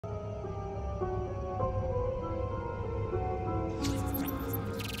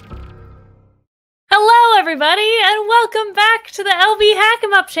everybody, and welcome back to the LB Hack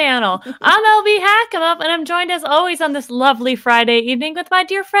 'em Up channel. I'm LB Hack 'em Up, and I'm joined as always on this lovely Friday evening with my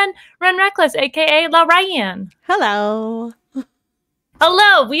dear friend Ren Reckless, aka La Ryan. Hello.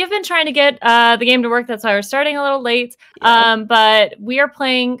 Hello. We have been trying to get the game to work. That's why we're starting a little late. Yeah. But we are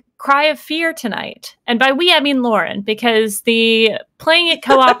playing Cry of Fear tonight, and by we I mean Lauren, because the playing it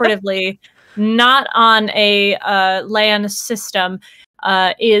cooperatively, not on a LAN system.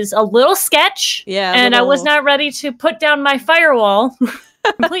 Is a little sketch, and I was not ready to put down my firewall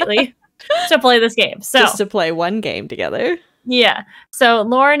completely to play this game. So just to play one game together. Yeah. So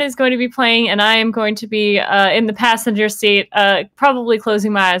Lauren is going to be playing, and I am going to be in the passenger seat, probably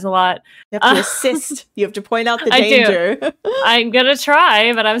closing my eyes a lot. You have to assist. You have to point out the danger. I do. I'm gonna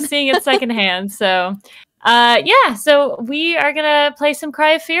try, but I'm seeing it secondhand. So. Yeah, so we are gonna play some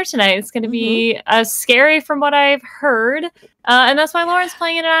Cry of Fear tonight. It's gonna be scary from what I've heard, and that's why Lauren's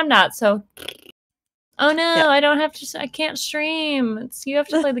playing it and I'm not. So, oh no, yeah. I don't have to. I can't stream. You have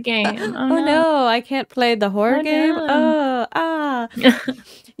to play the game. Oh no, I can't play the horror game. No.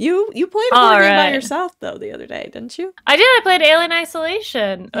 You played a horror game by yourself though the other day, didn't you? I did. I played Alien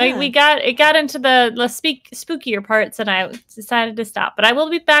Isolation. Yeah. Like it got into the spookier parts, and I decided to stop. But I will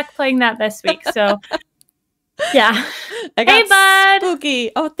be back playing that this week. So. Yeah. I got hey, bud.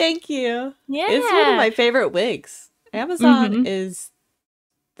 Spooky. Oh, thank you. Yeah. It's one of my favorite wigs. Amazon is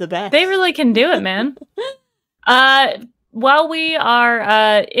the best. They really can do it, man. While we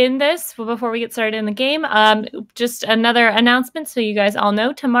are in this, before we get started in the game, just another announcement so you guys all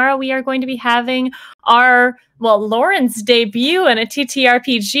know. Tomorrow we are going to be having Lauren's debut in a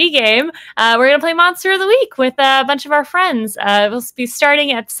TTRPG game. We're going to play Monster of the Week with a bunch of our friends. We'll be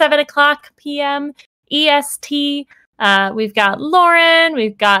starting at 7 p.m. EST. We've got Lauren,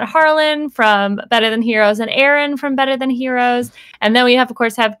 we've got Harlan from Better Than Heroes, and Aaron from Better Than Heroes, and then we of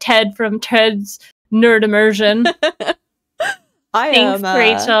course have Ted from Ted's Nerd Immersion. Thanks,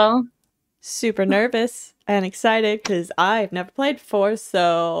 Rachel. Super nervous and excited because I've never played before,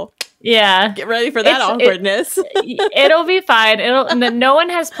 so yeah, get ready for that awkwardness. It'll be fine. No one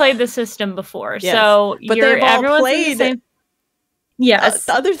has played the system before, yes. So but everyone's played. The same. Yes.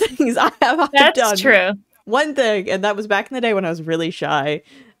 The other things I've done. That's true. One thing, and that was back in the day when I was really shy.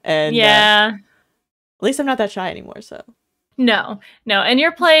 And yeah. At least I'm not that shy anymore, so. No. And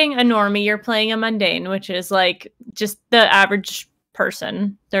you're playing a normie, you're playing a mundane, which is like just the average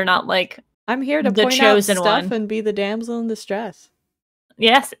person. They're not like I'm here to point out stuff and be the damsel in distress.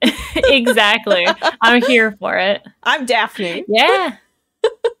 Yes, exactly. I'm here for it. I'm Daphne. Yeah.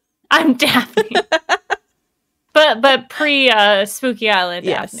 I'm Daphne. But pre Spooky Island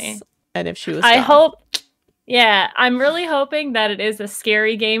Daphne. Yes. And if she was I'm really hoping that it is a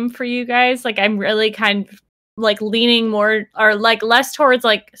scary game for you guys. Like I'm really kind of like leaning more or like less towards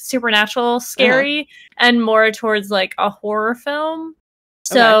like supernatural scary and more towards like a horror film.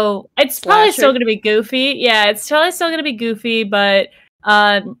 So it's probably still gonna be goofy. Yeah, it's probably still gonna be goofy, but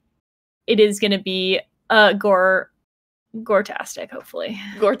it is gonna be gore-tastic, hopefully.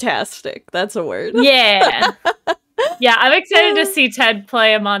 Gore-tastic. That's a word. Yeah. Yeah, I'm excited to see Ted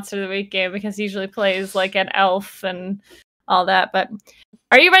play a Monster of the Week game because he usually plays like an elf and all that. But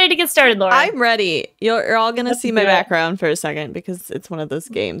are you ready to get started, Laura? I'm ready. You're all going to see my background for a second because it's one of those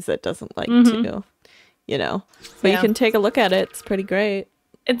games that doesn't like to, But you can take a look at it. It's pretty great.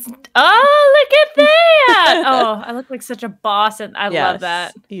 Look at that! Oh, I look like such a boss, and I love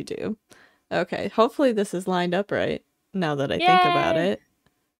that. You do. Okay, hopefully this is lined up right now that I think about it.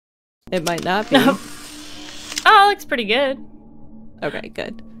 It might not be. Oh, it looks pretty good. Okay,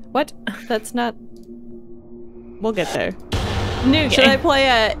 good. What? That's not... We'll get there. Should I play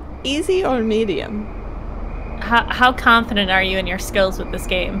a easy or medium? How confident are you in your skills with this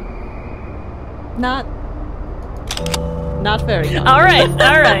game? Not very confident. All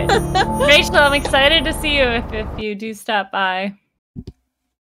right. Rachel, I'm excited to see you if you do stop by.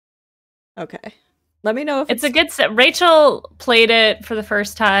 Okay. Let me know if it's a good set. Rachel played it for the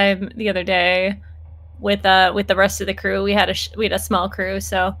first time the other day. With the rest of the crew, we had a small crew,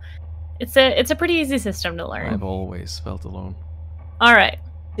 so it's a pretty easy system to learn. I've always felt alone. All right,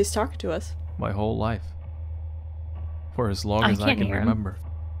 he's talking to us. My whole life, for as long as I can remember.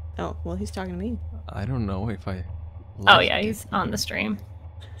 Oh well, he's talking to me. I don't know if I. Oh yeah, he's on the stream.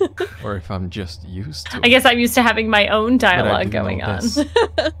 Or if I'm just used to. I guess I'm used to having my own dialogue going on.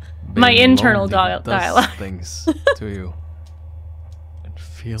 My internal dialogue. Things to you.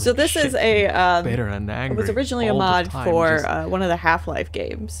 So this is a bitter and angry. It was originally a mod for one of the Half-Life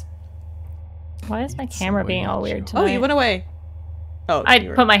games. Why is my camera being all weird tonight? Oh, you went away. Oh, I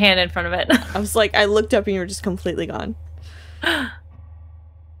put my hand in front of it. I was like, I looked up and you were just completely gone.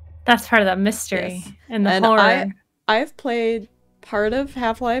 That's part of the mystery and the and horror. I've played part of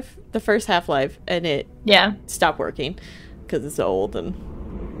Half-Life, the first Half-Life, and it stopped working because it's old. And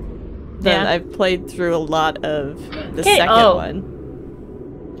then I've played through a lot of the second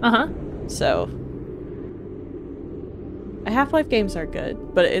one. So Half-Life games are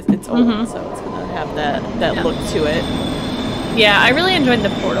good, but it's old, so it's gonna have that look to it. Yeah, I really enjoyed the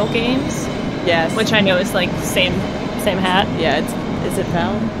Portal games. Yes, which I know is like same hat. Yeah, is it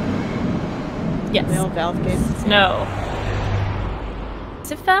Valve? Yes. Are they all Valve games? No.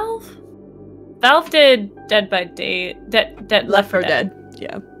 Is it Valve? Valve did Dead by Day, Left 4 Dead.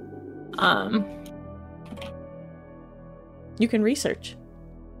 Yeah. You can research.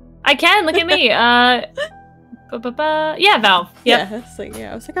 I can. Look at me. Yeah, Valve. Yep. Yeah,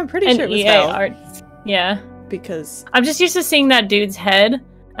 I was like, I'm pretty sure it was EA Valve. Arts. Yeah. Because I'm just used to seeing that dude's head,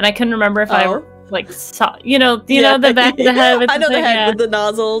 and I couldn't remember if I like saw, you know the back of the head. With I know the head with the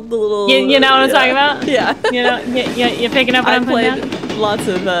nozzle, the little. You know what I'm talking about? Yeah. You're picking up what I'm putting down? I played lots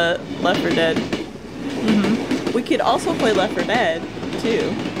of Left 4 Dead. We could also play Left 4 Dead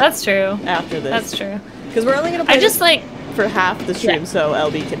too. That's true. After this. That's true. Because we're only gonna play. I for half the stream, so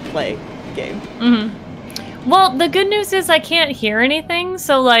LB can play the game. Well, the good news is I can't hear anything,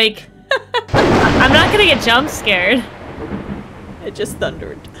 so like, I'm not gonna get jump scared. It just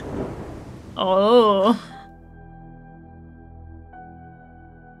thundered. Oh.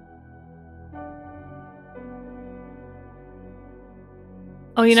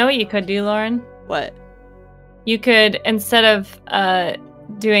 Oh, you know what you could do, Lauren? What? You could, instead of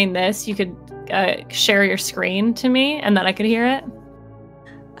doing this, you could share your screen to me, and then I could hear it.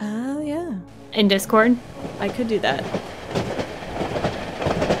 Oh, yeah. In Discord. I could do that.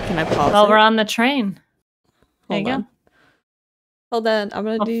 Can I pause While we're on the train. There you go. Hold on, I'm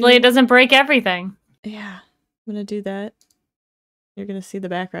gonna Hopefully it doesn't break everything. Yeah, I'm gonna do that. You're gonna see the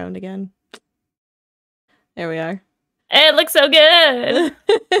background again. There we are. Hey, it looks so good!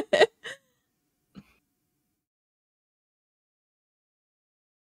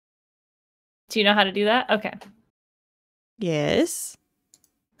 Do you know how to do that? Okay. Yes.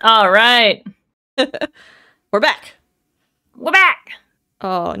 All right. We're back. We're back!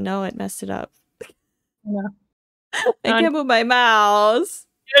 Oh, no, it messed it up. No. I can't move my mouse.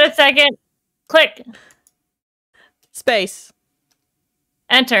 Give it a second. Click. Space.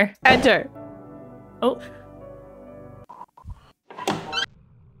 Enter. Enter. Oh.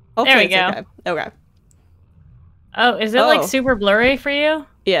 Hopefully there we go. Okay. Okay. Oh, is it like super blurry for you?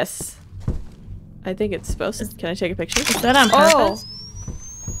 Yes. I think it's supposed to. Can I take a picture? Is that on purpose?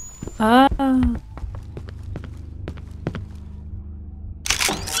 Oh.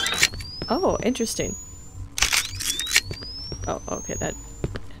 Oh, interesting. Oh, okay.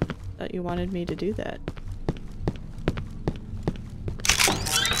 That you wanted me to do that.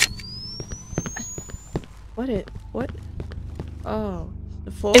 What? Oh,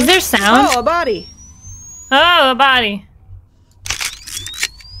 the floor. Is there sound? Oh, a body. Oh, a body.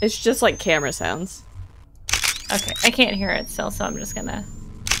 It's just like camera sounds. Okay, I can't hear it still, so I'm just gonna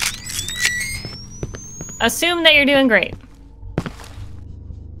assume that you're doing great.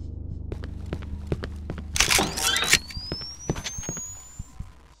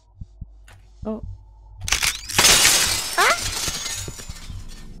 Oh.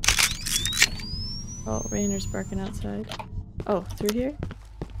 Oh, Rainer's barking outside. Oh, through here?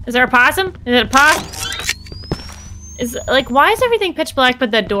 Is there a possum? Is it a possum? Is like, why is everything pitch black but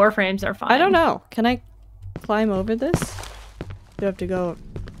the door frames are fine? I don't know. Can I climb over this? Do I have to go?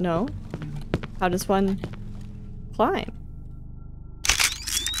 No. How does one climb?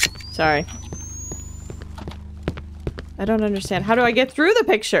 Sorry. I don't understand. How do I get through the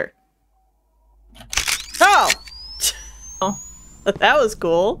picture? Oh! Oh. That was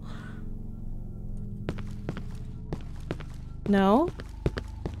cool. No?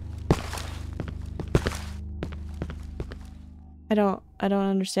 I don't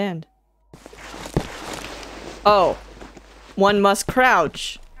understand. Oh. One must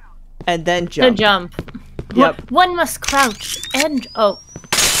crouch. And then jump. To jump. Yep. One must crouch and... Oh.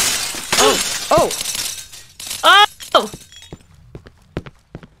 Oh! Oh!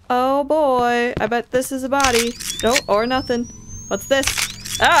 Oh boy. I bet this is a body. No, or nothing. What's this?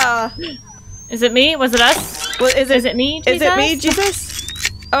 Ah! Is it me? Was it us? Well, is it me, Jesus? Is it me,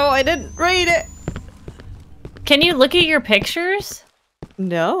 Jesus? Oh, I didn't read it! Can you look at your pictures?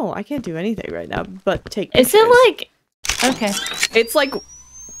 No, I can't do anything right now but take pictures. Is it like... Okay. It's like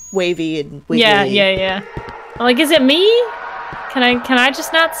wavy and wiggly. Yeah. Like, is it me? Can I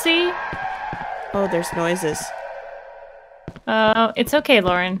just not see? Oh, there's noises. It's okay,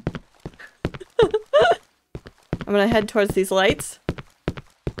 Lauren. I'm gonna head towards these lights.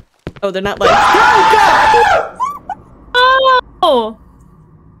 Oh, they're not like. Oh God! Oh!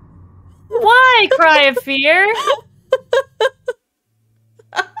 Why cry of fear?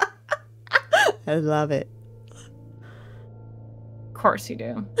 I love it. Of course you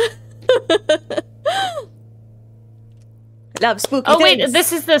do. Love spooky Oh wait, things.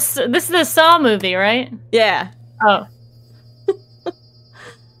 this is the Saw movie, right? Yeah. Oh.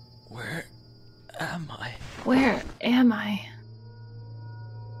 Where am I? Where am I?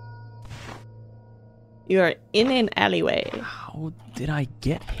 You are in an alleyway. How did I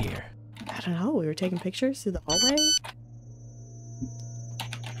get here? I don't know. We were taking pictures through the hallway.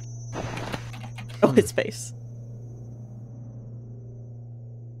 Oh, his face.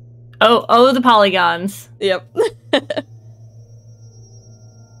 Oh, the polygons. Yep.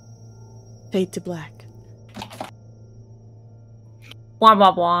 Fade to black. Wah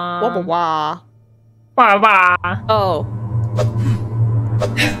wah wah. Wah wah wah. Wah wah. Oh.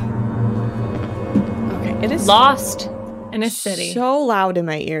 Okay, it is lost in a city. so loud in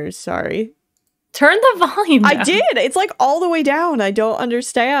my ears. Sorry. Turn the volume down. I did. It's like all the way down. I don't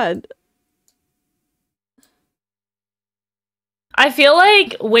understand. I feel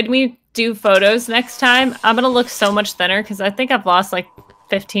like when we do photos next time, I'm gonna look so much thinner because I think I've lost like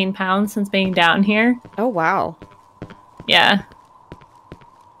 15 pounds since being down here. Oh, wow. Yeah.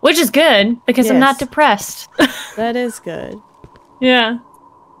 Which is good because I'm not depressed. That is good. Yeah.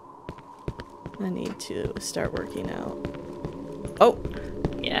 I need to start working out. Oh.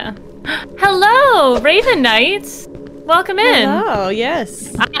 Yeah. Hello, Raven Knights. Welcome in. Oh,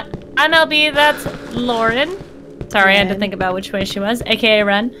 yes. I'm LB, that's Lauren. Sorry, I had to think about which way she was, aka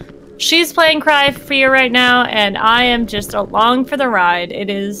Ren. She's playing Cry for You right now, and I am just along for the ride.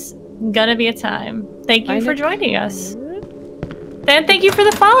 It is gonna be a time. Thank you for joining us. And thank you for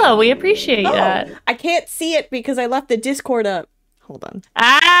the follow. We appreciate that. I can't see it because I left the Discord up. Hold on.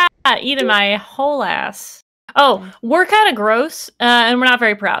 Ah, eating my whole ass. Oh, we're kind of gross, and we're not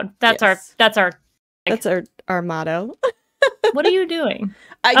very proud. That's our motto. What are you doing?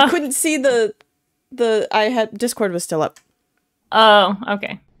 I couldn't see Discord was still up. Oh,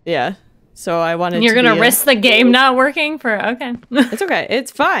 okay. Yeah. So I wanted You're gonna risk the game not working for okay. It's okay.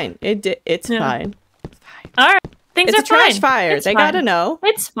 It's fine. It's fine. All right. Things are fine. Trash fire. They gotta know.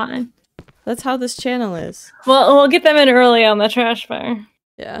 It's fine. That's how this channel is. Well, we'll get them in early on the trash fire.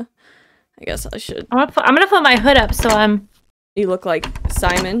 Yeah. I guess I should. I'm gonna put my hood up so I'm. You look like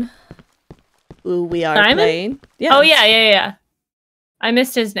Simon. Who we are Simon? playing. Yeah. Oh yeah. I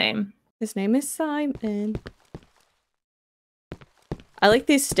missed his name. His name is Simon. I like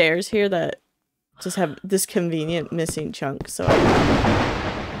these stairs here that just have this convenient missing chunk, so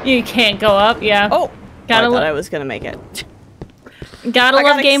you can't go up, yeah. Oh! I thought I was gonna make it. Gotta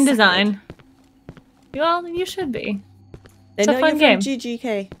love game design. Well, you should be. It's a fun game. From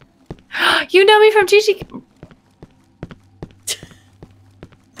GGK. You know me from GGK.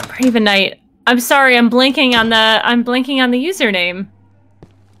 Raven Knight. I'm sorry, I'm blinking on the username.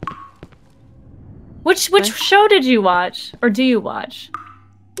 Which show did you watch? Or do you watch?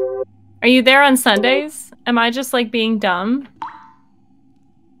 Are you there on Sundays? Am I just like being dumb?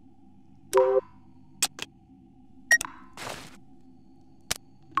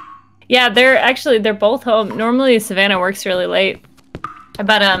 Yeah, they're both home. Normally Savannah works really late.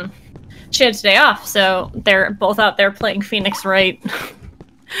 But she had today off, so they're both out there playing Phoenix Wright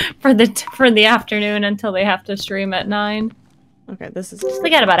for the afternoon until they have to stream at 9. Okay, this is they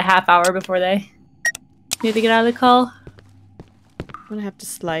got about a half hour before they need to get out of the call. I'm gonna have to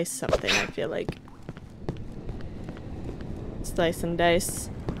slice something, I feel like. Slice and dice.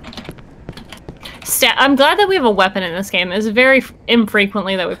 I'm glad that we have a weapon in this game. It's very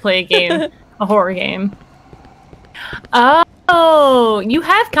infrequently that we play a game, a horror game. Oh, you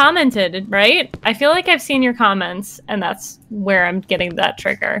have commented, right? I feel like I've seen your comments, and that's where I'm getting that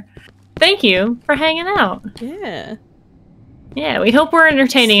trigger. Thank you for hanging out. Yeah. Yeah, we hope we're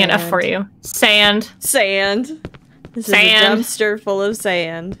entertaining enough for you. Sand. Sand. This is a dumpster full of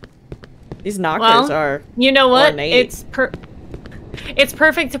sand. These knockers are you know what? ornate. It's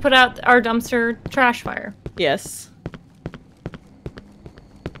perfect to put out our dumpster trash fire. Yes.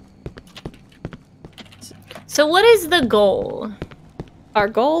 So what is the goal? Our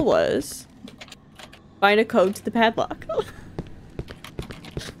goal was find a code to the padlock.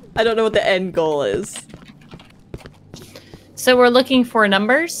 I don't know what the end goal is. So we're looking for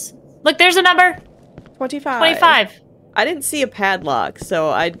numbers? Look, there's a number! 25. 25. I didn't see a padlock, so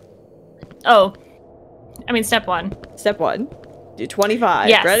Oh. I mean, step 1. Step 1. Do 25.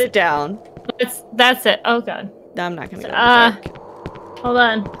 Yes. Write it down. That's it. Oh, God. No, I'm not gonna go hold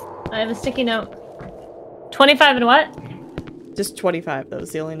on. I have a sticky note. 25 and what? Just 25. That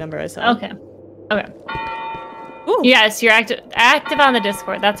was the only number I saw. Okay. Okay. Ooh. Yes, you're active on the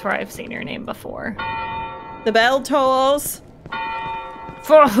Discord. That's where I've seen your name before. The bell tolls.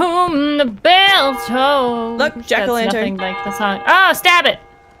 For whom the bell tolls. Look, jack-o'-lantern. That's nothing like the song. Oh, stab it!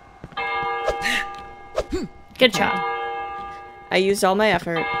 Good job. I used all my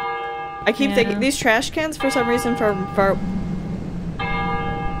effort. I keep thinking these trash cans for some reason from far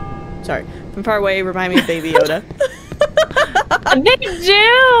away remind me of Baby Yoda. They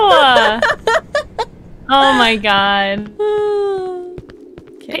do! Oh my god.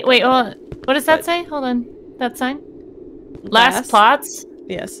 Hey, wait, what does that say? Hold on. That sign? Last plots?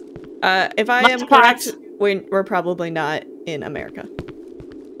 Yes. If I am correct, we're probably not in America.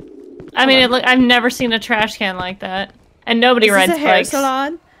 I mean, I've never seen a trash can like that. And nobody rides bikes. Is this a hair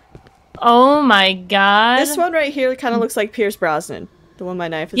salon? Oh my god. This one right here kind of looks like Pierce Brosnan. The one my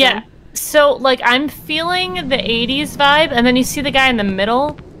knife is on. So, like, I'm feeling the 80s vibe, and then you see the guy in the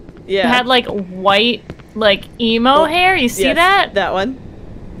middle? Yeah. Who had, like, white, like, emo hair? You see that? That one.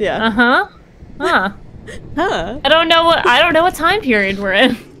 Yeah. Uh-huh. Huh. Huh. I don't know what time period we're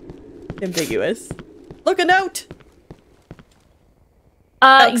in. Ambiguous. Look, a note!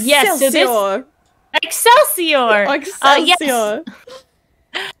 Yes, so this... Excelsior! Excelsior! Yes.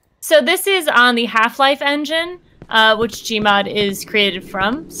 So this is on the Half-Life engine, which Gmod is created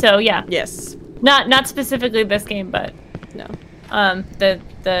from. So yeah. Yes. Not specifically this game, but no.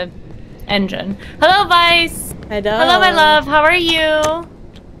 The engine. Hello, Vice. Hello. Hello, my love. How are you?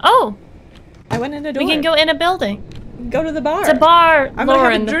 Oh. I went in a door. We can go in a building. Go to the bar. It's a bar. I'm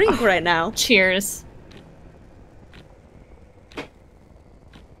gonna have a drink right now. Cheers.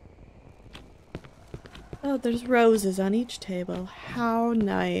 Oh, there's roses on each table. How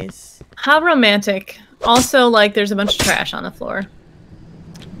nice. How romantic. Also, like, there's a bunch of trash on the floor.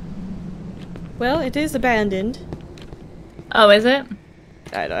 Well, it is abandoned. Oh, is it?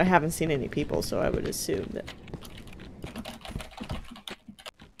 I haven't seen any people, so I would assume that...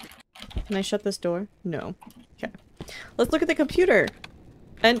 Can I shut this door? No. Okay. Let's look at the computer.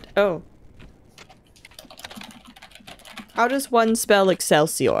 And, oh. How does one spell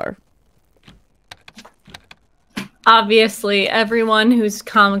Excelsior? Obviously, everyone who's a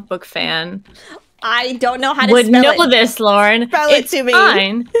comic book fan I don't know how to would spell know it. this, Lauren. Spell it to me.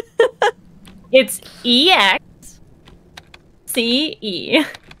 Fine. It's EXCELSIOR.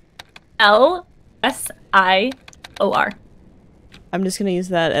 I'm just gonna use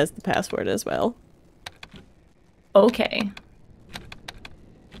that as the password as well. Okay.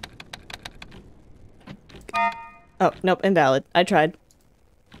 Oh, nope, invalid. I tried.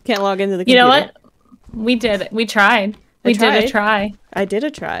 Can't log into the computer. You know what? We did it. We tried. We did a try. I did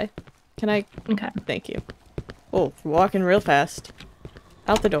a try. Can I? Okay. Thank you. Oh, we're walking real fast.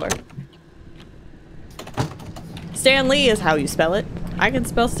 Out the door. Stan Lee is how you spell it. I can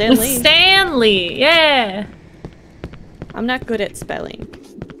spell Stan Lee. Stan Lee, yeah. I'm not good at spelling.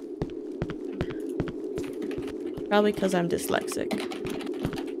 Probably because I'm dyslexic.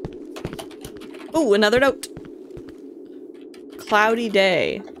 Ooh, another note. Cloudy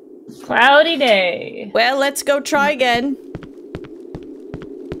day. Cloudy day. Well, let's go try again.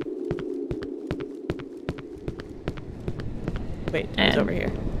 Wait, he's over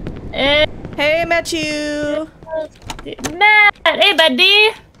here. Hey, Matthew! Matt! Hey,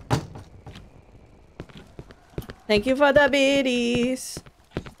 buddy! Thank you for the biddies.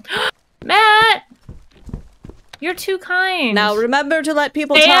 Matt! You're too kind. Now remember to let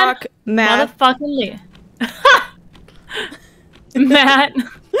people talk, Matt. Motherfucking Matt.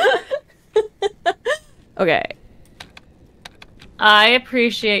 Okay. I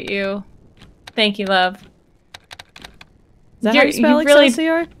appreciate you. Thank you, love. Is that how you spell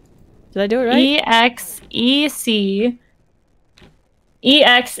Excelsior? Did I do it right? E-X-E-C-E-X-C-E.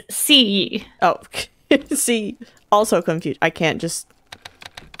 Oh, see, also confused. I can't just...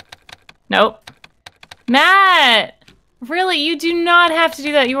 Nope. Matt! Really, you do not have to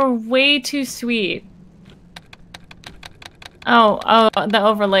do that. You are way too sweet. Oh, the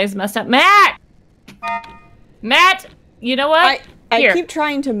overlay's messed up. Matt! Matt! You know what? I keep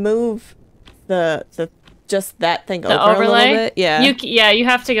trying to move just that thing over overlay? a little bit. Yeah. You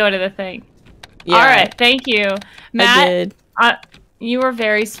have to go to the thing. Yeah. All right, thank you, Matt. I did. You were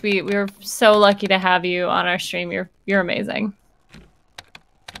very sweet. We were so lucky to have you on our stream. You're amazing.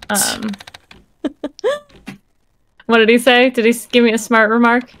 What did he say? Did he give me a smart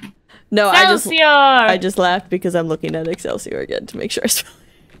remark? No, Excelsior! I just laughed because I'm looking at Excelsior again to make sure I spell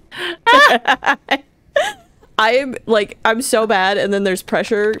it. I'm so bad, and then there's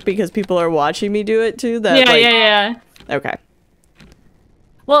pressure because people are watching me do it too. That yeah. Okay.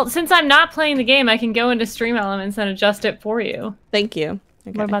 Well, since I'm not playing the game, I can go into Stream Elements and adjust it for you. Thank you.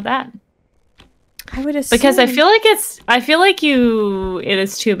 Okay. What about that? I would assume... Because I feel like it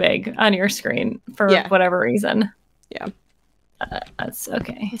is too big on your screen for whatever reason. Yeah. That's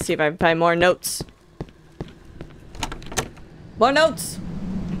okay. Let's see if I can find more notes. More notes!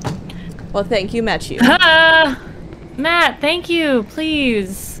 Well, thank you, Matthew. Matt, thank you,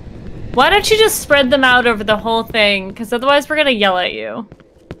 please. Why don't you just spread them out over the whole thing? Because otherwise we're gonna yell at you.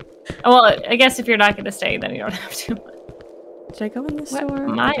 Well, I guess if you're not gonna stay, then you don't have to. Did I go in the store?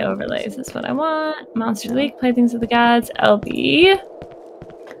 My overlays is what I want. Monsters of the Week, Playthings of the Gods, LB.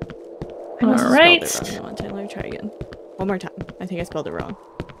 Alright. Let me try again. One more time. I think I spelled it wrong.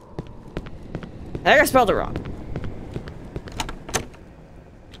 I think I spelled it wrong.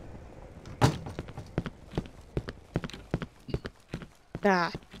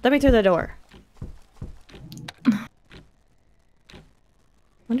 Ah, let me through the door.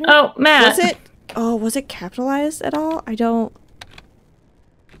 Oh, Matt. Was it capitalized at all? I don't...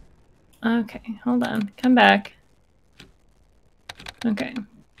 Okay, hold on. Come back. Okay.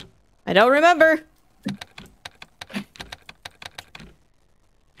 I don't remember.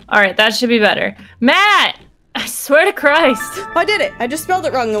 Alright, that should be better. Matt! I swear to Christ. Oh, I did it. I just spelled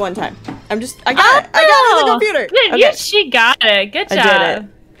it wrong the one time. I got it. I got it on the computer. Good. Okay. She got it. Good job. I did it.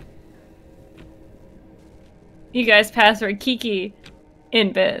 You guys password Kiki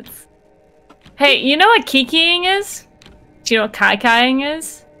in bits. Hey, you know what kikiing is? Do you know what kai-kaiing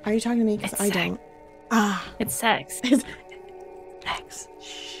is? Are you talking to me? Because I don't. It's sex. It's sex.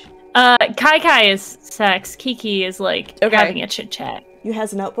 Kai-kai is sex. Kiki is like having a chit-chat. You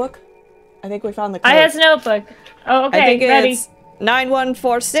has a notebook? I think we found the code. I has a notebook. Oh, okay. I think ready. It's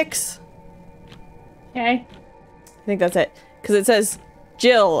 9146. Okay. I think that's it. Because it says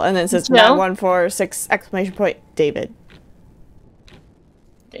Jill, and then it says 9146 exclamation point David.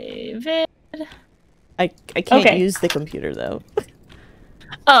 David. I can't use the computer though.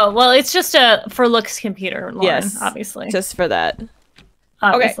 Oh, well, it's just a for looks computer, Lauren, obviously. Just for that.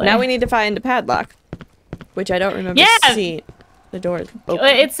 Obviously. Okay, now we need to find a padlock, which I don't remember seeing. The door is open.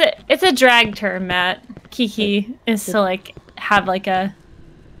 It's a drag term, Matt. Kiki is to like have like a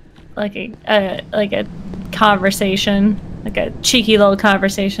conversation, like a cheeky little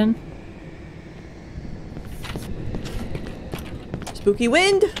conversation. Spooky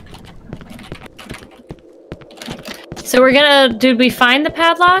wind. So we're gonna. Did we find the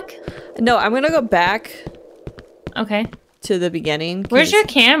padlock? No, I'm gonna go back. Okay. To the beginning. Where's your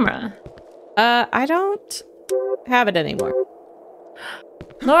camera? I don't have it anymore.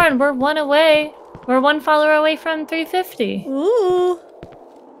 Lauren, we're one away. We're one follower away from 350. Ooh.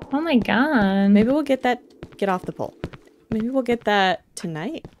 Oh my god. Maybe we'll get that. Get off the pole. Maybe we'll get that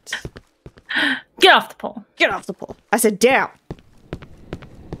tonight. Get off the pole. Get off the pole. I said down.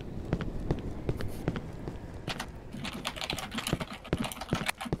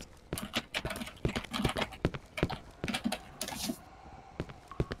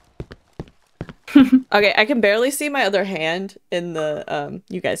 Okay, I can barely see my other hand in the,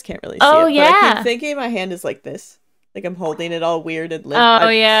 you guys can't really see it. Yeah. But I keep thinking my hand is like this. Like I'm holding it all weird and limp. Oh,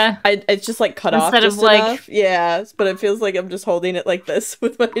 yeah. It's just like cut off just enough. Yeah, but it feels like I'm just holding it like this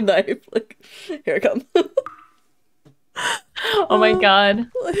with my knife. Like, here it comes. Oh my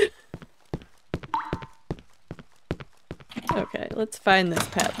god. Okay, let's find this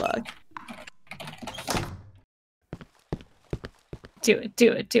padlock. Do it,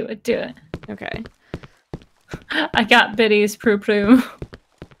 do it, do it, do it. Okay. I got Biddy's proo-proo.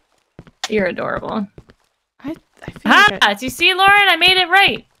 You're adorable. I feel like do you see, Lauren? I made it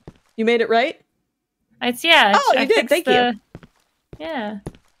right. You made it right? Yeah. Oh, you did. Thank you. Yeah.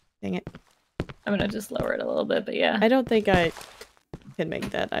 Dang it. I'm gonna just lower it a little bit, but yeah. I don't think I can make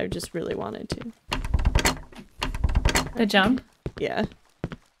that. I just really wanted to. The jump? Yeah.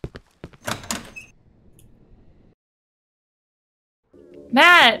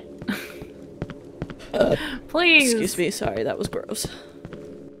 Matt! Please. Excuse me. Sorry, that was gross.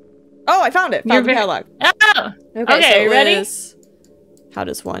 Oh, I found it. Found the padlock. Oh! Okay, so you ready? How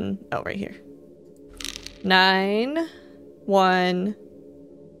does one... Oh, right here. 9, 1,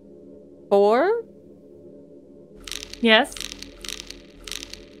 4? Yes.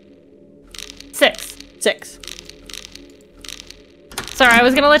 6. 6. Sorry, I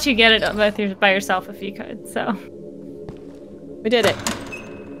was gonna let you get it by yourself if you could, so... We did it.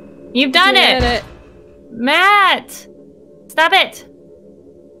 You've done it! Matt! Stop it!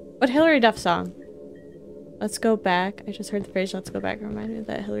 What Hillary Duff song? Let's go back. I just heard the phrase "let's go back." It reminded me of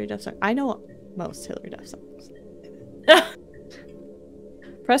that Hillary Duff song. I know most Hillary Duff songs.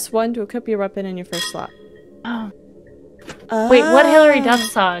 Press 1 to equip your weapon in your first slot. Oh. Wait, what Hillary Duff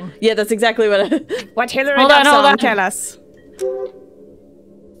song? Yeah, that's exactly what what Hillary Duff song? Tell us.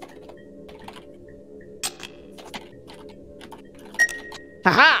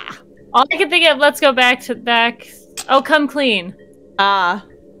 Haha! All I can think of, let's go back. Oh, come clean.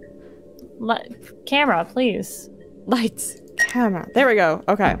 Camera, please. Lights, camera. There we go.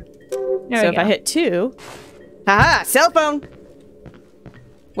 Okay. There if I hit 2. Haha! Cell phone!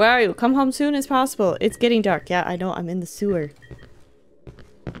 Where are you? Come home soon as possible. It's getting dark. Yeah, I know. I'm in the sewer.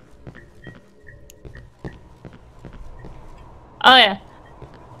 Oh, yeah.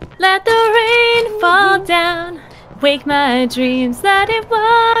 Let the rain fall down. Wake my dreams. Let it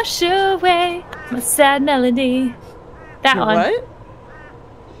wash away my sad melody. That one. What?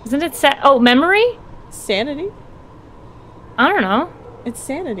 Isn't it sad? Oh, memory? Sanity? I don't know. It's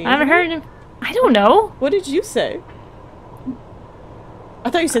sanity. I haven't heard it. I don't know. What did you say? I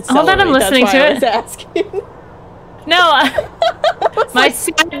thought you said celery. Hold on, I'm listening to it. That's why I was asking. No, my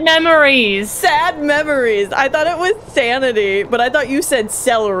sad memories. Sad memories. I thought it was sanity, but I thought you said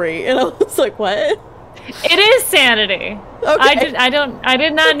celery, and I was like, what? It is sanity. Okay. I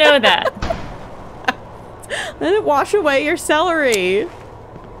did not know that. Let it wash away your celery.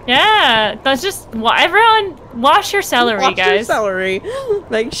 Yeah, that's just everyone wash your celery, wash guys. Your celery.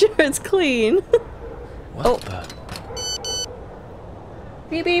 Make sure it's clean. What the?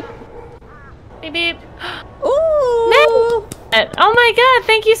 Beep beep. Beep beep. Ooh. Matt! Oh my god,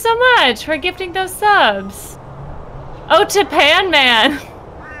 thank you so much for gifting those subs. Oh, Japan Man.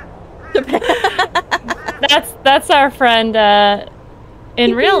 That's our friend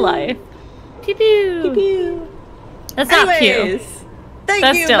in real life. Pew pew. Pew pew. That's not Anyways, pew. Thank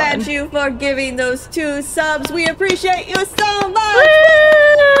That's you, Dylan. Matthew, for giving those 2 subs. We appreciate you so much.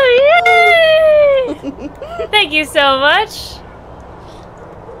 Woo! Yay! Thank you so much.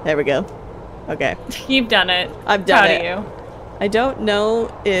 There we go. Okay. You've done it. I've done Proud it. of you. I don't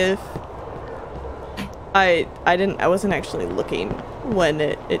know if I wasn't actually looking when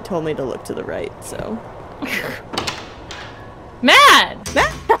it told me to look to the right, so. Matt!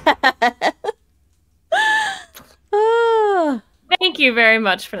 Ah. Thank you very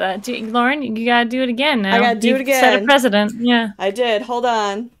much for that. Lauren, you gotta do it again now. I gotta do it again. Set a precedent. Yeah. I did. Hold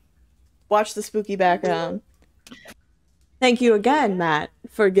on. Watch the spooky background. Thank you again, Matt,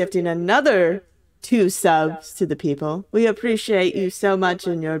 for gifting another 2 subs to the people. We appreciate you so much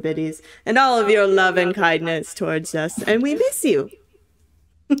and your biddies and all of your love and kindness towards us, and we miss you.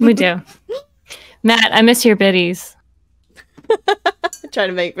 We do. Matt, I miss your biddies. Trying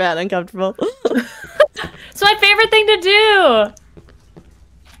to make Matt uncomfortable. It's my favorite thing to do.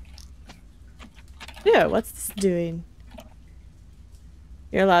 Yeah, what's this doing?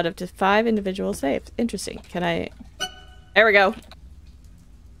 You're allowed up to 5 individual saves. Interesting. Can I... There we go.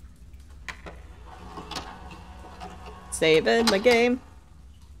 Saving my game.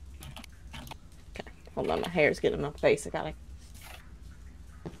 Okay, hold on. My hair's getting in my face. I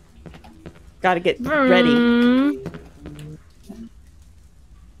gotta get ready.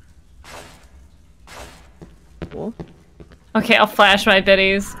 Cool. Okay, I'll flash my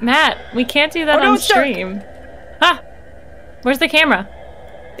biddies. Matt, we can't do that on stream. Ah! Where's the camera?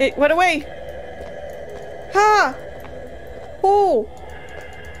 It went away. Ha! Oh!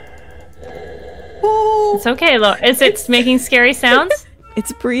 Oh! It's okay, Is it making scary sounds?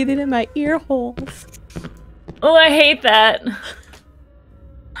 It's breathing in my ear holes. Oh, I hate that.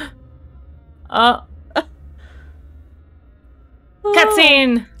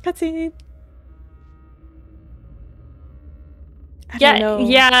 Cutscene! Cutscene.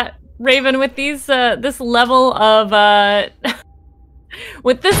 Yeah, Raven, with these, this level of,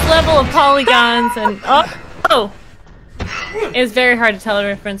 with this level of polygons and, it's very hard to tell the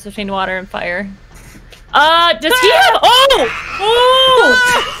difference between water and fire. Does he have,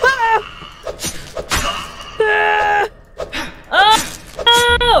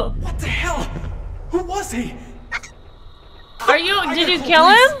 Oh! What the hell? Who was he? Did you kill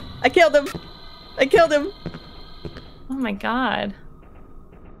him? I killed him. I killed him. Oh my god.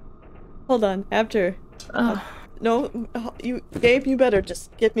 Hold on, after. No, Gabe, you better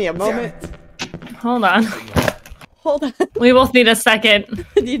just give me a moment. Hold on. Hold on. We both need a second.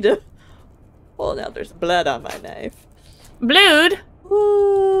 I need to. Oh, now there's blood on my knife. Blood?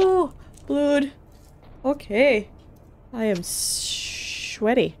 Ooh, blood. Okay. I am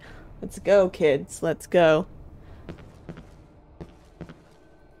sweaty. Let's go, kids. Let's go.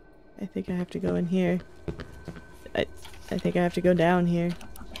 I think I have to go in here. I think I have to go down here.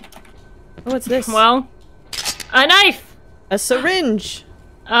 Oh, what's this? Well, a knife! A syringe!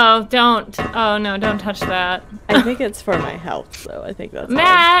 Oh, don't. Oh, no, don't touch that. I think it's for my health, though. I think that's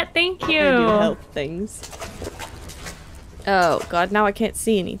Matt, thank you. I do health things. Oh god, now I can't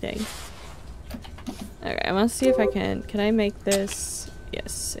see anything. Okay, I want to see if I can I make this,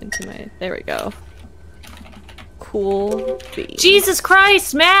 yes, into my, there we go. Cool bean. Jesus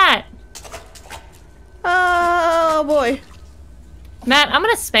Christ, Matt! Oh boy. Matt, I'm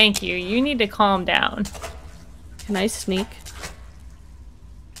gonna spank you. You need to calm down. Can I sneak?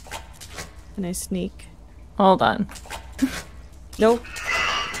 Can I sneak? Hold on. Nope.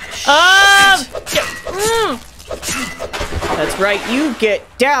 That's right, you get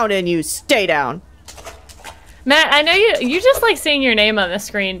down and you stay down. Matt, I know you just like seeing your name on the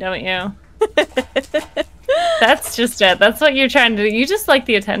screen, don't you? That's just it. That's what you're trying to do. You just like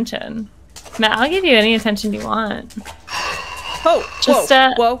the attention. Matt, I'll give you any attention you want. Oh, just,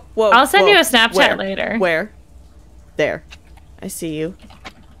 whoa. I'll send you a Snapchat later. Where? There. I see you.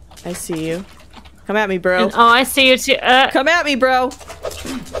 I see you. Come at me, bro. And, oh, I see you too. Come at me, bro.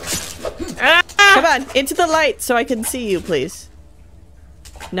 Come on, into the light so I can see you, please.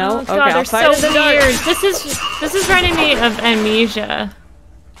 No? Oh, God, okay, I'll fight in the dark. Weird. This is reminding me of Amnesia.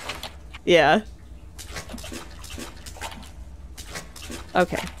 Yeah.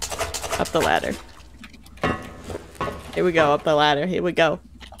 Okay. Up the ladder. Here we go, up the ladder. Here we go.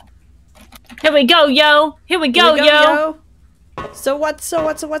 Here we go, yo! Here we go, yo! So what's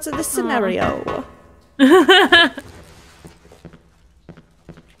in this scenario?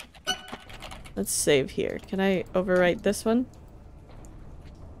 Let's save here. Can I overwrite this one?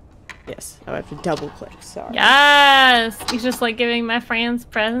 Yes. I have to double click, sorry. Yes! You just like giving my friends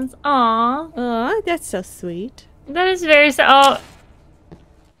presents. Aww. Aw, that's so sweet. That is very so. Oh.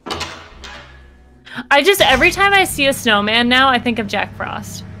 Every time I see a snowman now, I think of Jack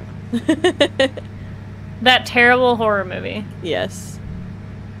Frost. That terrible horror movie. Yes.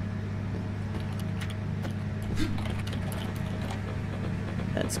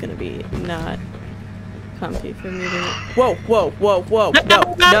 That's gonna be not comfy for me to... Whoa.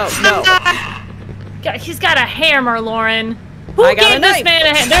 No. God, he's got a hammer, Lauren. Who I got gave a this knife. man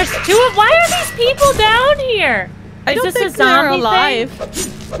a hammer? There's two of... Why are these people down here? I don't think they're alive.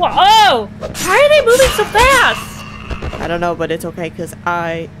 Whoa! Why are they moving so fast? I don't know, but it's okay because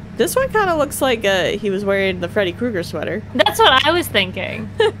this one kind of looks like he was wearing the Freddy Krueger sweater. That's what I was thinking.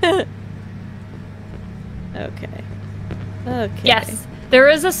 Okay. Yes, there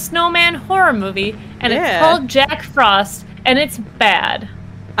is a snowman horror movie, and it's called Jack Frost, and it's bad.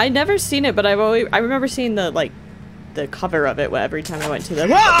 I've never seen it, but I remember seeing the cover of it every time I went to the...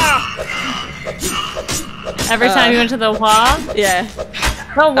 Every time you went to the wall? Yeah.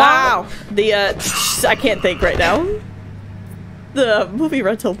 Oh, wow. I can't think right now. The movie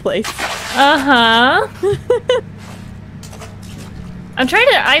rental place. Uh-huh. I'm trying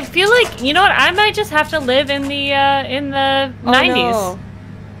to, I feel like, you know what, I might just have to live in the 90s. No.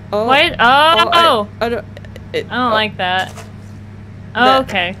 Oh. What? Oh. I don't like that. Oh,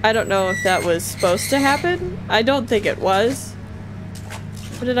 okay. I don't know if that was supposed to happen. I don't think it was.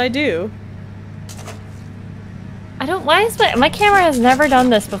 What did I do? Why is my camera has never done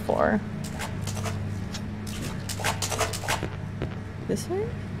this before. This way?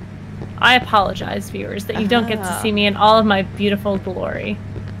 I apologize, viewers, that you don't get to see me in all of my beautiful glory.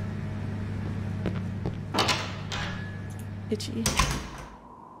 Itchy.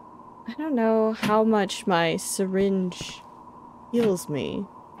 I don't know how much my syringe heals me.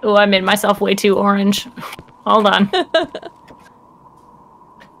 Oh, I made myself way too orange. Hold on.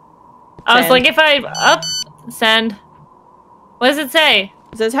 I was like, if I send. What does it say?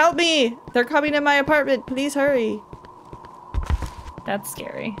 It says, help me! They're coming in my apartment. Please hurry. That's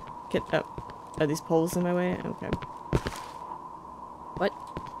scary. Get up. Are these poles in my way? Okay. What?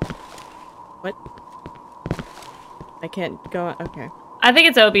 I can't go on. Okay. I think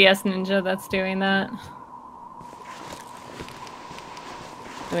it's OBS Ninja that's doing that.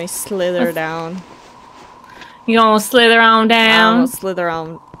 Let me slither down. You gonna slither on down? I'll slither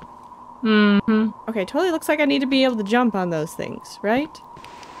on. Okay, totally looks like I need to be able to jump on those things, right?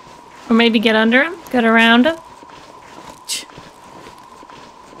 Or maybe get under them, get around them.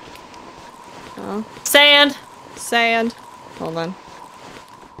 Oh. Sand. Hold on.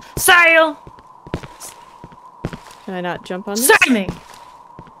 Sail. Can I not jump on this? Sand me.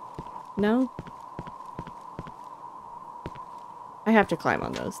 No. I have to climb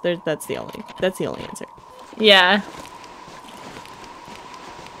on those. That's the only answer. Yeah.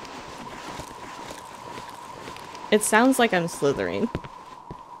 It sounds like I'm slithering.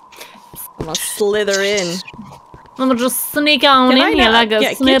 I'm gonna slither in. I'm gonna just sneak on in here like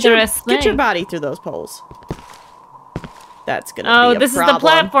a slithery snake. Get your body through those poles. That's gonna be a problem. Oh, this is the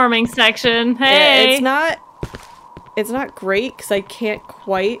platforming section. Hey! Yeah, it's not great because I can't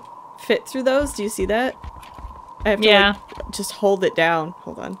quite fit through those. Do you see that? I have to like, just hold it down.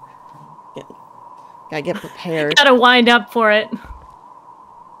 Hold on. Gotta get prepared. Gotta wind up for it.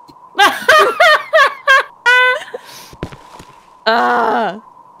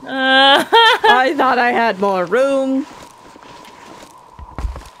 I thought I had more room.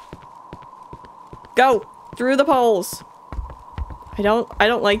 Go through the poles. I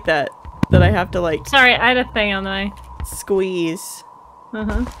don't like that I have to like. Sorry, I had a thing on my squeeze.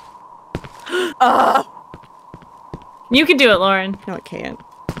 You can do it, Lauren. No, I can't.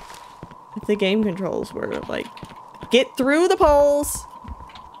 If the game controls were like, get through the poles.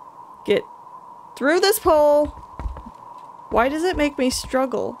 Get through this pole. Why does it make me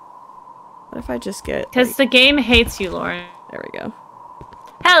struggle? What if I just get... Because like... the game hates you, Lauren. There we go.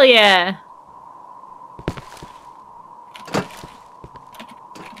 Hell yeah!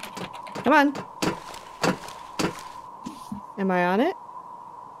 Come on. Am I on it?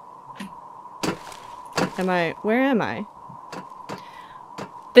 Where am I?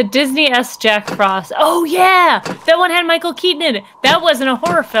 The Disney-esque Jack Frost. Oh yeah! That one had Michael Keaton in it. That wasn't a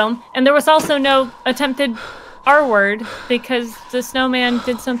horror film, and there was also no attempted R-word because the snowman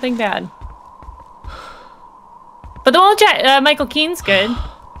did something bad. But the one with Michael Keaton's good.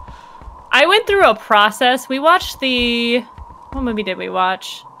 I went through a process. We watched the... What movie did we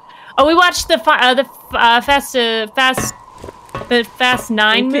watch? Oh, we watched the Fast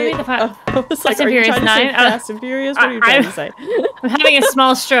 9 movie. I was like, Fast and Furious 9. Fast and Furious? What are you trying to say? I'm having a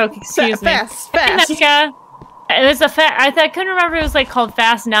small stroke. Excuse me. Fast. It was I couldn't remember if it was like called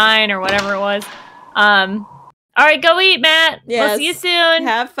Fast 9 or whatever it was. All right, go eat, Matt. Yes. We'll see you soon.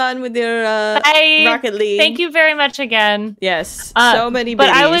 Have fun with your Rocket League. Thank you very much again. Yes. So many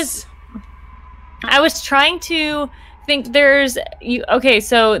but biddies. I was trying to think. Okay,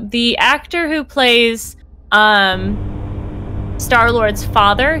 so the actor who plays Star-Lord's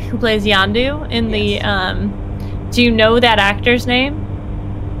father, who plays Yondu in the do you know that actor's name?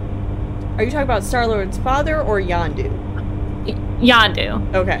 Are you talking about Star-Lord's father or Yondu?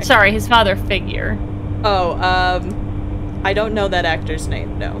 Yondu. Okay. Sorry, his father figure. Oh, I don't know that actor's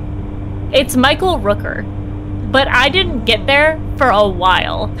name, no. It's Michael Rooker. But I didn't get there for a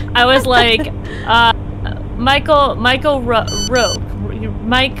while. I was like, Michael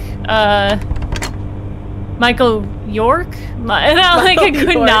York? And I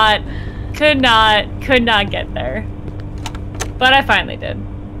could not get there. But I finally did.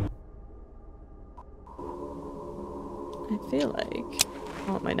 I feel like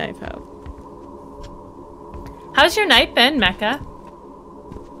I want my knife out. How's your night been, Mecca?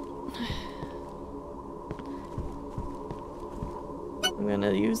 I'm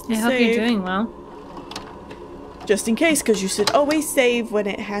gonna use the I hope you're doing well. Just in case, because you should always save when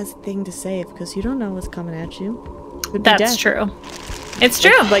it has a thing to save, because you don't know what's coming at you. That's true. It's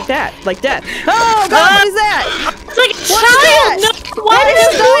true. Like that. Like that. Oh, God, what is that? It's like a child! No, why does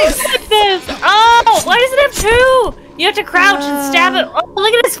it look like this? Oh, why does it have two? You have to crouch and stab it. Oh,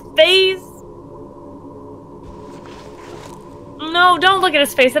 look at his face. No, don't look at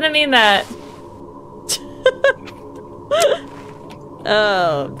his face. I didn't mean that.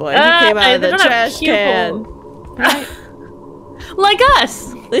 Oh, boy. He came out of the trash can. Like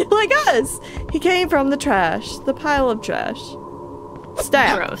us. Like us. He came from the trash. The pile of trash.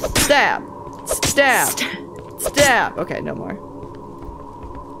 Stab. Gross. Stab. Stab. Stab. Okay, no more.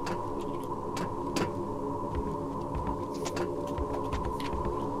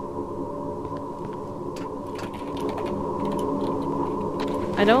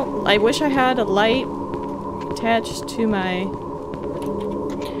 I wish I had a light attached to my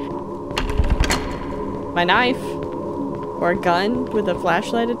knife or a gun with a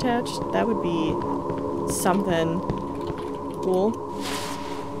flashlight attached. That would be something cool.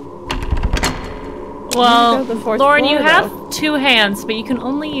 Well, Lauren, you have two hands, but you can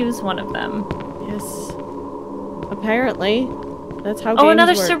only use one of them. Yes. Apparently. That's how games work. Oh,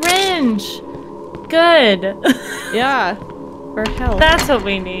 another syringe! Good. Yeah. For health. That's what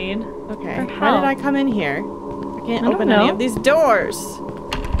we need. Okay. How did I come in here? I can't open any of these doors.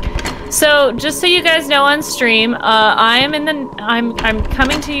 So, just so you guys know on stream, I'm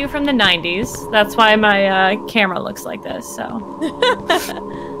coming to you from the 90s. That's why my camera looks like this, so.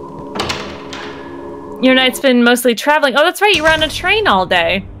 Your night's been mostly traveling. Oh, that's right, you were on a train all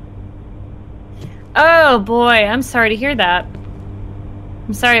day. Oh boy, I'm sorry to hear that.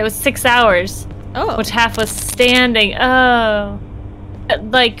 I'm sorry, it was 6 hours. Oh. Which half was standing. Oh.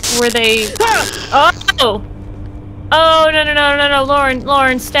 Like, were they... Oh! Oh, no,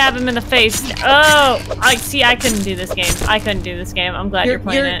 Lauren, stab him in the face. Oh! I couldn't do this game. I'm glad you're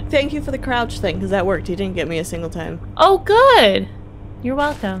playing it. Thank you for the crouch thing, because that worked. You didn't get me a single time. Oh, good! You're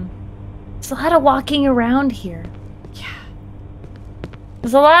welcome. There's a lot of walking around here.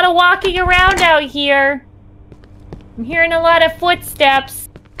 There's a lot of walking around out here. I'm hearing a lot of footsteps.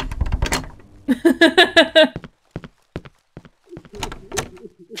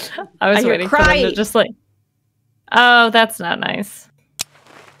 I was waiting for them to just like... Oh, that's not nice.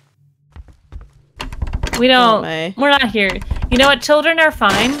 We don't... We're not here. You know what? Children are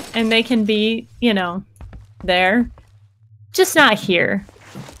fine, and they can be, you know, there. Just not here.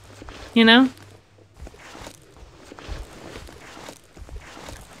 You know?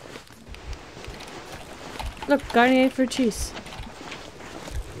 Look, Garnier for cheese.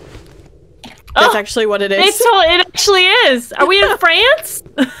 That's actually what it is. It actually is. Are we in France?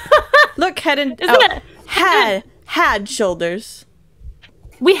 Look, head and had shoulders.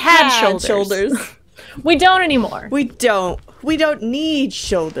 We had shoulders. We don't anymore. We don't. We don't need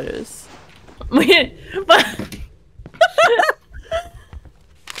shoulders. Oh,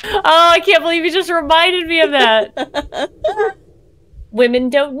 I can't believe you just reminded me of that. Women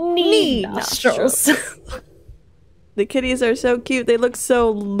don't need nostrils. The kitties are so cute. They look so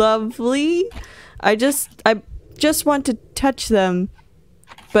lovely. I just want to touch them.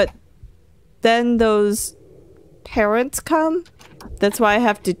 But then those parents come. That's why I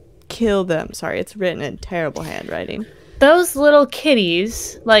have to kill them. Sorry, it's written in terrible handwriting. Those little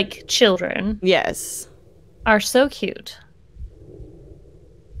kitties, like children. Yes. Are so cute.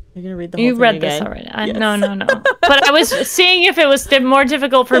 You're gonna read the whole thing again? You read this already. Yes. No. But I was seeing if it was more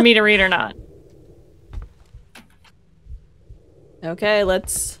difficult for me to read or not. Okay,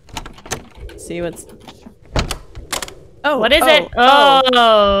 let's see what's... Oh, what is it?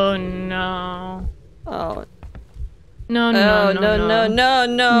 Oh, no. Oh. No. Oh, no.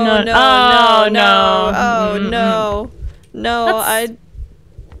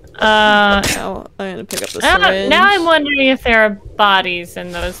 I'm gonna pick up the syringe. Now I'm wondering if there are bodies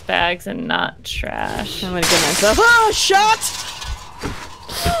in those bags and not trash. I'm gonna get myself... Oh, shot!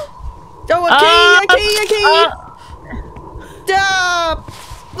 Oh, a key!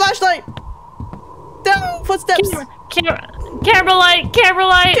 Flashlight! No! Footsteps! Camera light! Camera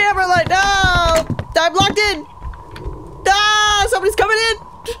light! No! I'm locked in! Ah! Somebody's coming in!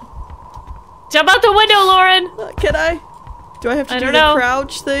 Jump out the window, Lauren! Can I? Do I have to do the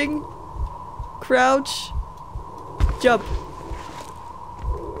crouch thing? Crouch. Jump.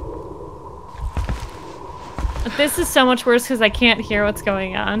 This is so much worse because I can't hear what's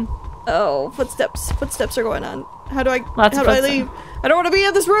going on. Oh, footsteps. Footsteps are going on. How do I leave? I don't want to be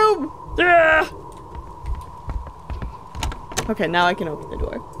in this room! Ugh. Okay, now I can open the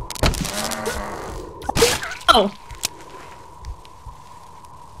door. Oh!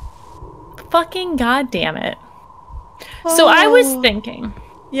 Fucking goddamn it. Oh. So I was thinking.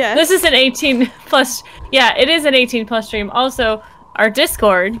 Yeah. This is an 18 plus. Yeah, it is an 18 plus stream. Also, our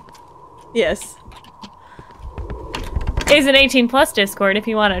Discord. Yes. Is an 18 plus Discord if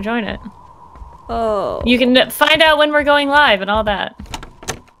you want to join it. Oh. You can find out when we're going live and all that.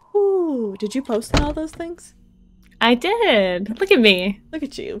 Ooh, did you post on all those things? I did. Look at me. Look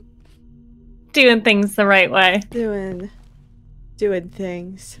at you. Doing things the right way. Doing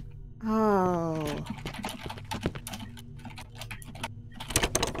things. Oh.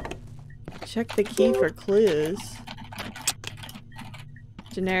 Check the key for clues.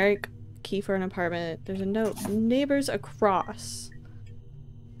 Generic key for an apartment. There's a note. Neighbors across.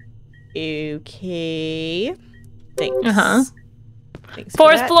 Okay. Thanks. Uh-huh. Thanks.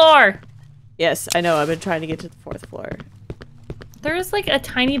 Fourth floor! Yes, I know. I've been trying to get to the 4th floor. There's like a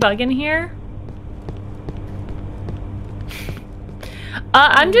tiny bug in here.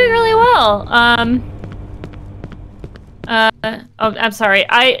 I'm doing really well. Oh, I'm sorry.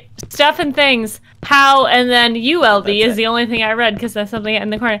 Stuff and things. How and then ULB is the only thing I read because there's something in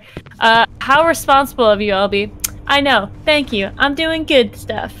the corner. How responsible of you, LB? I know. Thank you. I'm doing good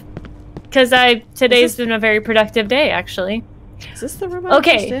stuff. Because today's been a very productive day, actually. Is this the room I'm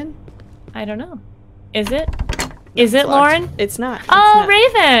just in? I don't know. Is it? Is it, Lauren? It's not. It's not.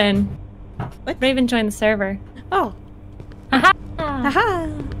 Raven! What? Raven joined the server. Oh. Haha! Haha!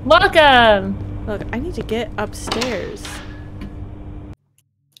 Welcome! Look, I need to get upstairs.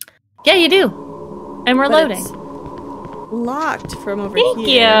 Yeah, you do. And we're loading. It's locked from over here. Thank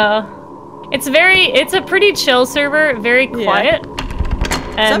you. It's a pretty chill server, very quiet. Yeah.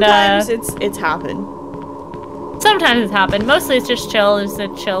 And sometimes it's happened. Sometimes it's happened. Mostly it's just chill. It's a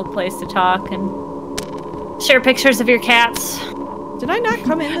chill place to talk and share pictures of your cats. Did I not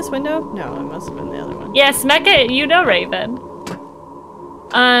come in this window? No, it must have been the other one. Yes, Mecca, you know Raven.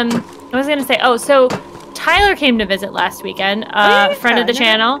 I was gonna say, so Tyler came to visit last weekend. Friend of the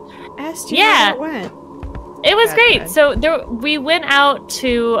channel. Asked you how it went. It was great. So we went out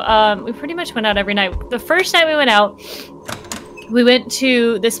to we pretty much went out every night. The first night we went out, we went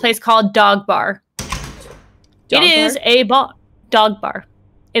to this place called Dog Bar. It is a dog bar.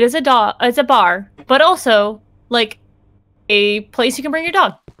 It is it's a bar, but also like a place you can bring your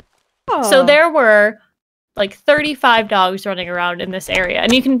dog. Oh. So there were like 35 dogs running around in this area,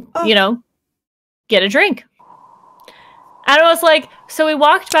 and you can, you know, get a drink. And I was like, so we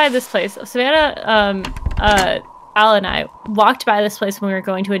walked by this place. Savannah, Al and I walked by this place when we were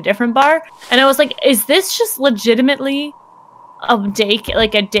going to a different bar, and I was like, is this just legitimately a day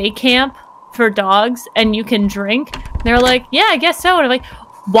camp for dogs and you can drink? And they're like, yeah, I guess so. And I'm like,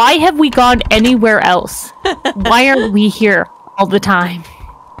 why have we gone anywhere else? Why aren't we here all the time?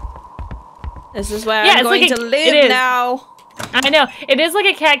 This is where I'm going to live now. I know. It is like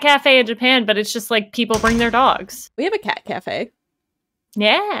a cat cafe in Japan, but it's just like people bring their dogs. We have a cat cafe.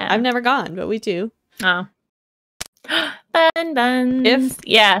 Yeah. I've never gone, but we do. Oh. Buns.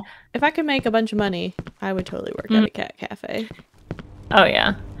 If I could make a bunch of money, I would totally work at a cat cafe. Oh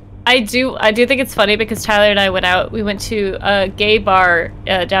yeah. I do think it's funny because Tyler and I went out. We went to a gay bar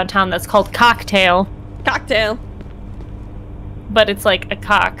downtown that's called Cocktail. Cocktail. But it's like a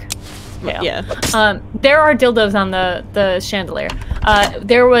cock. Yeah. There are dildos on the chandelier.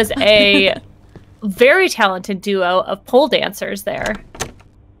 There was a very talented duo of pole dancers there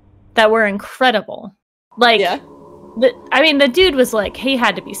that were incredible. Like, the dude was like, he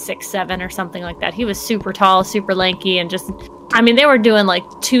had to be 6'7" or something like that. He was super tall, super lanky, and just, I mean, they were doing like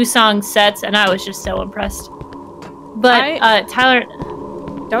 2-song sets, and I was just so impressed. But Tyler,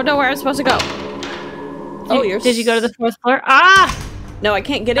 don't know where I'm supposed to go. Did you go to the 4th floor? Ah! No, I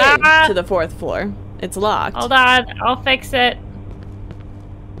can't get in to the 4th floor. It's locked. Hold on, I'll fix it.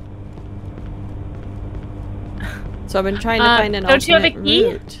 So I've been trying to find an alternate route. Don't you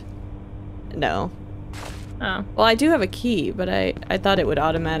have a key? No. Oh. Well, I do have a key, but I thought it would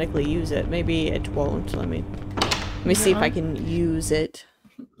automatically use it. Maybe it won't. Let me see if I can use it.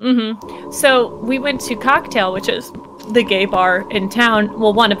 So we went to Cocktail, which is the gay bar in town.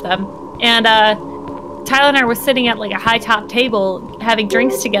 Well, one of them. And Tyler and I were sitting at like a high top table having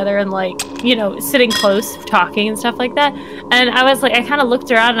drinks together and like, you know, sitting close, talking and stuff like that. And I was like, I kind of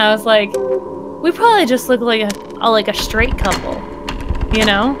looked around and I was like, we probably just look like a straight couple, you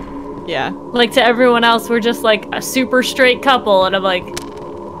know? Yeah. Like to everyone else, we're just like a super straight couple. And I'm like,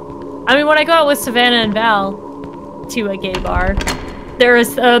 I mean, when I go out with Savannah and Val to a gay bar, there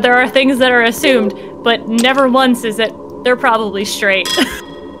are things that are assumed, but never once is it, they're probably straight.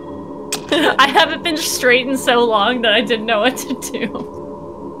 I haven't been straight in so long that I didn't know what to do.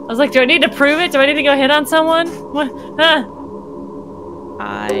 I was like, do I need to prove it? Do I need to go hit on someone? What? Huh.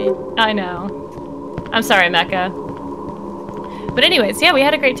 I know. I'm sorry, Mecca. But anyways, yeah, we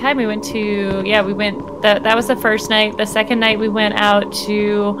had a great time. We went to, that was the first night. The second night we went out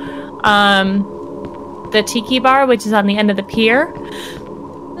to the Tiki Bar, which is on the end of the pier.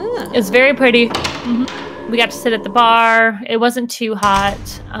 It was very pretty. We got to sit at the bar. It wasn't too hot.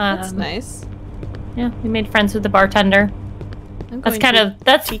 That's nice. Yeah, we made friends with the bartender.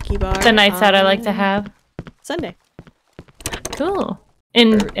 That's Tiki Bar the nights out I like to have. Sunday. Cool.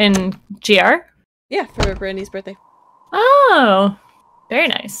 In GR? Yeah, for Brandy's birthday. Oh, very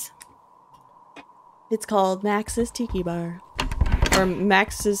nice. It's called Max's Tiki Bar. Or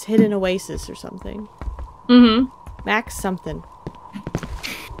Max's Hidden Oasis or something. Max something.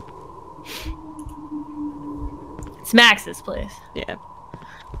 It's Max's place. Yeah.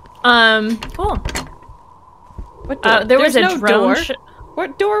 Cool. What door? There was no drone door.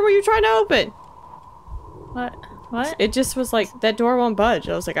 What door were you trying to open? What? It just was like, that door won't budge.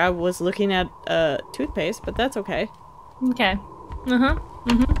 I was like, I was looking at toothpaste, but that's okay. Okay.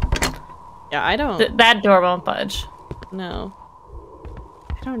 Yeah, I don't... that door won't budge. No.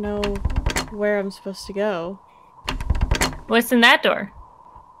 I don't know where I'm supposed to go. What's in that door?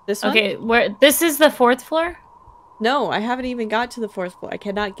 This one? Okay, this is the 4th floor? No, I haven't even got to the 4th floor. I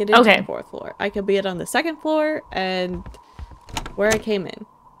cannot get into the 4th floor. I could be on the 2nd floor and where I came in.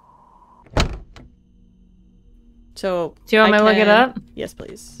 So, do you want me to look it up? Yes,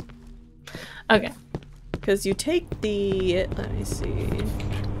 please. Okay. Because you take the... Let me see.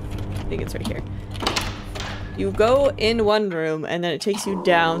 I think it's right here. You go in one room, and then it takes you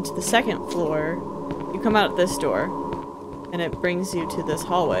down to the 2nd floor. You come out this door, and it brings you to this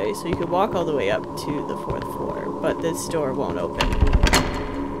hallway. So you could walk all the way up to the 4th floor, but this door won't open.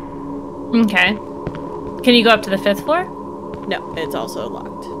 Okay. Can you go up to the 5th floor? No, it's also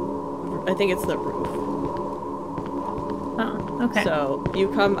locked. I think it's the roof. Oh, okay. So,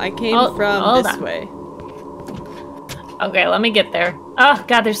 I came from this way. Okay, let me get there. Oh,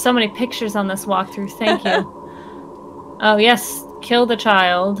 God, there's so many pictures on this walkthrough. Thank you. Oh, yes. Kill the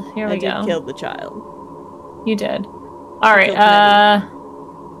child. Here we go. I did kill the child. You did. All right.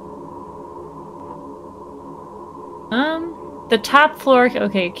 The top floor.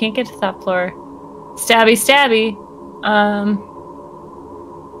 Okay, you can't get to the top floor. Stabby, stabby.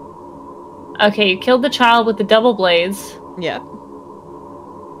 Okay, you killed the child with the double blades. Yeah.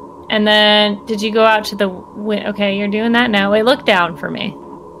 And then, did you go out to the okay, you're doing that now. Wait, look down for me.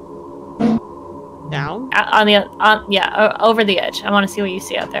 Down? Yeah, over the edge. I want to see what you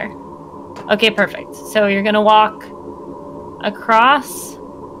see out there. Okay, perfect. So you're gonna walk across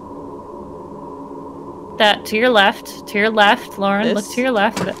that to your left. To your left, Lauren. This? Look to your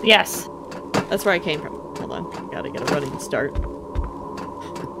left. Yes. That's where I came from. Hold on. Gotta get a running start.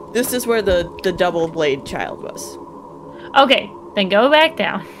 This is where the double blade child was. Okay, then go back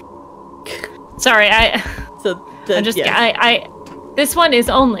down. Sorry, this one is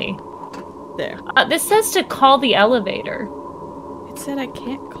only there. This says to call the elevator. It said I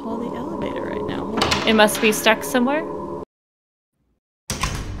can't call the elevator right now. It must be stuck somewhere.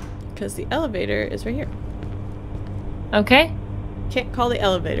 Because the elevator is right here. Okay. Can't call the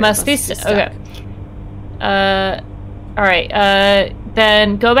elevator. Must be stuck. Okay. All right.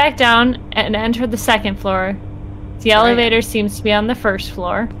 Then go back down and enter the second floor. The elevator seems to be on the first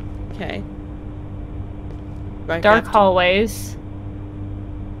floor. Okay. Right, dark hallways.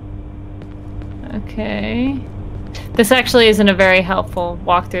 Okay. This actually isn't a very helpful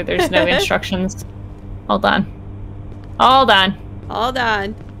walkthrough. There's no instructions. Hold on. Hold on. Hold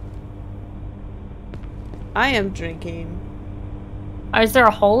on. I am drinking. Is there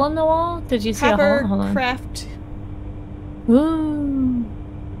a hole in the wall? Did you see a hole? Hold on. Craft. Ooh.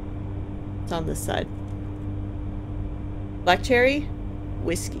 It's on this side. Black cherry,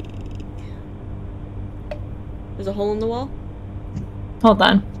 whiskey. There's a hole in the wall? Hold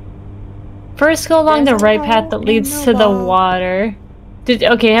on. First, go along the right path that leads to the water.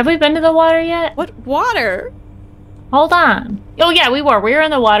 Okay, have we been to the water yet? What water? Hold on. Oh yeah, we were. We were in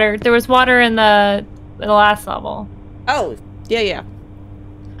the water. There was water in the last level. Oh, yeah.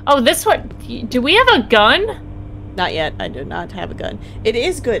 Oh, this one. Do we have a gun? Not yet. I do not have a gun. It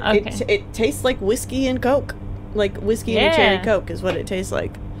is good. Okay. It tastes like whiskey and Coke. Like whiskey and a cherry Coke is what it tastes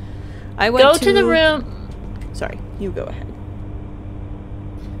like. I went Go to the room. Sorry, you go ahead.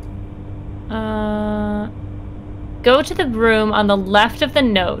 Go to the room on the left of the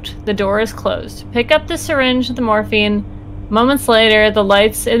note. The door is closed. Pick up the syringe with the morphine. Moments later, the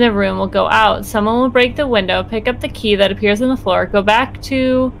lights in the room will go out. Someone will break the window, pick up the key that appears on the floor, go back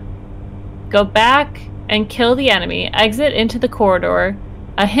and kill the enemy. Exit into the corridor.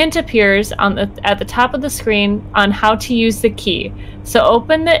 A hint appears at the top of the screen on how to use the key. So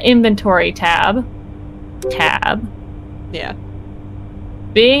open the inventory tab. Yeah.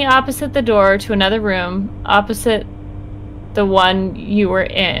 Being opposite the door to another room, opposite the one you were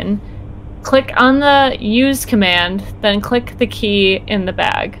in, click on the use command, then click the key in the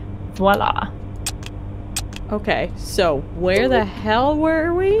bag. Voila. Okay, so where the hell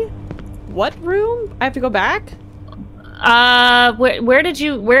were we? What room? I have to go back?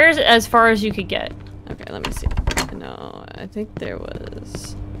 Where's as far as you could get? Okay, let me see. No, I think there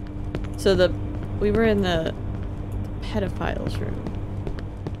was... So we were in the pedophiles room.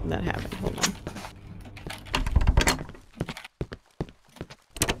 That happened. Hold on.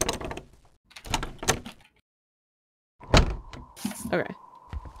 Okay.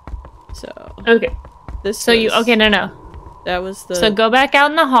 So. Okay. This. So you. Okay, no. That was the. So go back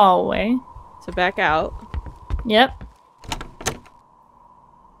out in the hallway. So back out. Yep.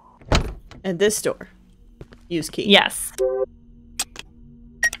 And this door. Use key. Yes.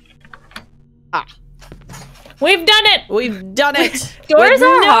 Ah. We've done it! We've done it! Doors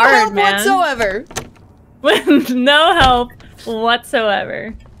are hard, help man. Whatsoever. With no help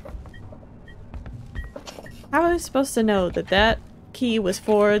whatsoever. How was I supposed to know that key was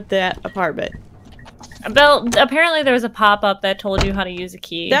for that apartment? Well, apparently there was a pop-up that told you how to use a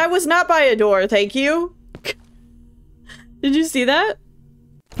key. That was not by a door, thank you. Did you see that?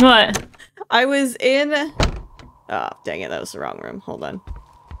 What? I was in... Oh, dang it, that was the wrong room. Hold on.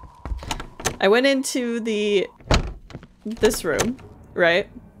 I went into this room, right?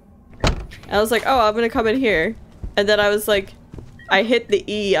 And I was like, oh, I'm gonna come in here. And then I was like, I hit the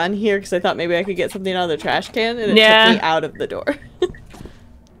E on here because I thought maybe I could get something out of the trash can, and it took me out of the door.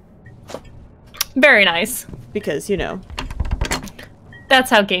 Very nice. Because, you know.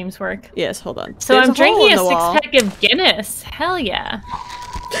 That's how games work. Yes, hold on. So I'm drinking a six-pack of Guinness. Hell yeah.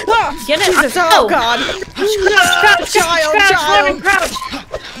 Oh, Guinness. Jesus, oh god! Crouch, Child! Crouch!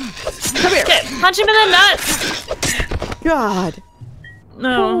 Come here! Okay, punch him in the nuts! God.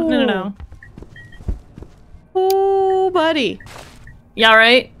 No. Oh, buddy. You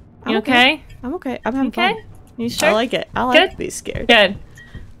alright? You okay? I'm okay. I'm having fun. You sure? I like it. I like to be scared. Good.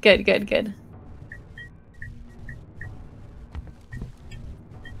 Good, good, good.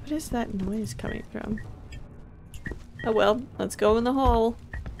 What is that noise coming from? Oh well, let's go in the hole.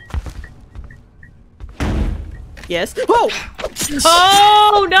 Yes. Whoa!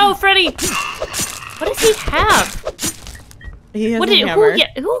 Oh no, Freddy! What does he have? He has a hammer.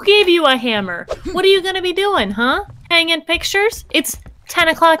 Who gave you a hammer? What are you gonna be doing, huh? Hanging pictures? It's 10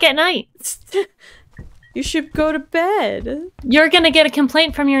 o'clock at night. You should go to bed. You're gonna get a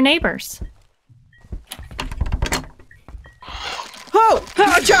complaint from your neighbors. Oh!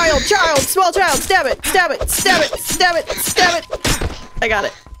 Oh, child! Small child! Stab it! Stab it! Stab it! Stab it! Stab it! I got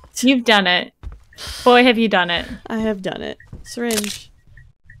it. You've done it. Boy, have you done it. I have done it. Syringe.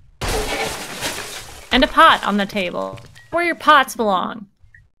 And a pot on the table. Where your pots belong.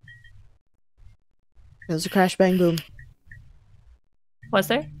 It was a crash, bang, boom. Was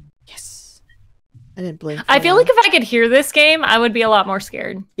there? Yes. I didn't blink. I feel like if I could hear this game, I would be a lot more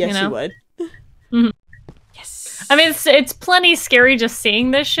scared. Yes, you know? would. Mm-hmm. Yes. I mean, it's plenty scary just seeing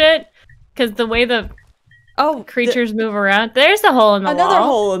this shit. Because the way the creatures move around. There's the hole in the wall. Another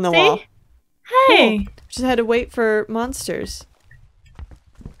hole in the wall. Hey! Cool. Just had to wait for monsters.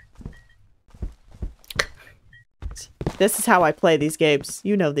 This is how I play these games.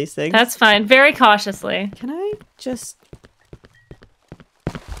 You know these things. That's fine. Very cautiously. Can I just...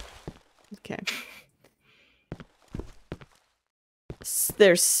 Okay.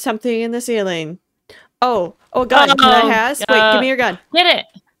 There's something in the ceiling. Oh, a gun. Can I has? Wait, give me your gun. Get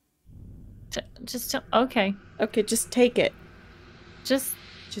it. Okay. Okay, just take it. Just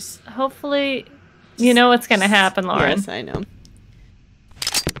hopefully, you know what's gonna happen, Lauren. Yes, I know.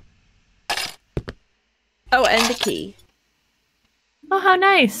 Oh, and the key. Oh, how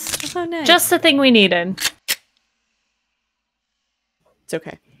nice. Oh, nice. Just the thing we needed. It's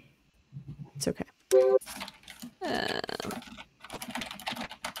okay. It's okay.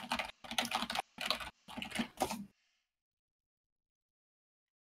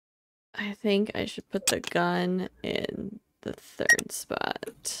 I think I should put the gun in the third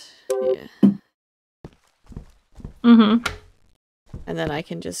spot. Yeah. Mm-hmm. And then I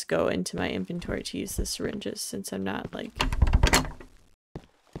can just go into my inventory to use the syringes since I'm not like...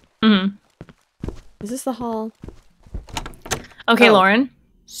 Mm-hmm. Is this the hall? Okay, Lauren.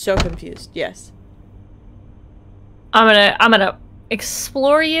 So confused. Yes. I'm gonna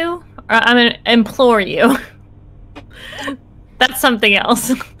explore you. Or I'm gonna implore you. That's something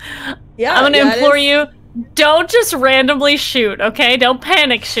else. Yeah, I'm gonna implore you. Don't just randomly shoot, okay? Don't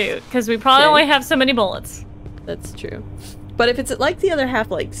panic shoot, because we probably only have so many bullets. That's true. But if it's like the other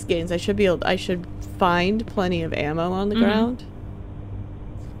Half-Life games, I should find plenty of ammo on the ground.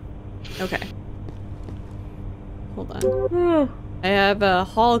 Okay. Hold on. I have a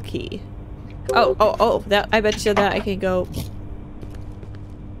hall key. Oh, that I bet you that I can go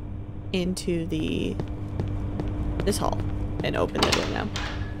into this hall and open the door now.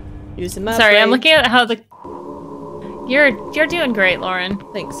 Use the map. Sorry, I'm looking at how the You're doing great, Lauren.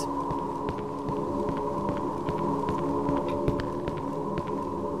 Thanks.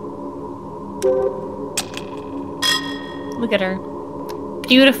 Look at her.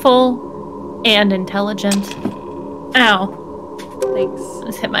 Beautiful and intelligent. Ow. Thanks. I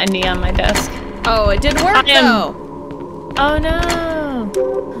just hit my knee on my desk. Oh, it didn't work though! Oh no!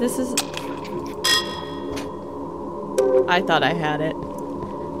 This is... I thought I had it.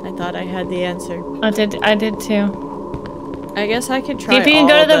 I thought I had the answer. I did too. I guess I could try. See if you can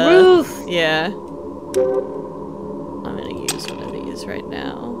go to the roof! Yeah. I'm gonna use one of these right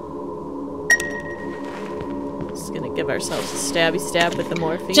now. Just gonna give ourselves a stabby stab with the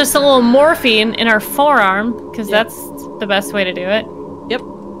morphine. Just a little morphine in our forearm, because that's the best way to do it. Yep.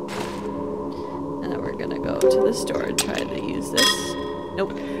 And then we're gonna go to the store and try to use this.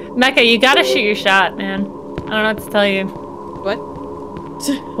 Nope. Mecca, you gotta shoot your shot, man. I don't know what to tell you. What?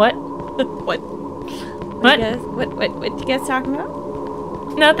 What? What? What? What you guys talking about?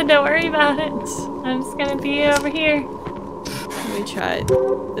 Nothing, don't worry about it. I'm just gonna be over here. Let me try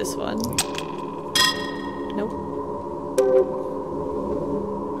this one. Nope.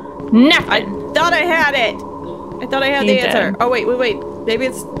 Nothing! I thought I had it! I thought I had the answer. Oh, wait. Maybe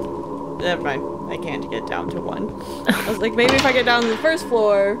it's... Never mind. I can't get down to one. I was like, maybe if I get down to the first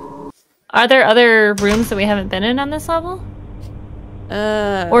floor... Are there other rooms that we haven't been in on this level?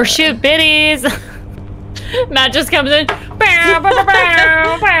 Or shoot biddies! Matt just comes in.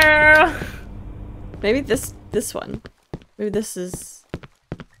 Maybe this one. Maybe this is...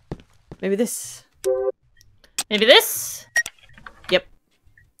 Maybe this. Maybe this? Yep.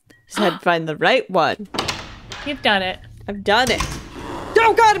 Just had to find the right one. You've done it. I've done it.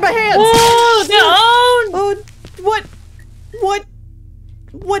 Oh God, my hands! Oh, no! Oh,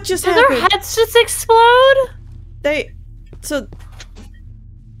 what just Did happened? their heads just explode?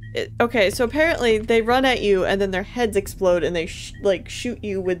 Okay, so apparently they run at you and then their heads explode and they like shoot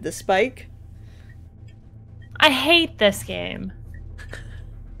you with the spike. I hate this game.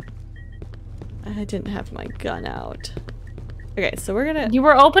 I didn't have my gun out. Okay, so we're gonna... You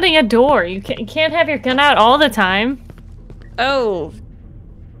were opening a door. You can't have your gun out all the time. Oh.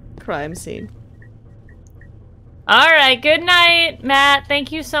 Crime scene. Alright, good night, Matt.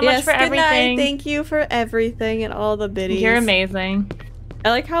 Thank you so much for everything. Yes, good night. Thank you for everything and all the biddies. You're amazing. I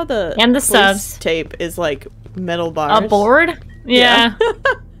like how the subs tape is like metal bars. A board? Yeah.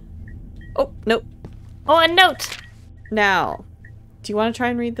 Oh, nope. Oh, a note. Now, do you want to try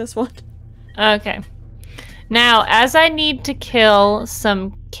and read this one? Okay. Now, as I need to kill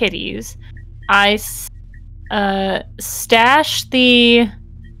some kitties, I stash the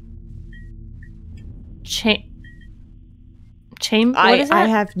what is that? I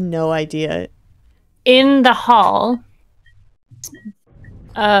have no idea. In the hall.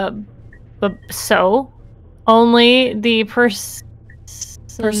 So only the personnel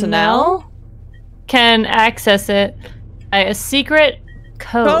can access it. A secret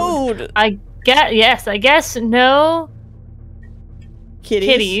code. I guess no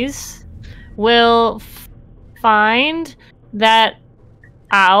kitties will find that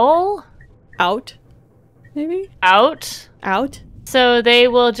owl out. Maybe out. So they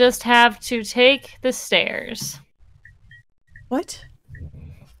will just have to take the stairs. What?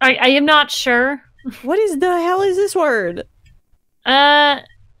 I am not sure. What is the hell is this word? I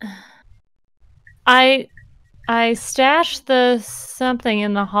stashed the something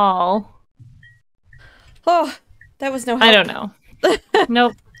in the hall. Oh, that was no help. I don't know.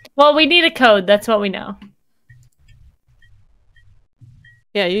 Nope. Well, we need a code. That's what we know.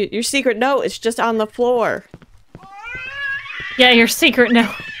 Yeah, your secret note is just on the floor. Yeah, your secret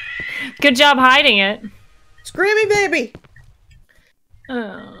note. Good job hiding it. Screaming baby!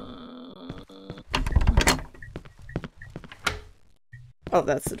 Oh,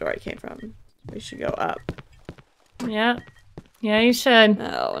 that's the door I came from. We should go up. Yeah. Yeah, you should.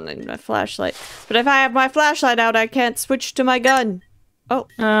 Oh, and I need my flashlight. But if I have my flashlight out, I can't switch to my gun. Oh.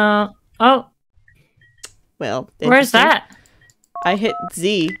 Oh. Well, where's that? I hit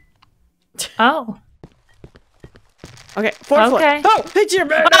Z. Oh. Okay, fourth floor. Oh, hit your...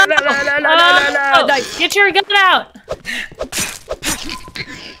 Nice. Get your gun out!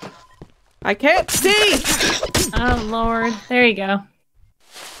 I can't see! Oh, Lord. There you go.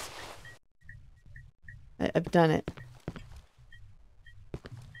 I've done it.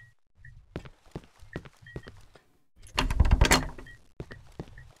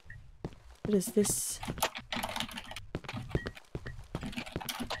 What is this?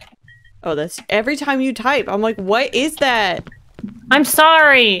 Oh, that's every time you type. I'm like, what is that? I'm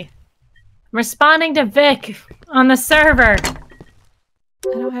sorry. I'm responding to Vic on the server. I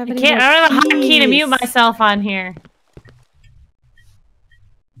don't have any. I don't have a hotkey to mute myself on here.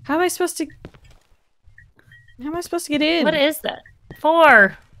 How am I supposed to get in? What is that?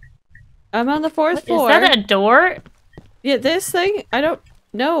 4. I'm on the 4th floor. Is that a door? Yeah, this thing? I don't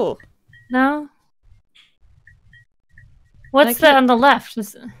know. No. What's that on the left?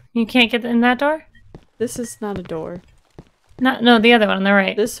 You can't get in that door? This is not a door. No, the other one on the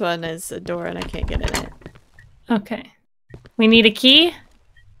right. This one is a door and I can't get in it. Okay. We need a key?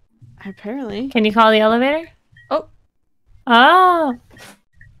 Apparently. Can you call the elevator? Oh. Oh.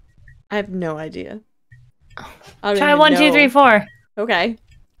 I have no idea. Try 1, 2, 3, 4. Okay.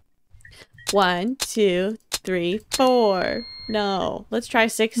 1, 2, 3, 4. No. Let's try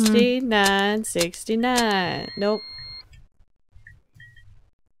 69, 69. Nope.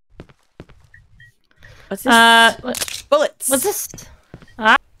 What's this? Bullets. What's this?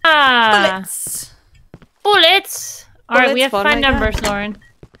 Bullets. Bullets. All right, we have 5 numbers, Lauren.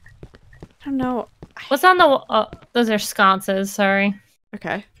 I don't know. What's on the wall? Oh, those are sconces. Sorry.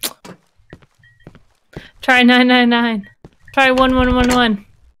 Okay. Try 999. Try 1111.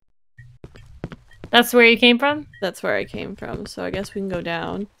 That's where you came from? That's where I came from, so I guess we can go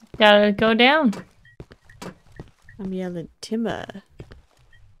down. Gotta go down. I'm yelling timber.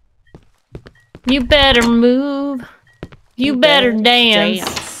 You better move. You better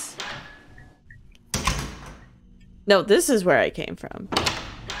dance. No, this is where I came from.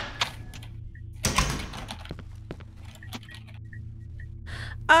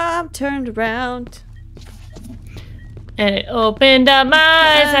 I'm turned around. And it opened up my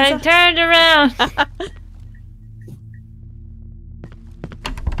eyes. I turned around.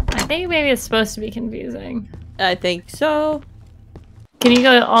 I think maybe it's supposed to be confusing. I think so. Can you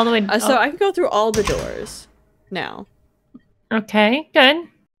go all the way? So I can go through all the doors now. Okay, good.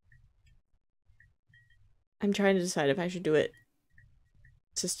 I'm trying to decide if I should do it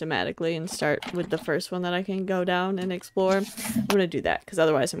systematically and start with the first one that I can go down and explore. I'm gonna do that because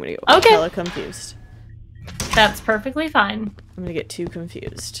otherwise I'm gonna get hella confused. That's perfectly fine. I'm gonna get too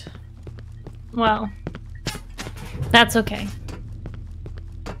confused. Well, that's okay.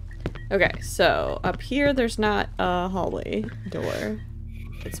 Okay, so up here there's not a hallway door.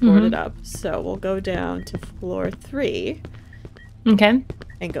 It's boarded up, so we'll go down to floor 3. Okay.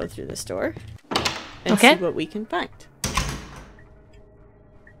 And go through this door. And see what we can find.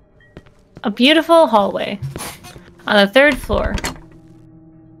 A beautiful hallway on the 3rd floor.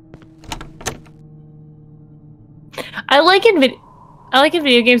 I like in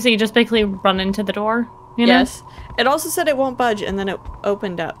video games that you just basically run into the door. You know? Yes. It also said it won't budge, and then it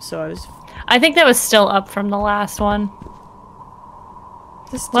opened up, so I think that was still up from the last one.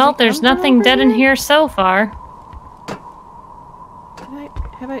 Well, there's nothing dead in here so far.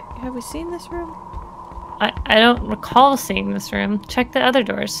 Have we seen this room? I don't recall seeing this room. Check the other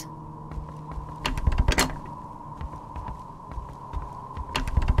doors.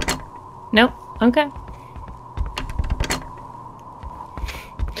 Nope. Okay.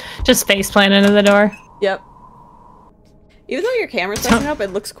 Just faceplant into the door. Yep. Even though your camera's messing up,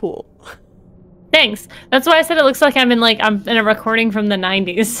 it looks cool. Thanks. That's why I said it looks like I'm in a recording from the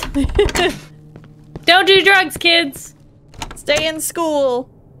 90s. Don't do drugs, kids! Stay in school!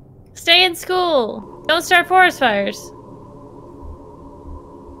 Stay in school! Don't start forest fires!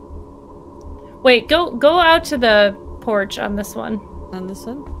 Wait, go out to the porch on this one. On this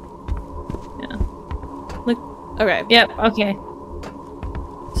one? Yeah. Look. Okay. Yep, okay.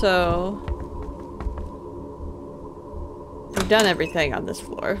 So... we've done everything on this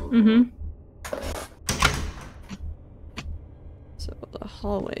floor. Mm-hmm. So the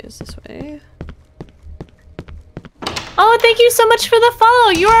hallway is this way. Oh, thank you so much for the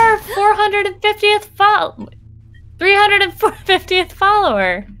follow! You are our 450th follow... 350th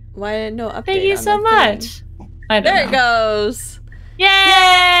follower! Why no update? Thank you so much! I don't know. There it goes!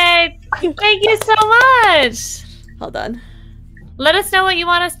 Yay! Thank you so much! Hold on. Let us know what you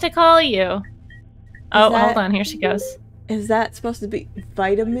want us to call you. Oh, hold on. Here she goes. Is that supposed to be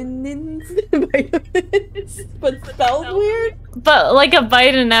vitamins? Vitamins? But spelled weird? But like a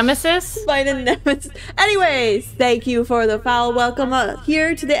vitanemesis? Vitanemesis. Anyways, thank you for the foul welcome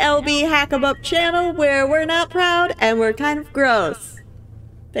here to the LB Hack 'em Up channel where we're not proud and we're kind of gross.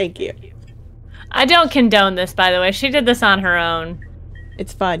 Thank you. I don't condone this, by the way. She did this on her own.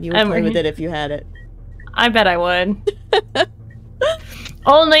 It's fun. You would play with it if you had it. I bet I would.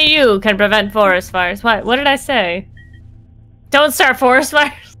 Only you can prevent forest fires. What did I say? Don't start forest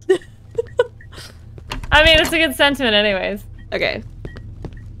fires. I mean, it's a good sentiment anyways. Okay.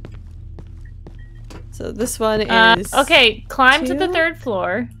 So this one is... okay, climb to the 3rd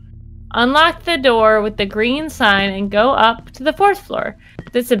floor. Unlock the door with the green sign and go up to the 4th floor.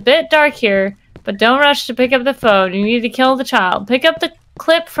 It's a bit dark here, but don't rush to pick up the phone. You need to kill the child. Pick up the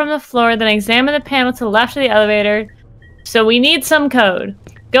clip from the floor, then examine the panel to the left of the elevator. So we need some code.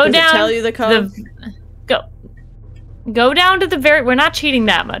 Go Does down. It tell you the code? Go down to the very... We're not cheating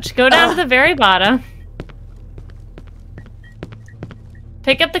that much. Go down to the very bottom.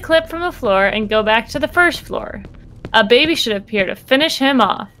 Pick up the clip from the floor and go back to the 1st floor. A baby should appear to finish him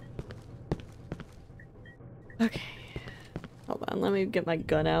off. Okay. Hold on, let me get my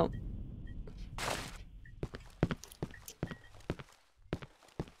gun out.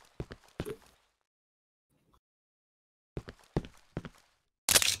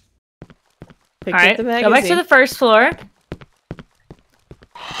 All right, go back to the 1st floor.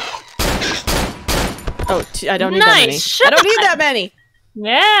 Oh, I don't need that many. I don't need that many.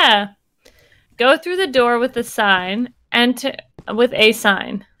 Yeah. Go through the door with the sign and with a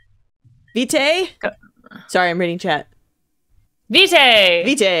sign. Vitae? Sorry, I'm reading chat. Vitae!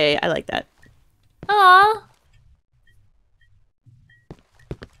 Vitae! I like that. Aww.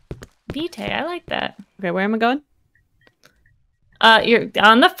 Vitae, I like that. Okay, where am I going? You're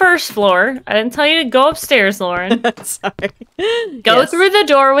on the 1st floor. I didn't tell you to go upstairs, Lauren. Sorry. Go through the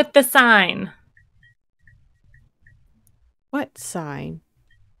door with the sign. What sign?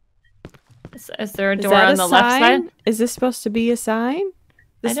 Is there a door on the left side? Is this supposed to be a sign?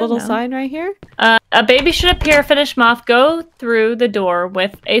 This little sign right here? A baby should appear, finish moth. Go through the door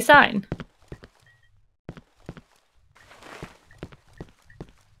with a sign.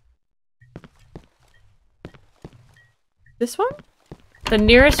 This one? The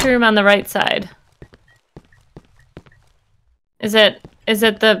nearest room on the right side. Is it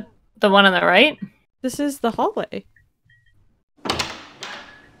the one on the right? This is the hallway.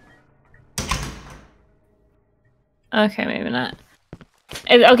 Okay, maybe not.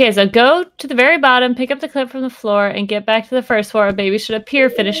 Okay, so go to the very bottom, pick up the clip from the floor, and get back to the first floor. A baby should appear,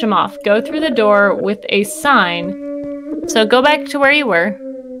 finish him off. Go through the door with a sign. So go back to where you were.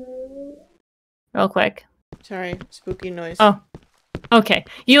 Real quick. Sorry, spooky noise. Oh. Okay.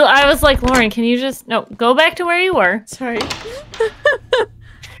 I was like, Lauren, can you just... No, go back to where you were. Sorry.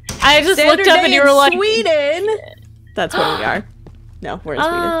 I just looked up and you were like... Sweden! That's where we are. No, we're in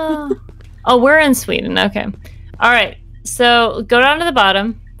Sweden. Oh, we're in Sweden. Okay. All right. So go down to the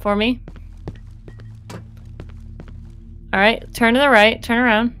bottom for me. All right. Turn to the right. Turn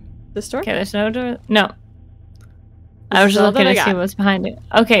around. This door? Okay, there's no door. No. I was just looking to see what's behind it.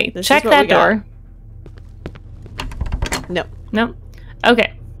 Okay, check that door. No. No.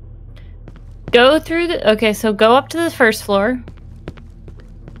 Okay. Go through the... Okay, so go up to the first floor.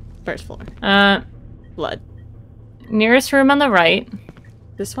 First floor. Blood. Nearest room on the right.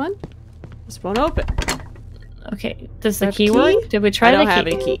 This one? This won't open. Okay. Does the key work? Did we try the key? I don't have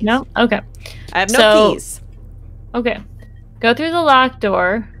any keys. No? Okay. I have no keys. Okay. Go through the locked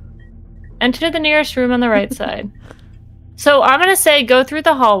door. Enter the nearest room on the right side. So I'm going to say go through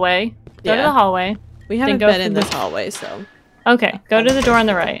the hallway. Go to the hallway. We haven't been in this hallway, so... Okay. Go to the door on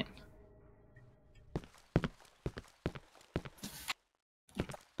the right.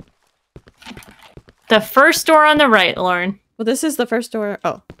 The first door on the right, Lauren. Well, this is the first door.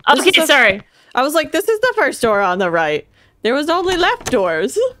 Oh. Okay, sorry. I was like, this is the first door on the right. There was only left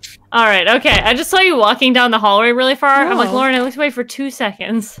doors. All right, okay. I just saw you walking down the hallway really far. I'm like, Lauren, I looked away for 2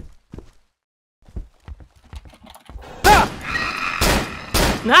 seconds.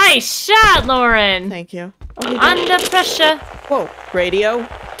 Ah! Nice shot, Lauren. Thank you. Oh, under pressure. Whoa, radio.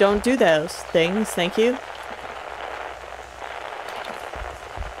 Don't do those things. Thank you.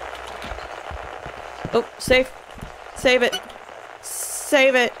 Oh, save. Save it.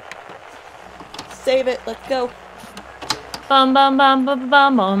 Save it. Save it. Let's go. Bum, bum, bum, bum,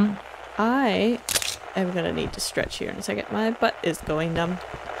 bum, bum. I am gonna need to stretch here in a second. My butt is going numb.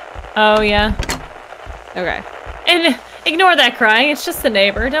 Oh, yeah. Okay. And ignore that crying. It's just the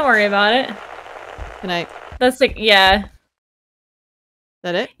neighbor. Don't worry about it. Can I? That's like, yeah. Is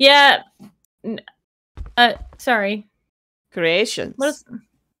that it? Yeah. Sorry. Creations. What is...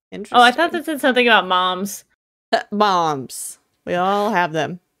 Interesting. Oh, I thought that said something about moms. Moms. We all have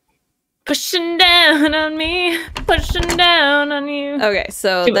them. Pushing down on me, pushing down on you. Okay,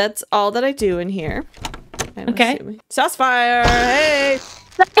 so that's all that I do in here. Okay. Sassfire! Hey!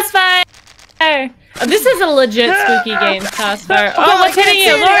 Sassfire! Oh, this is a legit spooky game, Sassfire. Oh, what's hitting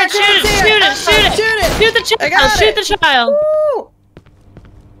you? Lauren, shoot it! Shoot it! Shoot it! Shoot it! Shoot the child! Shoot the child! Woo!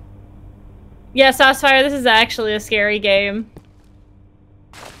 Yeah, Sassfire, this is actually a scary game.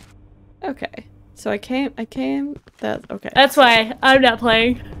 Okay. So I came, okay. That's why I'm not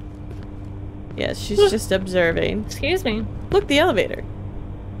playing. Yeah, she's just observing. Excuse me. Look, the elevator.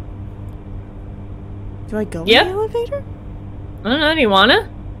 Do I go in the elevator? I don't know, do you wanna?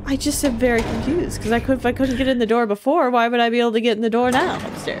 I just am very confused, because if I couldn't get in the door before, why would I be able to get in the door now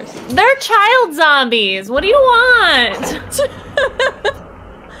upstairs? They're child zombies! What do you want?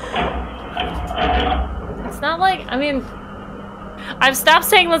 It's not like, I mean... I've stopped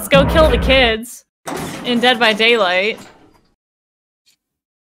saying let's go kill the kids in Dead by Daylight.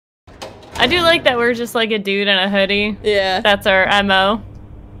 I do like that we're just like a dude in a hoodie. Yeah. That's our MO.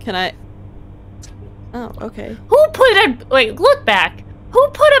 Can I... Oh, okay. Who put a... Wait, look back. Who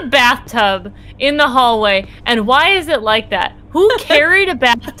put a bathtub in the hallway and why is it like that? Who carried a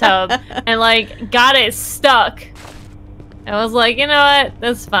bathtub and like got it stuck? I was like, you know what?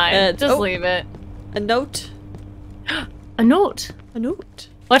 That's fine. Just leave it. A note. A note? A note.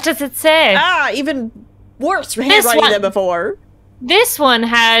 What does it say? Ah, even worse handwriting than before. This one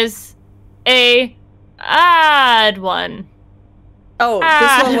has a odd one. Oh,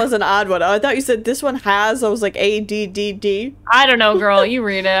 this one was an odd one. Oh, I thought you said this one has. I was like ADDD. I don't know, girl. You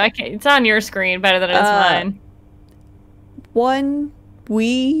read it. I can't. It's on your screen better than it's mine. One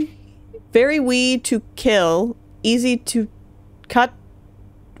very wee to kill, easy to cut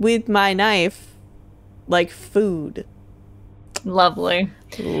with my knife, like food. Lovely.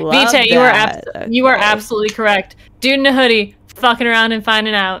 Vita, you are absolutely correct. Dude in a hoodie, fucking around and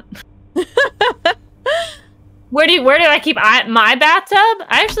finding out. Where do I keep my bathtub?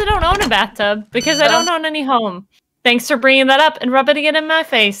 I actually don't own a bathtub because I don't own any home. Thanks for bringing that up and rubbing it in my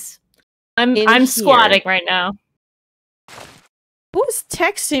face. I'm squatting right now. Who's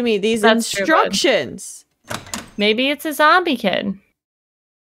texting me these instructions? Maybe it's a zombie kid.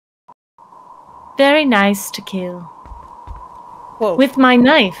 Very nice to kill. Whoa. With my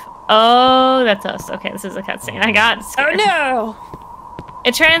knife. Oh, that's us. Okay, this is a cutscene. I got scared. Oh no!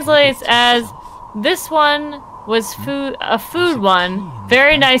 It translates as, this one was a food one.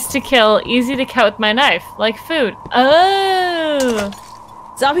 Very nice to kill, easy to cut with my knife, like food. Oh.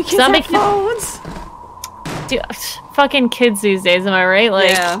 Zombie kids have phones. Dude, fucking kids these days, am I right? Like,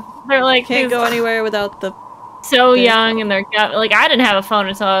 yeah. They're like can't go anywhere without the. So young, and they're like, I didn't have a phone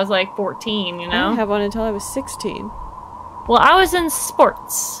until I was like 14. You know. I didn't have one until I was 16. Well, I was in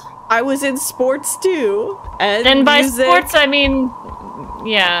sports. I was in sports too. And by sports, I mean,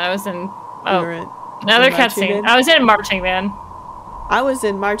 yeah, I was in. Oh, another cutscene. I was in marching band. I was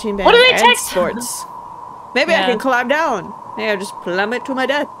in marching band. What do they and text? Sports. Maybe I can climb down. Maybe I just plummet to my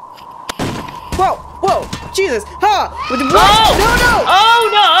death. Whoa! Whoa! Jesus! Ha! What? Oh! No! No! Oh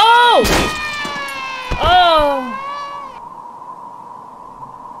no! Oh!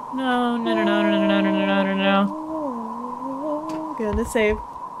 No! No! Gonna save.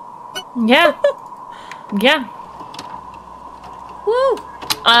 Yeah. Yeah. Woo!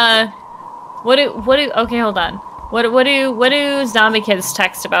 What do? Okay, hold on. What do zombie kids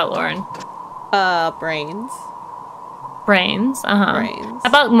text about, Lauren? Brains. Brains. Brains. How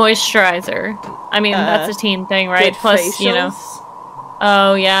about moisturizer? I mean, that's a teen thing, right? Plus, facials. You know.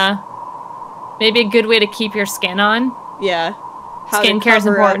 Oh yeah. Maybe a good way to keep your skin on. Yeah. Skincare is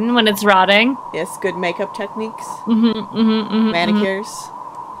important when it's rotting. Yes, good makeup techniques. Manicures.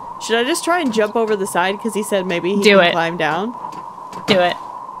 Should I just try and jump over the side? Because he said maybe he can climb down. Do it.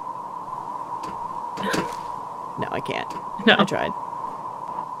 No, I can't. No. I tried.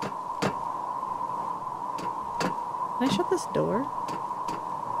 Can I shut this door?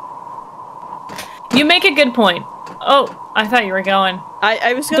 You make a good point. Oh, I thought you were going.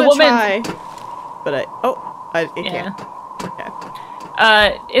 I was gonna try, but it can't. Okay.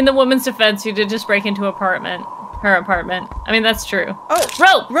 In the woman's defense, you did just break into her apartment. I mean, that's true. Oh,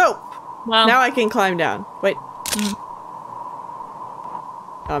 rope! Well, now I can climb down. Wait.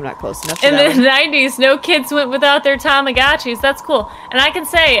 Oh, I'm not close enough to in the 90s, no kids went without their Tamagotchis. That's cool. And I can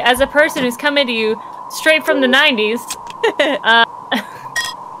say, as a person who's come into you straight from the 90s,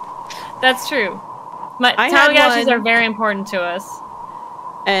 that's true. Tamagotchis are very important to us.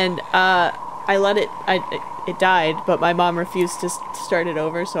 And I let it. It died, but my mom refused to start it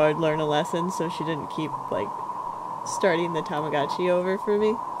over, so I'd learn a lesson. So she didn't keep like starting the Tamagotchi over for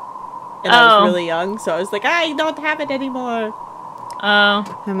me. And I was really young, so I was like, I don't have it anymore. Oh.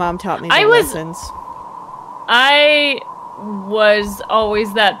 My mom taught me the lessons. I was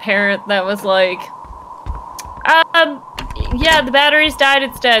always that parent that was like, yeah, the battery's died,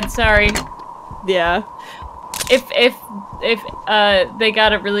 it's dead, sorry. Yeah. If they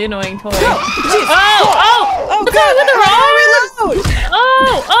got a really annoying toy. Oh God, reload!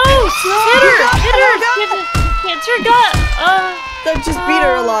 Hit her gut! That just beat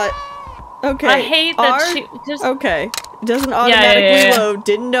her a lot. Okay. I hate that she just... Okay. It doesn't automatically load.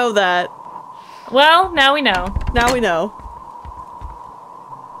 Didn't know that. Well, now we know. Now we know.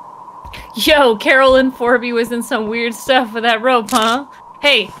 Yo, Carolyn Forby was in some weird stuff with that rope, huh?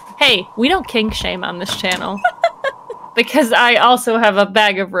 Hey, we don't kink shame on this channel. Because I also have a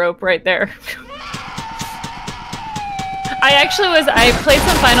bag of rope right there. I played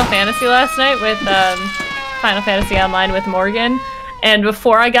some Final Fantasy last night with, Final Fantasy Online with Morgan. And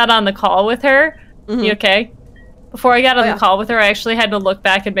before I got on the call with her, you okay? Before I got on the call with her, I actually had to look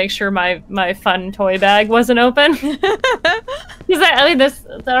back and make sure my fun toy bag wasn't open. Because I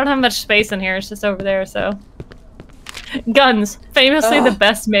don't have much space in here. It's just over there, so. Guns. Famously the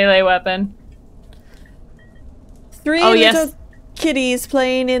best melee weapon. 3 little kitties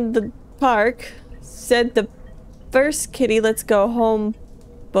playing in the park said the first kitty, let's go home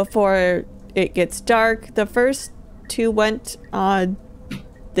before it gets dark. The first 2 went on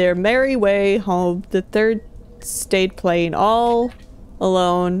their merry way home. The third stayed playing all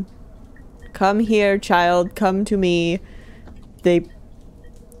alone. Come here, child, come to me. I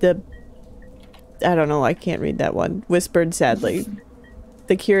don't know, I can't read that one. Whispered sadly.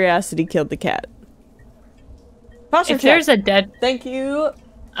 The curiosity killed the cat. Posture check. There's a dead... Thank you.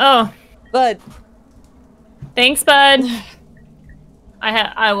 Oh. Bud. Thanks, bud.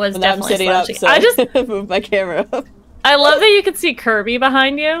 I was definitely sitting up, so I just moved my camera up. I love that you can see Kirby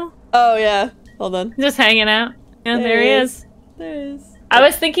behind you. Oh, yeah. Hold on. Just hanging out. Yeah, there he is. There he is. I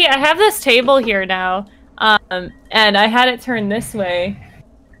was thinking, I have this table here now, and I had it turned this way.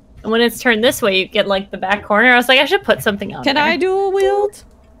 And when it's turned this way, you get, like, the back corner. I was like, I should put something on Can I dual wield?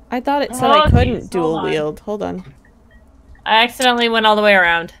 I thought it said I couldn't dual wield. Hold on. I accidentally went all the way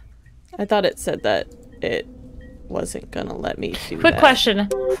around. I thought it said that it wasn't gonna let me do Quick question.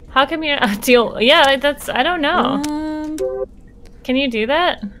 How come you deal? Yeah, that's... I don't know. Can you do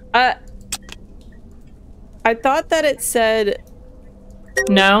that? I thought that it said...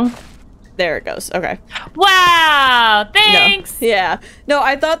 No. There it goes. Okay. Wow! Thanks! No. Yeah. No,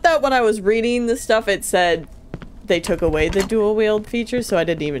 I thought that when I was reading the stuff, it said they took away the dual wield feature, so I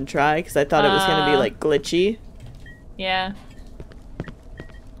didn't even try, because I thought it was going to be, like, glitchy. Yeah.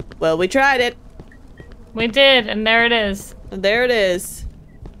 Well, we tried it. We did, and there it is. And there it is.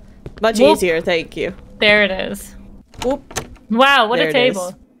 Much Whoop. easier, thank you. There it is. Whoop. Wow, what There a it table.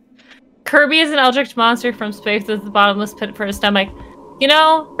 is. Kirby is an eldritch monster from space with the bottomless pit for a stomach. You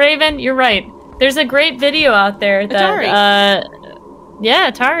know, Raven, you're right. There's a great video out there that, yeah,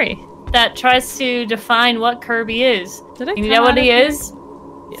 Atari, that tries to define what Kirby is. You know what he is?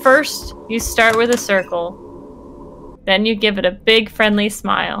 Yes. First, you start with a circle. Then you give it a big, friendly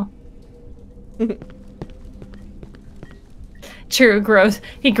smile. True, grows.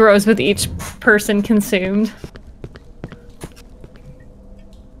 He grows with each person consumed.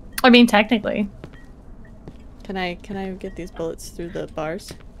 I mean, technically. Can I get these bullets through the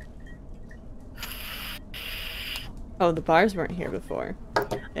bars? Oh, the bars weren't here before.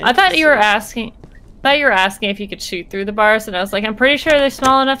 I thought you were asking. If you could shoot through the bars, and I was like, I'm pretty sure they're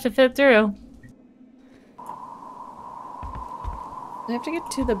small enough to fit through. I have to get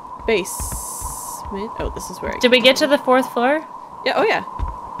to the basement. Oh, this is where. Did we get to the 4th floor? Yeah. Oh yeah.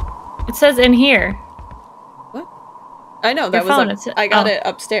 It says in here. What? I know that was. I got it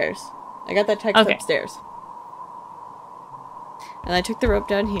upstairs. I got that text upstairs. And I took the rope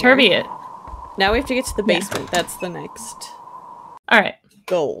down here. Kirby it. Now we have to get to the basement. Yeah. That's the next. All right.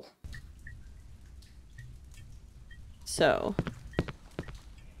 Goal. So.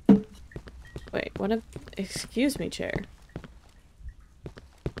 Wait. Excuse me, chair.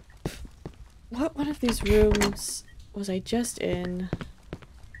 What one of these rooms was I just in?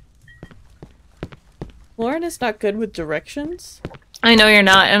 Lauren is not good with directions. I know you're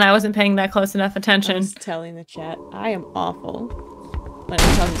not, and I wasn't paying that close enough attention. I was telling the chat, I am awful when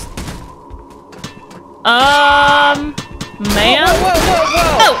it comes. Ma'am.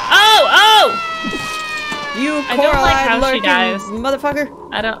 Whoa! Oh! You I don't like how lurking she dies, motherfucker.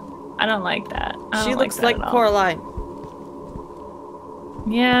 I don't like that. She looks like Coraline.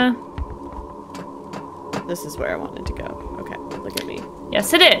 Yeah. This is where I wanted to go. Okay, look at me.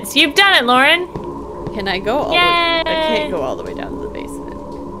 Yes, it is. You've done it, Lauren. Can I go all the way? I can't go all the way down to the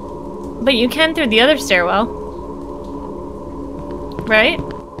basement. But you can through the other stairwell. Right?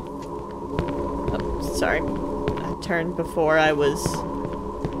 Oh, sorry. I turned before I was...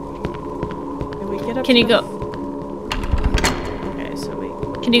 Can we get up Can you go... Okay, so we...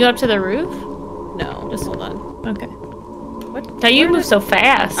 Can you go up to the roof? No, just hold on. Okay. What? Now you move so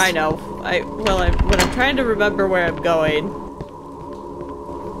fast. I know. When I'm trying to remember where I'm going.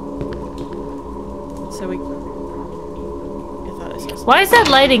 So we... Why is that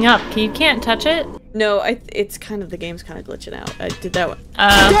lighting up? You can't touch it? No, it's kind of, the game's kind of glitching out. I did that one.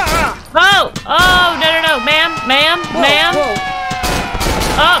 Oh! Oh! No! Ma'am! Ma'am!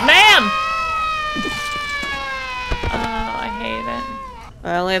 Oh, ma'am! Oh, I hate it.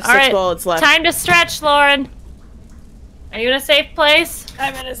 I only have 6 bullets left. Time to stretch, Lauren. Are you in a safe place?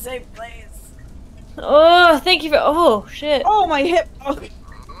 I'm in a safe place. Oh, thank you for... Oh, shit. Oh, my hip.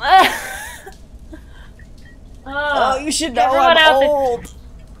 Oh, you should know I'm old.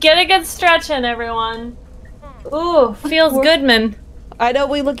 Get a good stretch in, everyone. Ooh, feels good, man. I know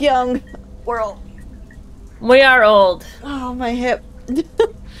we look young. We're old. We are old. Oh, my hip.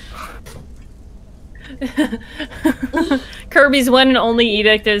 Kirby's one and only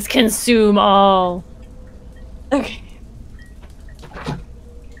edict is consume all. Okay.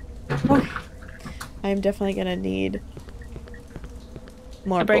 I'm definitely gonna need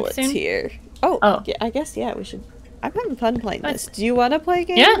more bullets here. Oh, yeah, I guess, yeah, we should. I'm having fun playing this. Do you want to play a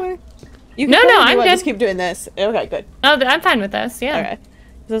game? Yeah. You can I'm good. Just keep doing this. Okay, good. Oh, I'm fine with this. Yeah. Okay.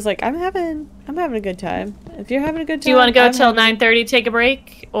 So I was like, I'm having a good time. If you're having a good time. Do you want to go till 9:30, take a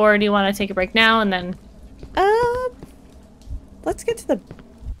break, or do you want to take a break now and then? Let's get to the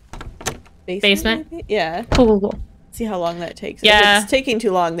basement. Maybe? Yeah. Cool. See how long that takes. Yeah. If it's taking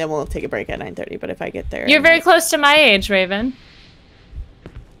too long, then we'll take a break at 9:30. But if I get there, you're very close to my age, Raven.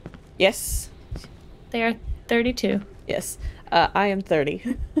 Yes. They are 32. Yes. I am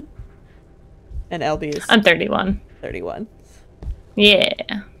 30. And LB is... I'm 31. 31. Yeah.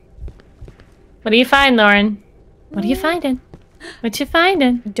 What do you find, Lauren? What are you finding? What you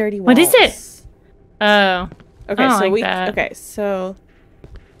finding? Dirty walls. What is it? Oh. Okay, so like that. Okay, so...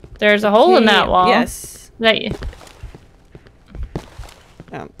 There's a hole in that wall. Yes. That you...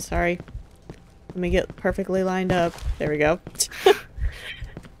 Oh, sorry. Let me get perfectly lined up. There we go.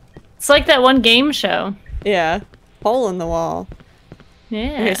 It's like that one game show. Yeah. Hole in the wall.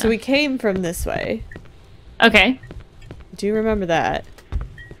 Yeah. Okay, so we came from this way. Okay. Do you remember that?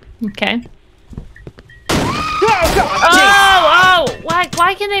 Okay. Oh, oh!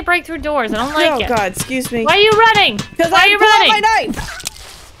 Why can they break through doors? I don't like it. Oh God, excuse me. Why are you running? Because Why are you running? my knife.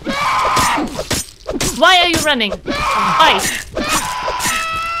 Why are you running? Why?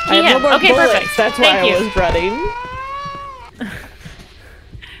 I have no more okay, bullets. perfect. That's why Thank you. I was running.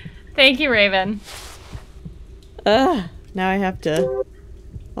 Thank you, Raven. Now I have to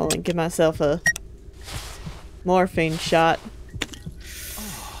only give myself a morphine shot.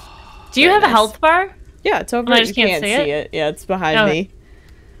 Do you have a health bar? Yeah, it's over. I You can't see it. Yeah, it's behind me.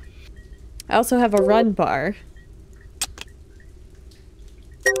 I also have a run bar.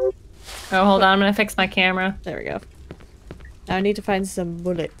 Oh, hold on. I'm gonna fix my camera. There we go. Now I need to find some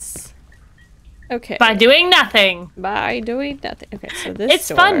bullets. Okay. By doing nothing. By doing nothing. Okay, so this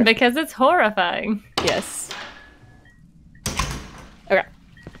It's fun because it's horrifying. Yes. Okay.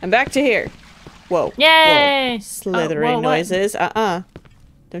 I'm back to here. Whoa. Yay! Whoa. Slithering noises.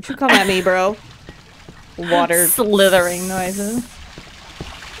 Don't you come at me, bro. Water. Slithering noises.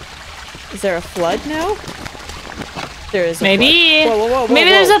 Is there a flood now? There is a Maybe. Flood. Whoa. Maybe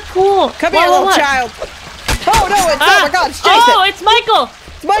there's a pool. Come here, little child. Oh no, it's oh my God, it's Jason. Oh, it's Michael.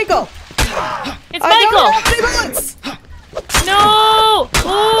 It's Michael. It's Michael. I don't have any bullets. No.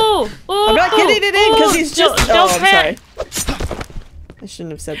 Ooh. I'm not getting it in because he's just. Don't I'm sorry. I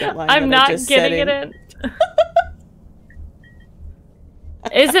shouldn't have said that line. I'm not getting it in.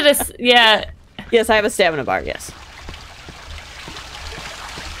 Is it a? Yeah. Yes, I have a stamina bar. Yes.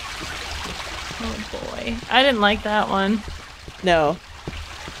 Oh boy, I didn't like that one. No.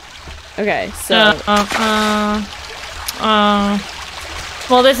 Okay, so.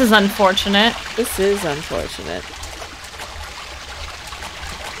 Well, this is unfortunate. This is unfortunate.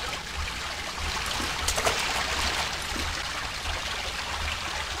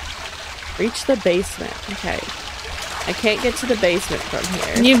 Reach the basement. Okay. I can't get to the basement from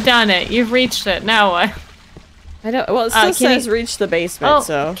here. You've done it. You've reached it. Now what? I don't. Well, it still says reach the basement. Oh,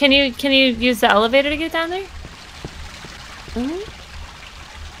 so. Can you use the elevator to get down there?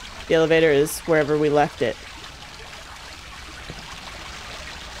 The elevator is wherever we left it.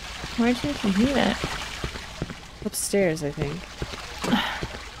 Where'd you leave it? Upstairs, I think.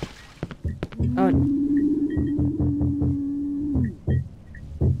 Oh.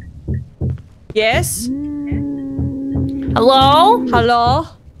 Yes? Hello? Hello?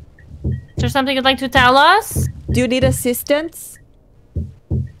 Is there something you'd like to tell us? Do you need assistance?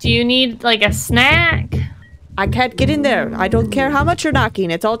 Do you need, like, a snack? I can't get in there. I don't care how much you're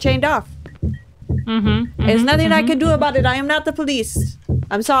knocking. It's all chained off. There's nothing I can do about it. I am not the police.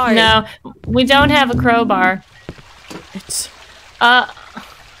 I'm sorry. No, we don't have a crowbar. It's...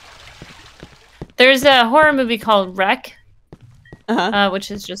 There's a horror movie called Wreck.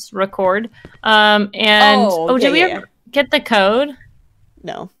 Which is just record. And did we ever get the code?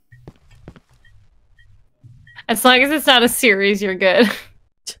 No. As long as it's not a series, you're good.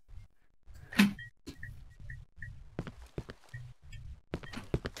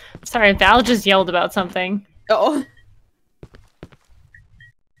 Sorry, Val just yelled about something. Oh.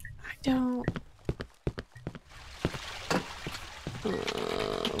 I don't...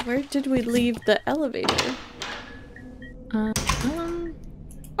 where did we leave the elevator? Oh.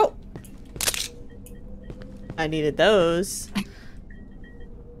 I needed those.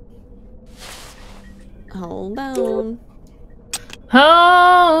 Hold on.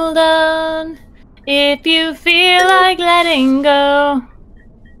 Hold on. If you feel like letting go.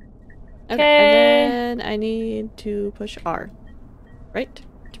 Okay. And then I need to push R. Right?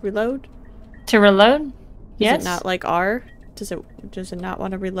 To reload? To reload? Yes. Is it not like R? Does it not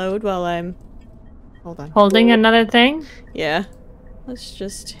want to reload while I'm... Hold on. Holding another thing? Yeah. Let's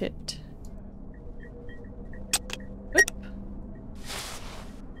just hit... Whoop.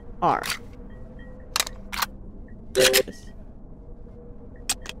 R. There it is.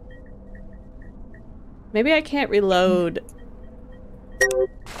 Maybe I can't reload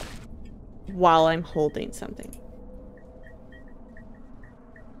while I'm holding something.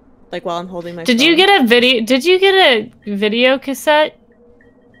 Like while I'm holding my phone. Did you get a video cassette?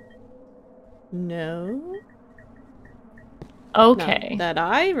 No. Okay. Not that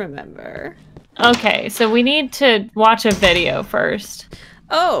I remember. Okay, so we need to watch a video first.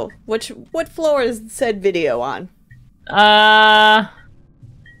 Oh, what floor is said video on? I'm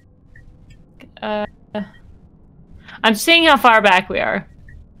seeing how far back we are.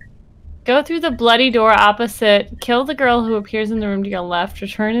 Go through the bloody door opposite, kill the girl who appears in the room to your left,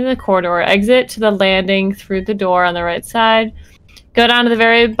 return to the corridor, exit to the landing through the door on the right side, go down to the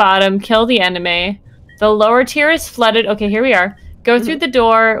very bottom, kill the enemy. The lower tier is flooded. Okay, here we are. Go through the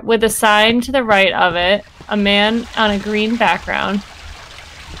door with a sign to the right of it, a man on a green background.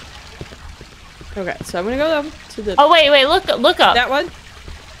 Okay, so I'm gonna go up to the... Oh, wait, look up. That one?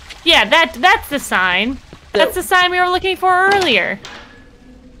 Yeah, that's the sign. That's the sign we were looking for earlier.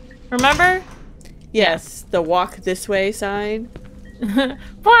 Remember? Yes, the walk this way sign.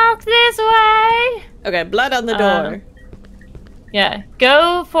 Walk this way! Okay, blood on the door. Yeah,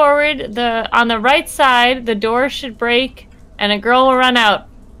 go forward. On the right side, the door should break, and a girl will run out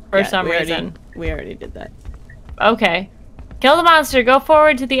for some reason. We already did that. Okay. Kill the monster. Go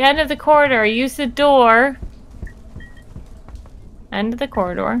forward to the end of the corridor. Use the door. End of the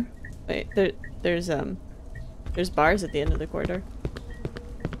corridor. Wait, there's bars at the end of the corridor.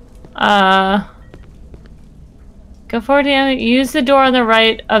 Go forward to the end. Use the door on the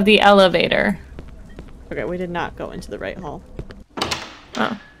right of the elevator. Okay, we did not go into the right hall.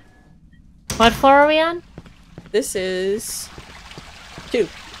 Oh. What floor are we on? This is 2.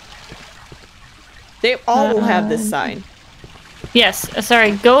 They all will have this sign. Yes.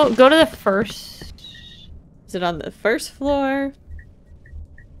 Sorry. Go to the first. Is it on the first floor?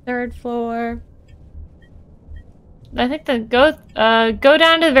 3rd floor? I think go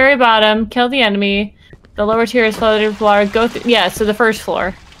down to the very bottom. Kill the enemy. The lower tier is floated floor. Yeah. So the first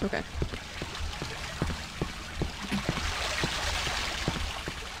floor. Okay.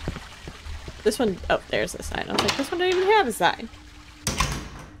 This one, oh, there's the sign. I was like, this one doesn't even have a sign.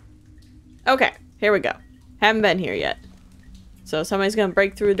 Okay, here we go. Haven't been here yet. So somebody's gonna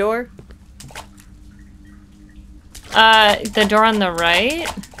break through a door? The door on the right?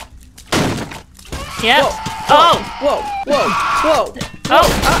 Yep. Whoa, oh! Whoa, whoa, whoa! Oh!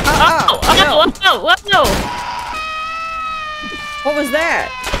 Whoa! What was that?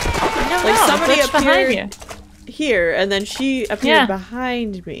 Like somebody appeared here, and then she appeared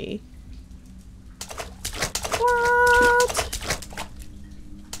behind me. What?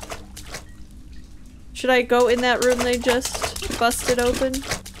 Should I go in that room they just busted open?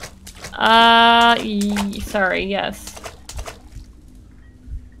 Sorry, yes.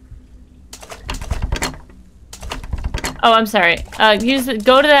 Oh, I'm sorry.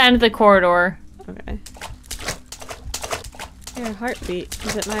 Go to the end of the corridor. Okay. Your heartbeat.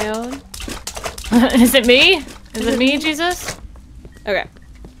 Is it my own? Is it me? Is it me, Jesus? Okay.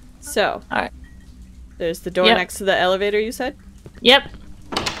 So. Alright. There's the door next to the elevator, you said? Yep.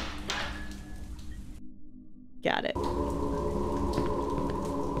 Got it.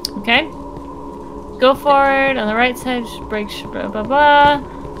 Okay. Go forward. On the right side, break, blah, blah, blah.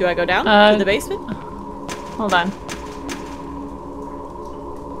 Do I go down to the basement? Hold on.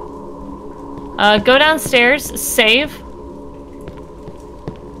 Go downstairs. Save.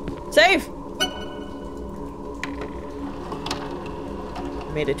 Save!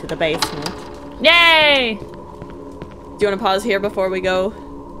 Made it to the basement. Yay! Do you want to pause here before we go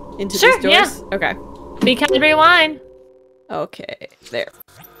into these doors? Yeah. Okay. We can rewind. Okay, there.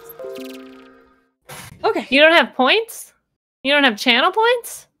 Okay. You don't have points? You don't have channel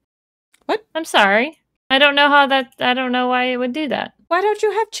points? What? I'm sorry. I don't know how that. I don't know why it would do that. Why don't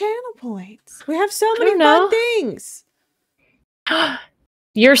you have channel points? We have so many fun things.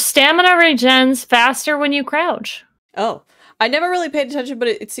 Your stamina regens faster when you crouch. Oh, I never really paid attention, but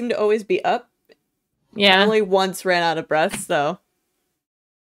it seemed to always be up. Yeah. I only once ran out of breath, so.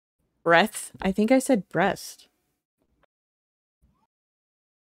 Breath? I think I said breast.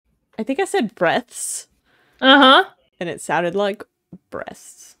 I think I said breaths. Uh-huh. And it sounded like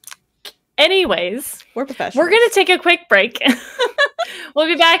breasts. Anyways, we're professionals. We're going to take a quick break. We'll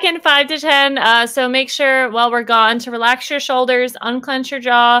be back in 5 to 10. So make sure while we're gone to relax your shoulders, unclench your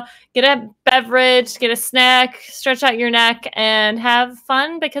jaw, get a beverage, get a snack, stretch out your neck, and have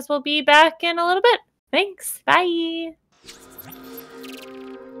fun because we'll be back in a little bit. Thanks. Bye.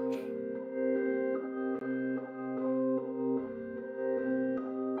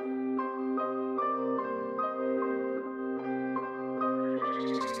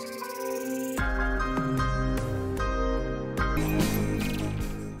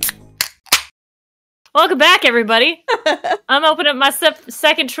 Welcome back, everybody. I'm opening up my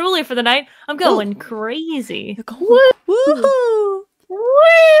second Truly for the night. I'm going crazy. Woo! Woo!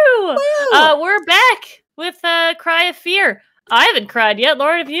 We're back with Cry of Fear. I haven't cried yet.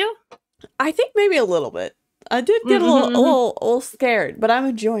 Lauren, have you? I think maybe a little bit. I did get a little scared, but I'm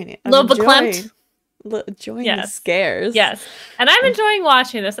enjoying it. A little beklempt? Enjoying the scares. Yes. And I'm enjoying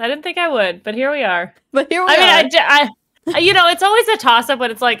watching this. I didn't think I would, but here we are. But here we are. You know, it's always a toss-up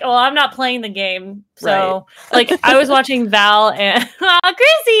when it's like, oh, I'm not playing the game. So, like, I was watching Val and... Oh,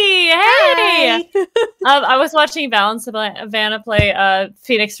 Chrissy! Hey! I was watching Val and Savannah play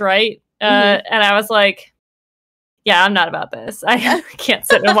Phoenix Wright, and I was like, yeah, I'm not about this. I can't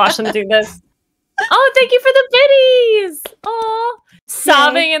sit and watch them do this. Oh, thank you for the biddies. Oh,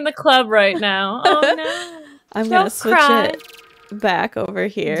 sobbing in the club right now. Oh no. I'm gonna switch it back over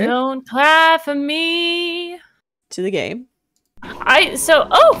here. Don't cry for me. To the game.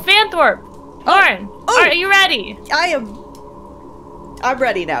 Fanthorpe. Lauren, are you ready? I'm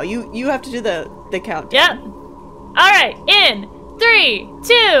ready now. You have to do the countdown. Yep. All right. In 3,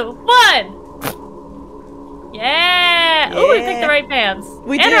 2, 1. Yeah. Oh, we picked the right pants.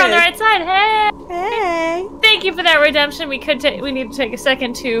 We did. And we're on the right side. Hey. Hey. Thank you for that redemption. We need to take a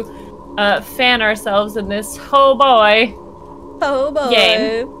second to fan ourselves in this game. Oh boy.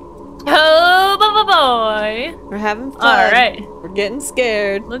 We're having fun. All right. We're getting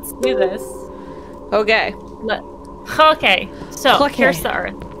scared. Let's do this. Okay. Okay. So here's the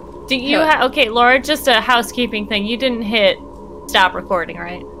earth. Do you have? Okay, Laura. Just a housekeeping thing. You didn't hit stop recording,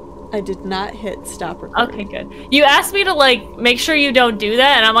 right? I did not hit stop recording. Okay, good. You asked me to make sure you don't do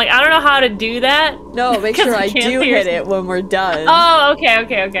that, and I'm like, I don't know how to do that. No, make sure I do hit it when we're done. Oh,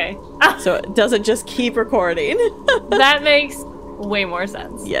 okay. So it doesn't just keep recording. That makes way more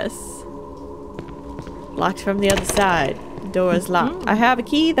sense. Yes. Locked from the other side. Door is locked. I have a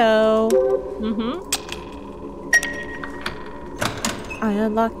key though. I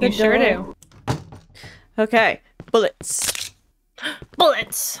unlocked the door. You sure do. Okay. Bullets.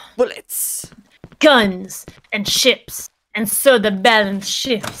 Bullets. Guns and ships. And so the balance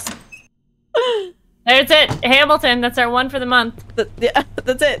shifts. There's it. Hamilton. That's our one for the month. Yeah,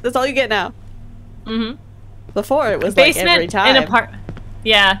 that's it. That's all you get now. Before it was like every time.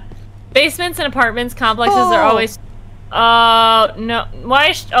 Yeah. Basements and apartments complexes are always. Oh no!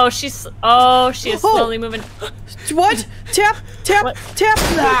 Why? She's slowly moving. What? Tap. What? Tap.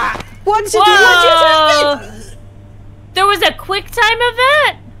 What just happened? There was a quick time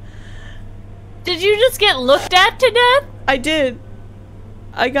event. Did you just get looked at to death? I did.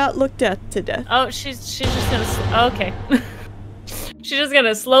 I got looked at to death. Oh, she's just gonna. Okay. She's just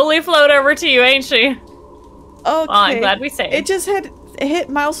gonna slowly float over to you, ain't she? Okay. Well, I'm glad we saved. It just hit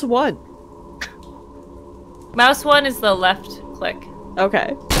mouse 1. Mouse 1 is the left click.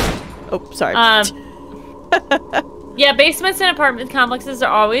 Okay. Oh, sorry. Yeah, basements and apartment complexes are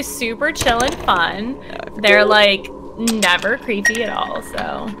always super chill and fun. They're never creepy at all,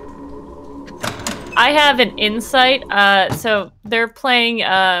 so. I have an insight. So they're playing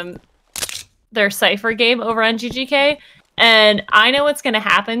their Cypher game over on GGK, and I know what's gonna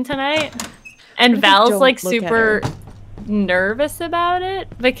happen tonight. And Val's super nervous about it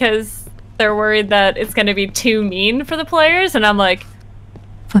because they're worried that it's gonna be too mean for the players, and I'm like,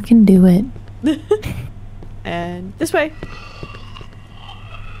 fucking do it. And this way.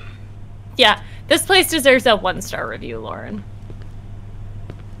 Yeah, this place deserves a 1-star review, Lauren.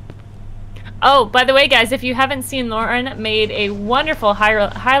 Oh, by the way, guys, if you haven't seen, Lauren made a wonderful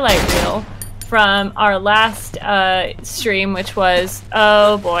highlight reel from our last stream, which was,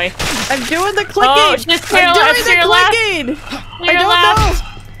 oh boy. I'm doing the clicking! Oh, just to your left, to your left. I don't know!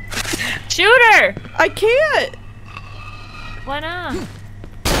 Shoot her! I can't! Why not?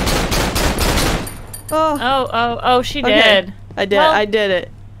 Oh, she did. I did, well, I did it.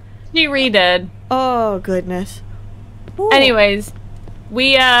 She redid. Oh, goodness. Ooh. Anyways,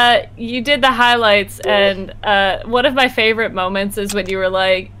 you did the highlights, and one of my favorite moments is when you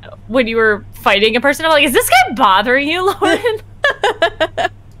were fighting a person. I'm like, is this guy bothering you, Lauren?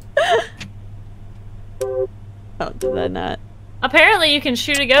 Oh, did I not? Apparently you can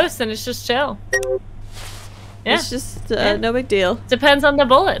shoot a ghost and it's just chill. Yeah. It's just no big deal. Depends on the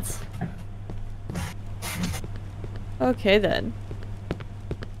bullets. Okay then.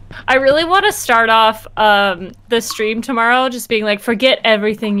 I really want to start off the stream tomorrow just being like, forget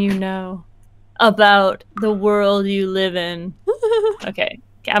everything you know about the world you live in. Okay,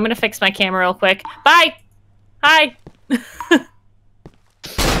 I'm gonna fix my camera real quick. Bye! Hi!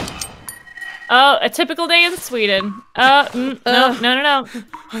 Oh, a typical day in Sweden. No. Ma'am,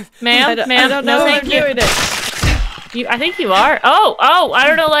 I don't know no thank you. Doing it. I think you are. Oh, I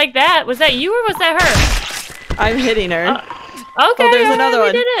don't know like that. Was that you or was that her? I'm hitting her. Okay, there's another one.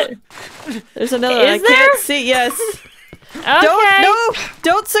 We did it. There's another one. I can't see. Yes. Okay.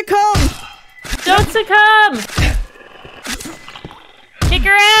 Don't succumb. Don't succumb. Kick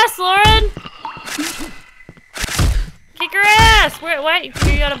her ass, Lauren. Kick her ass. Wait,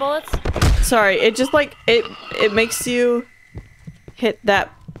 you out of bullets? Sorry, it just it makes you hit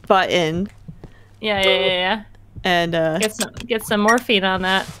that button. Yeah. And get some morphine on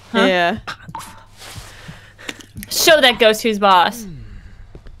that. Huh? Yeah. Show that ghost who's boss.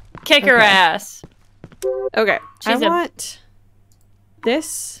 Kick her ass. Okay. I want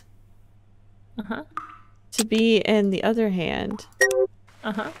this to be in the other hand.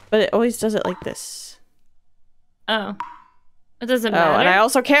 But it always does it like this. Oh. It doesn't matter. Oh, and I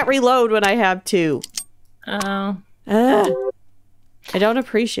also can't reload when I have to. Oh. I don't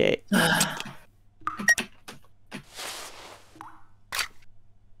appreciate.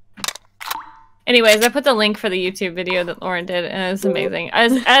 Anyways, I put the link for the YouTube video that Lauren did, and it's amazing.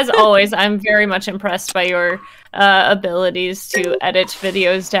 As always, I'm very much impressed by your abilities to edit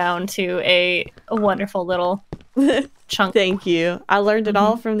videos down to a wonderful little chunk. Thank you. I learned it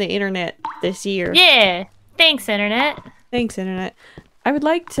all from the internet this year. Yeah. Thanks, internet. Thanks, internet. I would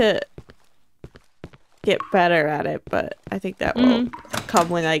like to get better at it, but I think that will come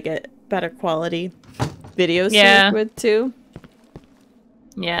when I get better quality videos to work with too.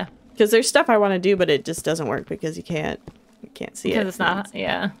 Yeah. Because there's stuff I want to do, but it just doesn't work because you can't see it. Because it's not,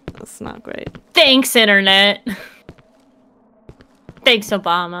 It's not great. Thanks, internet. Thanks,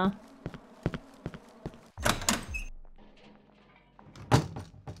 Obama.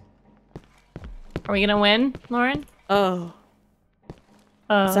 Are we gonna win, Lauren? Oh.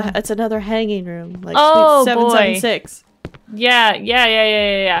 It's another hanging room. Like 776. Yeah.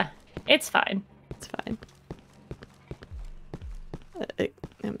 It's fine. It's fine.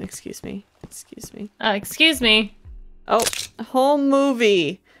 Excuse me. Excuse me. Oh, home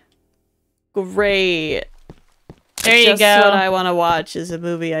movie. Great. There you go. Just what I want to watch is a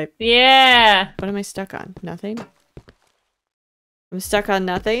movie Yeah. What am I stuck on? Nothing? I'm stuck on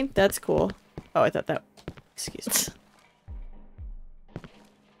nothing? That's cool. Oh, I thought that... Excuse me.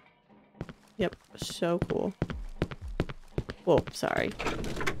 Yep, so cool. Whoa, sorry.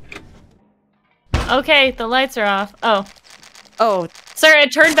 Okay, the lights are off. Oh. Oh. Sorry,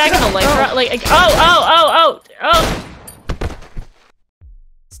 it turned back and the lights are off. Like, oh.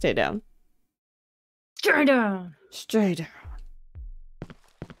 Stay down. Stay down. Stay down.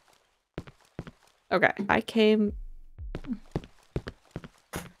 Okay, I came...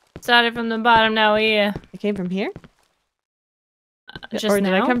 Started from the bottom, now I came from here? Just or did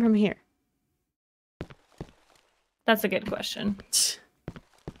now? I come from here? That's a good question.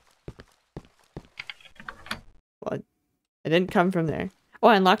 Well, I didn't come from there. Oh,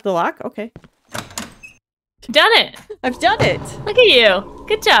 I unlocked the lock? Okay. Done it! I've done it! Look at you!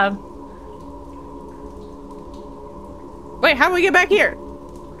 Good job. Wait, how do we get back here?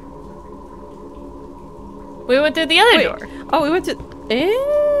 We went through the other door. Oh, we went to...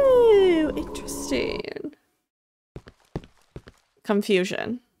 Ew, interesting.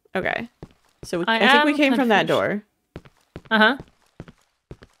 Confusion. Okay. So I think we came from that door. Uh-huh.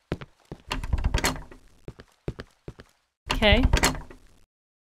 Okay.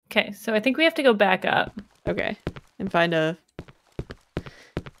 Okay, so I think we have to go back up. Okay. And find a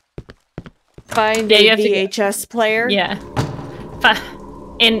VHS player. Yeah.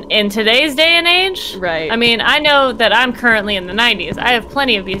 In today's day and age, right? I mean, I know that I'm currently in the 90s. I have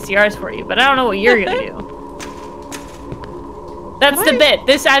plenty of VCRs for you, but I don't know what you're gonna do. That's the bit.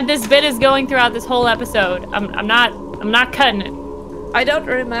 This bit is going throughout this whole episode. I'm not cutting it. I don't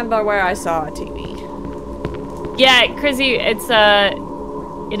remember where I saw a TV. Yeah, Chrissy, it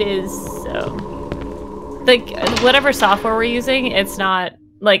is like whatever software we're using. It's not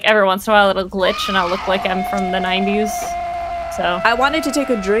like every once in a while it'll glitch and I'll look like I'm from the 90s. So I wanted to take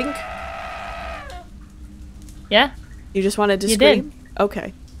a drink. Yeah? You just wanted to scream? Did.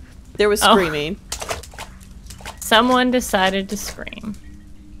 Okay. There was screaming. Someone decided to scream.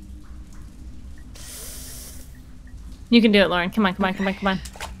 You can do it, Lauren. Come on.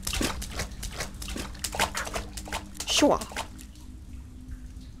 Sure.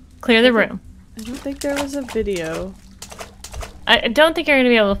 Clear the room. I don't think there was a video. I don't think you're going to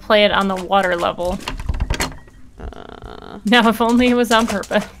be able to play it on the water level. Now, if only it was on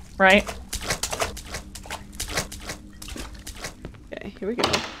purpose, right? Okay, here we go.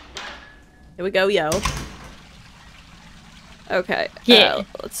 Here we go, yo. Okay. Yeah.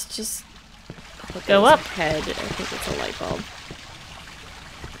 Let's just go up. Head. I think it's a light bulb.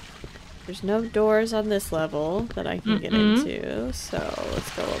 There's no doors on this level that I can get into, so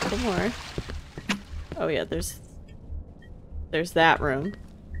let's go up one more. Oh yeah, there's that room.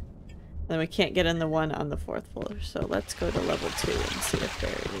 Then we can't get in the one on the 4th floor, so let's go to level 2 and see if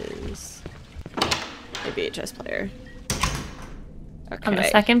there is a VHS player. Okay. On the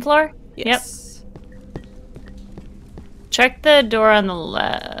 2nd floor? Yes. Yep. Check the door on the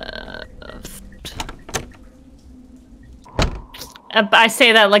left. I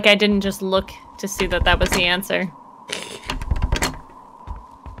say that like I didn't just look to see that that was the answer.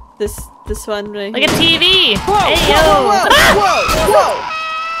 This one right like here. A TV! Whoa! Hey, Whoa!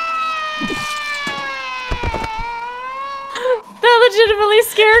 That legitimately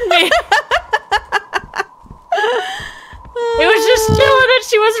scared me. It was just chilling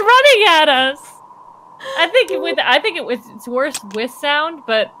at us. I think it's worse with sound,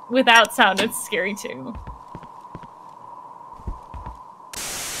 but without sound, it's scary too.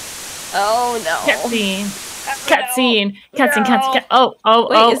 Oh no! Cutscene. Cutscene. Cutscene. Oh.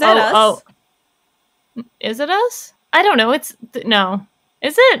 Wait, is that us? Is it us? I don't know. No.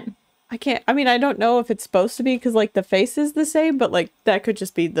 Is it? I can't. I mean, I don't know if it's supposed to be because like the face is the same, but like that could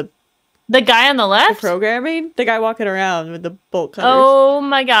just be the guy on the left. The programming. The guy walking around with the bolt cutters. Oh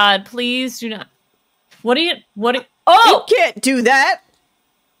my God! Please do not. What are you? Oh! You can't do that!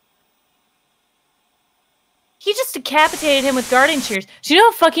 He just decapitated him with garden shears. Do you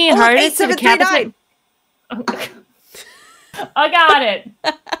know how fucking hard it is to decapitate? I got it.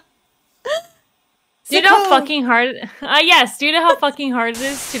 Do you know how fucking hard? Yes. Do you know how fucking hard it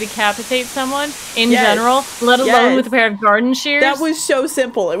is to decapitate someone in general, let alone with a pair of garden shears? That was so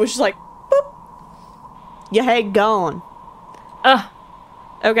simple. It was just like, boop. Your head gone.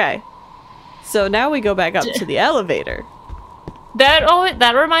 Okay. So now we go back up to the elevator.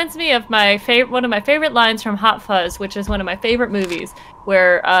 That reminds me of one of my favorite lines from Hot Fuzz, which is one of my favorite movies,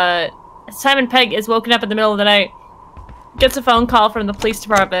 where Simon Pegg is woken up in the middle of the night, gets a phone call from the police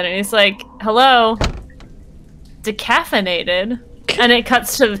department, and he's like, "Hello, decaffeinated," and it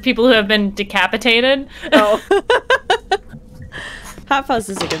cuts to the people who have been decapitated. Oh, Hot Fuzz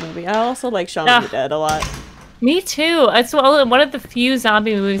is a good movie. I also like Shaun of the Dead a lot. Me too. It's one of the few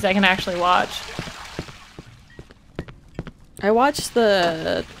zombie movies I can actually watch. I watched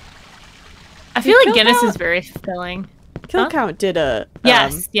the... I feel like Guinness is very filling. Kill Count did a...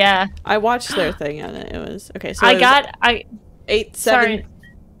 yes, yeah. I watched their thing on it. It was... Okay, so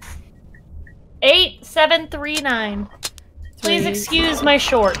 8739. Please excuse my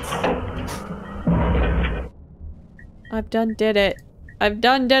shorts. I've done did it.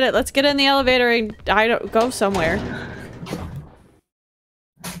 Let's get in the elevator and go somewhere.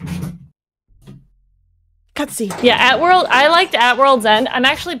 Cutscene. Yeah, I liked At World's End. I'm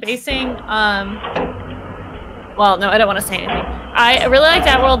actually basing, well, no, I don't want to say anything. I really liked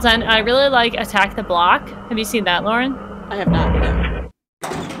At World's End. I really like Attack the Block. Have you seen that, Lauren? I have not, no.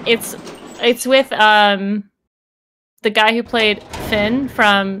 It's with, the guy who played Finn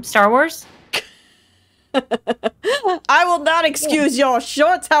from Star Wars. I will not excuse your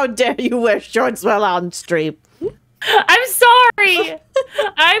shorts. How dare you wear shorts while on stream? I'm sorry.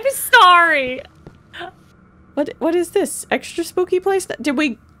 I'm sorry. What is this? Extra spooky place?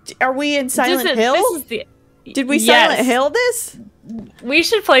 Are we in Silent Hill? Did we Silent Hill this? We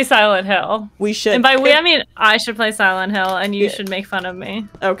should play Silent Hill. We should. And by we, I mean I should play Silent Hill and you should make fun of me.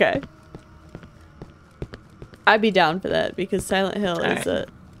 Okay. I'd be down for that because Silent Hill is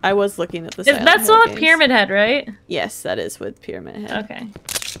I was looking at the Silent That's Hill with Pyramid Head, right? Yes, that is with Pyramid Head. Okay.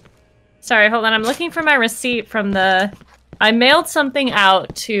 Sorry, hold on. I'm looking for my receipt from the... I mailed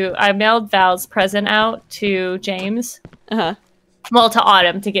Val's present out to James. Uh-huh. Well, to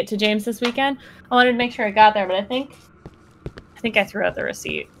Autumn to get to James this weekend. I wanted to make sure I got there, but I think I threw out the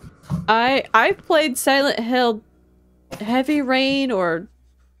receipt. I played Silent Hill Heavy Rain or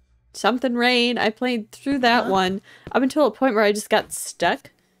something Rain. I played through that one up until a point where I just got stuck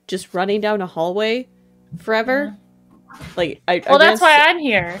just running down a hallway forever. Like that's why I'm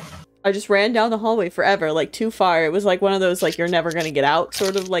here. I just ran down the hallway forever, like too far. It was like one of those like you're never gonna get out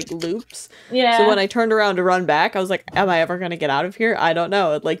sort of like loops. Yeah. So when I turned around to run back, I was like, am I ever gonna get out of here? I don't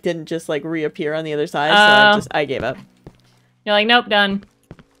know. It like didn't just like reappear on the other side, so I gave up. You're like, nope, done.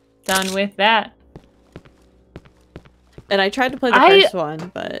 Done with that. And I tried to play the first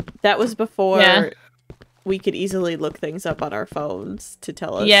one, but that was before we could easily look things up on our phones to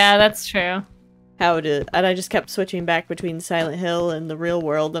tell us. Yeah, that's true. And I just kept switching back between Silent Hill and the real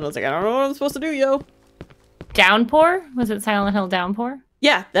world, and I was like, I don't know what I'm supposed to do, yo. Downpour? Was it Silent Hill Downpour?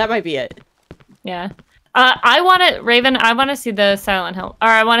 Yeah, that might be it. Yeah. I want to see the Silent Hill, or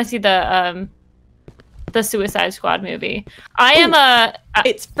I want to see the Suicide Squad movie.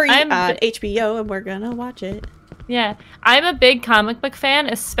 It's free on HBO, and we're gonna watch it. Yeah. I'm a big comic book fan,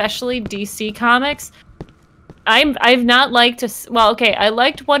 especially DC Comics. I've not liked I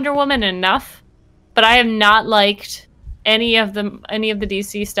liked Wonder Woman enough. But I have not liked any of the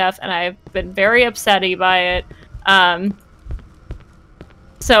DC stuff, and I've been very upsetty by it.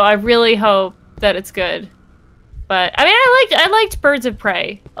 So I really hope that it's good. But I mean, I liked Birds of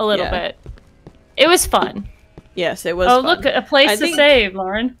Prey a little bit. It was fun. Yes, it was. Oh, fun. Look, a place to save,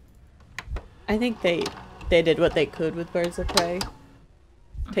 Lauren. I think they did what they could with Birds of Prey,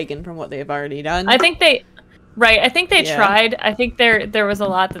 taken from what they've already done. I think they tried. I think there was a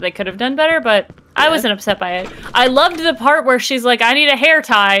lot that they could have done better, but I wasn't upset by it. I loved the part where she's like, I need a hair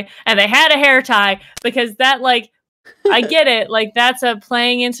tie, and they had a hair tie, because that, like, I get it. Like, that's a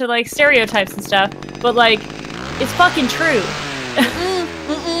playing into, like, stereotypes and stuff. But, like, it's fucking true.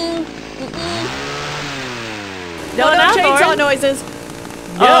 No chainsaw noises.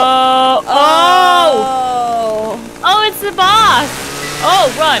 Yep. Oh, it's the boss. Oh,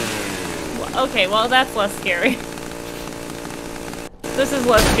 run. Okay, well, that's less scary. This is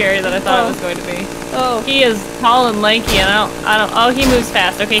less scary than I thought it was going to be. Oh. He is tall and lanky, and I don't. Oh, he moves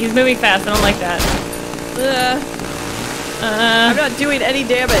fast. Okay, he's moving fast. I don't like that. I'm not doing any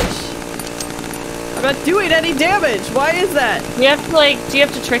damage. I'm not doing any damage. Why is that? You have to, like, do you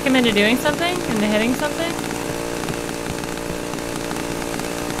have to trick him into doing something? Into hitting something?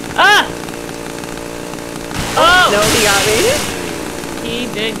 Ah! Oh! No, he got me. He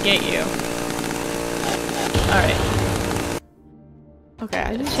did get you. Alright. Okay,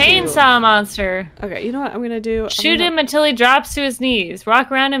 I just Chainsaw monster. Okay, you know what I'm gonna do? Shoot him until he drops to his knees.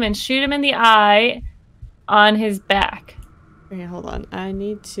 Walk around him and shoot him in the eye on his back. Okay, hold on. I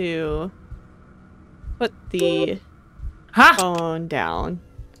need to put the phone down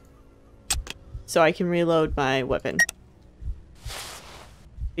so I can reload my weapon.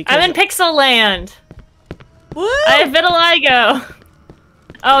 Because I'm in Pixel Land. Woo! I have vitiligo.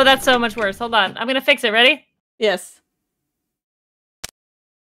 Oh, that's so much worse. Hold on. I'm gonna fix it. Ready? Yes.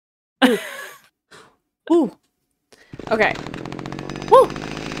 Ooh. Ooh. Okay. Woo!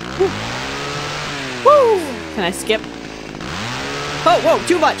 Woo! Woo! Can I skip? Oh, whoa,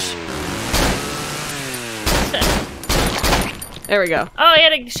 too much! There we go. Oh, you had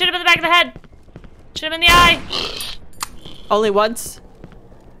to shoot him in the back of the head. Shoot him in the eye. Only once?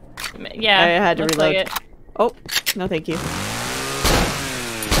 Yeah. I had to reload. Like it. Oh, no thank you.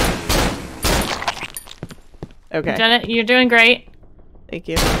 Okay. You've done it. You're doing great. Thank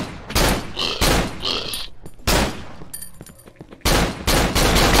you.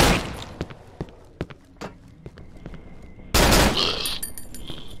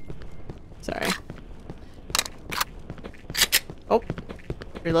 Sorry. Oh.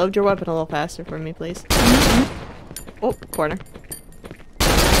 Reload your weapon a little faster for me, please. Oh, corner.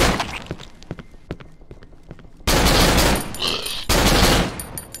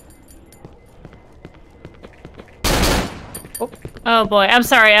 Oh boy, I'm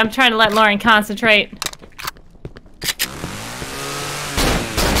sorry. I'm trying to let Lauren concentrate.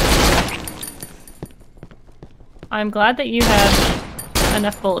 I'm glad that you have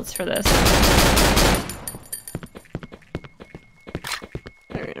enough bullets for this.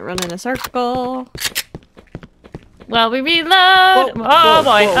 We're gonna run in a circle. Well, we reload! Whoa, oh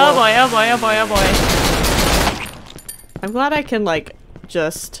boy, whoa. oh boy, oh boy, oh boy, oh boy. I'm glad I can, like,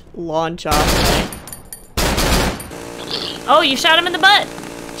 just launch off. Oh, you shot him in the butt!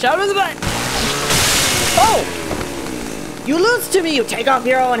 Shot him in the butt! Oh! You lose to me, you take off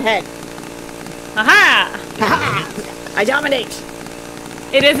your own head! Aha! Haha! I dominate!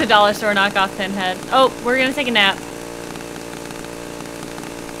 It is a dollar store knockoff pinhead. Oh, we're gonna take a nap.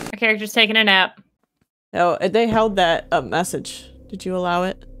 Our character's taking a nap. Oh, they held that message. Did you allow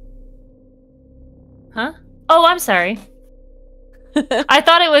it? Huh? Oh, I'm sorry. I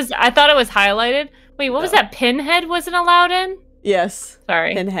thought it was highlighted. Wait, what was that? Pinhead wasn't allowed in? Yes.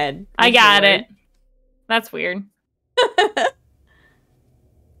 Sorry. Pinhead. I got it. That's weird.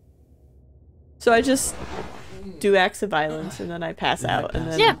 So I just do acts of violence and then I pass out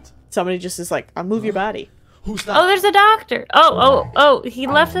and then somebody just is like, I'll move your body. Who's that? Oh, there's a doctor. Oh, he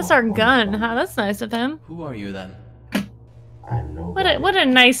left us our gun. Huh, that's nice of him. Who are you then? What a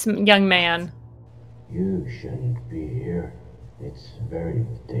nice young man. You shouldn't be here. It's very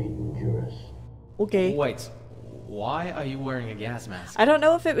dangerous. Okay. Wait, why are you wearing a gas mask? I don't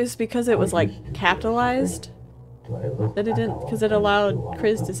know if it was because it was like capitalized that it didn't, because it allowed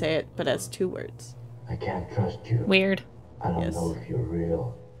Chris to say it, but as 2 words. I can't trust you. Weird. I don't know if you're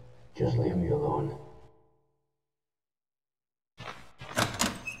real. Just leave me alone.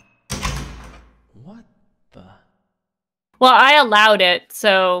 What the? Well, I allowed it,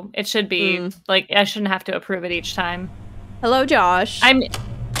 so it should be like I shouldn't have to approve it each time. Hello, Josh.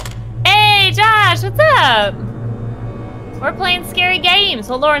 Hey, Josh, what's up? We're playing scary games.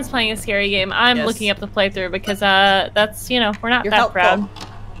 Well, Lauren's playing a scary game. I'm looking up the playthrough because that's, you know, we're not that proud.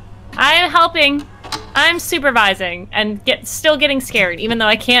 I am helping. I'm supervising and still getting scared, even though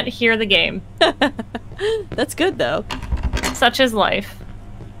I can't hear the game. That's good though. Such is life.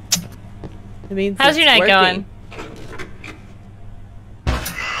 It means how's your night going?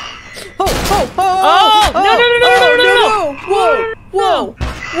 Oh,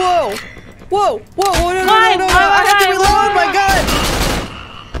 no. Whoa, no, I have to reload my gun!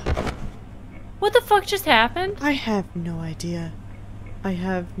 What the fuck just happened? I have no idea.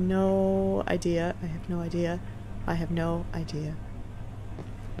 I have no idea.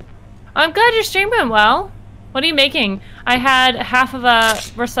 I'm glad your stream went well. What are you making? I had half of a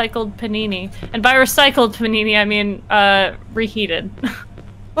recycled panini. And by recycled panini, I mean reheated.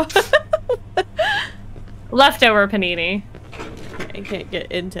 Leftover panini. I can't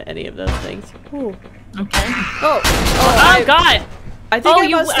get into any of those things. Ooh. Okay. Oh, God! I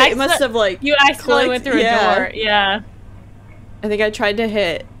think I must have like you accidentally went through a door. Yeah. I think I tried to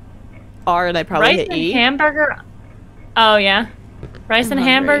hit R and I probably hit E. Hamburger. Oh yeah. Rice and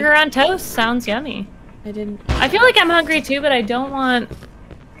hamburger on toast sounds yummy. I feel like I'm hungry too, but I don't want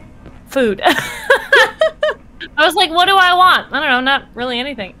food. I was like, what do I want? I don't know, not really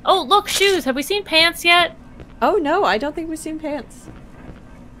anything. Oh, look, shoes. Have we seen pants yet? Oh no, I don't think we've seen pants.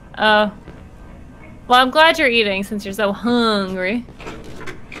 Oh. Well, I'm glad you're eating since you're so hungry.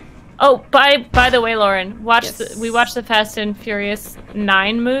 Oh, by the way, Lauren, we watched the Fast and Furious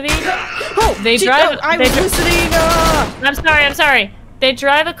 9 movie. Oh, they drive. I was listening. I'm sorry. They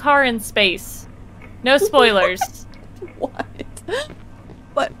drive a car in space. No spoilers. What?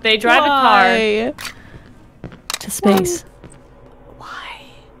 What? They drive a car to space. Why?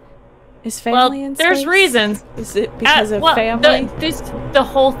 Is family in space? There's reasons. Is it because of family? The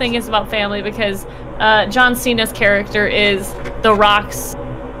whole thing is about family because John Cena's character is The Rock's,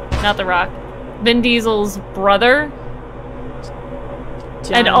 not The Rock, Vin Diesel's brother,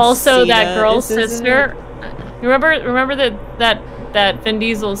 and also that girl's sister. Remember that Vin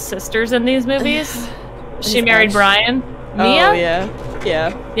Diesel's sisters in these movies? She married Brian. Mia? Oh yeah.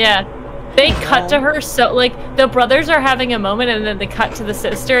 Yeah. They cut to her, so like the brothers are having a moment and then they cut to the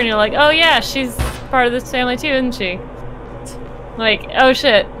sister and you're like, oh yeah, she's part of this family too, isn't she? Like, oh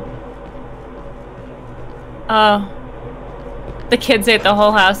shit. Oh. The kids ate the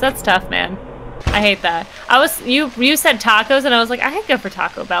whole house. That's tough, man. I hate that. You said tacos and I was like, I could go for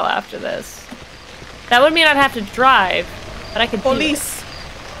Taco Bell after this. That would mean I'd have to drive, but I could Police.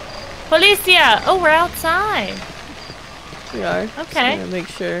 Policia! Oh, we're outside. We are. Okay. Just gonna make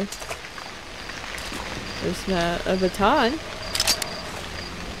sure there's not a baton.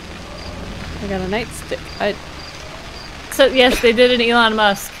 I got a nightstick. So yes, they did an Elon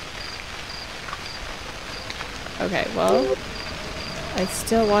Musk. Okay, well, I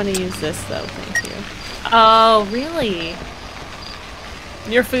still want to use this though. Thank you. Oh, really?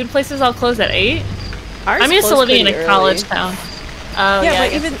 Your food places all close at 8? Ours I'm used to living in a early. college town. Oh, yeah,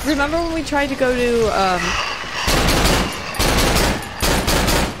 but even remember when we tried to go to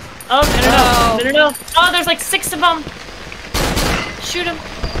Oh, no. Oh, there's like 6 of them. Shoot them.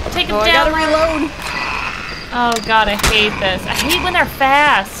 Take them down. I gotta reload. Oh god, I hate this. I hate when they're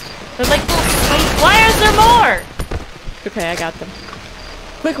fast. They're like little. Why is there more? Okay, I got them.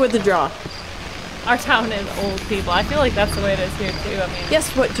 Quick with the draw. Our town is old people. I feel like that's the way it is here too. I mean,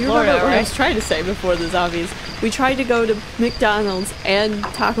 yes. What do you remember what I was trying to say before the zombies? We tried to go to McDonald's and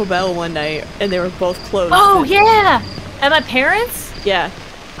Taco Bell one night, and they were both closed. Oh yeah, and my parents. Yeah.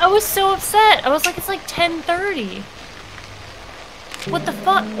 I was so upset. I was like, it's like 10:30. What the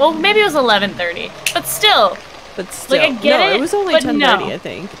fuck? Well, maybe it was 11:30, but still. But still, like I get it. It was only 10:30, I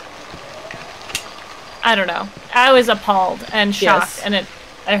think. I don't know. I was appalled and shocked, and it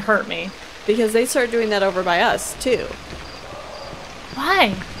hurt me. Because they started doing that over by us too.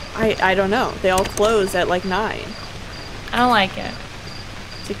 Why? I don't know. They all closed at like 9. I don't like it.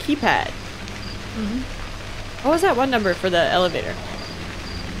 It's a keypad. What was that one number for the elevator?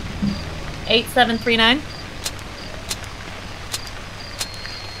 8739.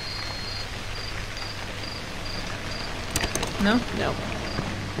 No? No.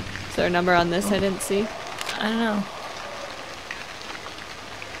 Is there a number on this I didn't see? I don't know.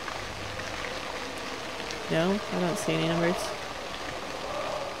 No, I don't see any numbers.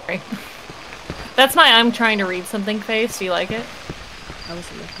 Sorry. That's my I'm trying to read something face. Do you like it?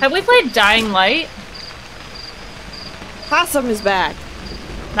 Have we played Dying Light? Possum is back.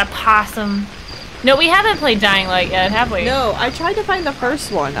 That possum. No, we haven't played Dying Light yet, have we? No, I tried to find the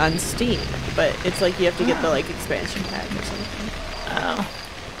first one on Steam, but it's like you have to get the like expansion pack or something. Oh.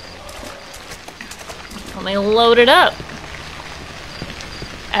 Let me load it up.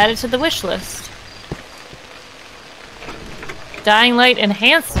 Add it to the wish list. Dying Light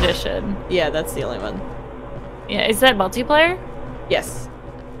Enhanced Edition. Yeah, that's the only one. Yeah, is that multiplayer? Yes.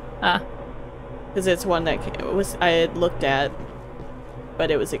 Ah. Because it's one that I had looked at, but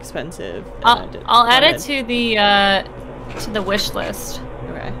it was expensive. I'll add it to the wish list.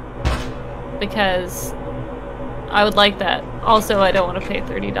 Okay. Because I would like that. Also, I don't want to pay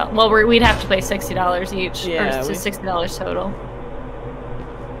 $30. Well, we'd have to pay $60 each. Yeah, or $60 total.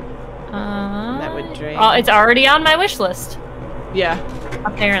 That would drain. Oh, it's already on my wish list. Yeah.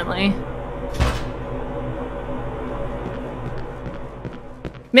 Apparently.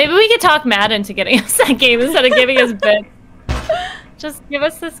 Maybe we could talk Matt into getting us that game instead of giving us bits. Just give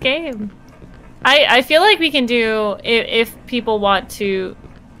us this game. I feel like we can do if people want to.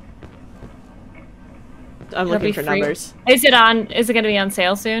 I'm looking for numbers. Is it on? Is it going to be on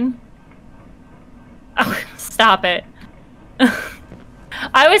sale soon? Oh, stop it.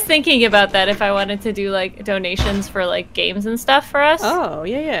 I was thinking about that if I wanted to do like donations for like games and stuff for us. Oh,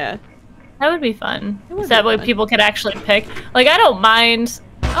 yeah. That would be fun. So that way people could actually pick. Like, I don't mind.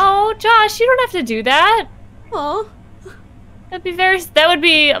 Oh, Josh, you don't have to do that. Aw. That would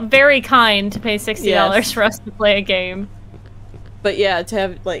be very kind to pay $60 for us to play a game. But yeah, to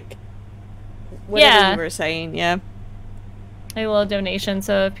have like whatever you were saying, yeah. A little donation,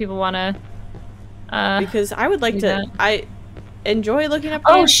 so if people want to. Because I would like to. I enjoy looking up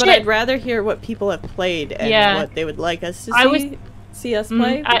games, but I'd rather hear what people have played and what they would like us to see us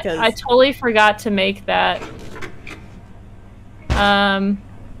play. Because I totally forgot to make that.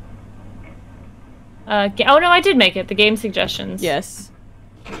 Oh no, I did make it. The game suggestions. Yes.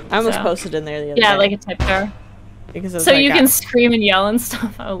 I almost posted in there the other day. Yeah, like a tip jar. Because so you can scream and yell and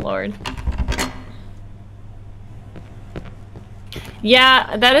stuff. Oh lord.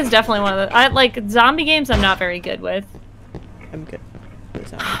 Yeah, that is definitely one of the. I like zombie games. I'm not very good with. I'm good with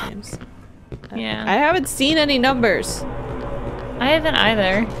zombie games. Yeah. I haven't seen any numbers. I haven't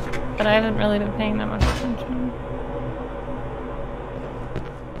either, but I haven't really been paying that much attention.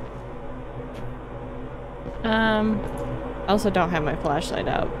 I also don't have my flashlight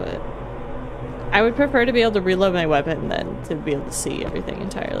out, but I would prefer to be able to reload my weapon than to be able to see everything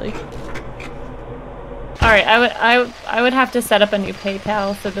entirely. All right, I would have to set up a new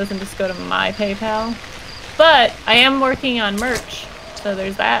PayPal so it doesn't just go to my PayPal. But I am working on merch, so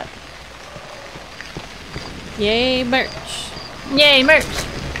there's that. Yay, merch! Yay, merch!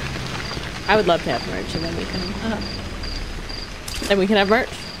 I would love to have merch, and then we can. Then we can have merch.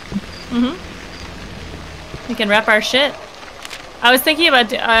 We can rep our shit. I was thinking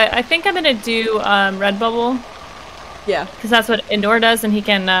about. I think I'm gonna do Redbubble. Yeah. Because that's what Indoor does, and he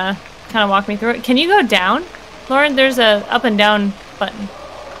can kind of walk me through it. Can you go down, Lauren? There's a up and down button.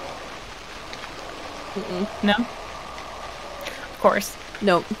 No. Of course.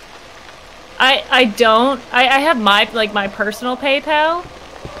 Nope. I don't. I have my my personal PayPal.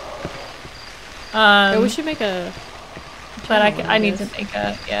 Yeah, we should make a. But I need to make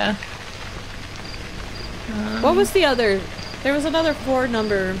a what was the other? There was another 4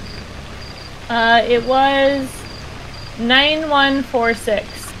 number. It was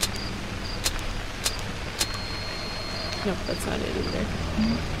 9146. Nope, that's not it either.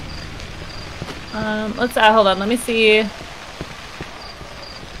 Let's hold on. Let me see.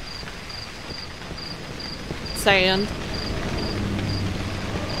 Sand.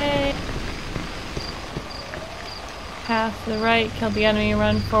 Okay. Path to the right, kill the enemy,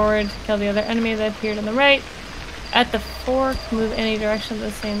 run forward, kill the other enemy that appeared on the right. At the fork, move any direction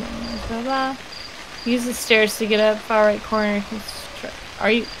the same. Blah blah. Use the stairs to get up far right corner.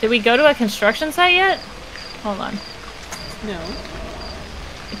 Did we go to a construction site yet? Hold on. No.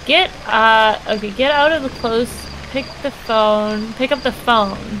 Okay, get out of the close. Pick up the phone.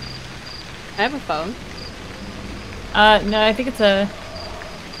 I have a phone. No, I think it's a.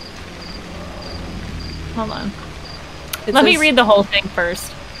 Hold on. Let me read the whole thing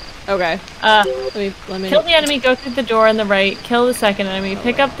first. Okay. Let me kill the enemy, go through the door on the right, kill the second enemy,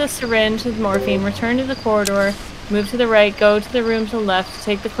 pick up the syringe with morphine, return to the corridor, move to the right, go to the room to the left,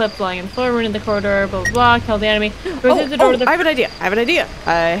 take the clip lying in the floor, run in the corridor, blah blah blah, kill the enemy, go through the door to the... I have an idea!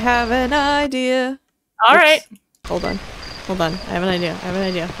 I have an idea! Alright. Hold on. I have an idea.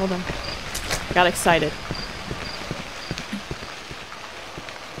 Hold on. I got excited.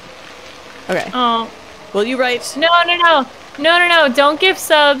 Okay. Oh. Will you write? No. Don't give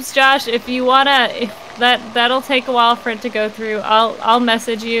subs, Josh. If you wanna, that'll take a while for it to go through. I'll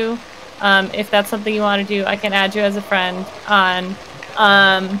message you. If that's something you want to do, I can add you as a friend on.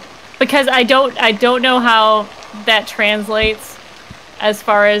 Because I don't know how that translates as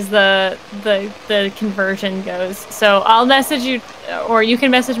far as the conversion goes. So I'll message you, or you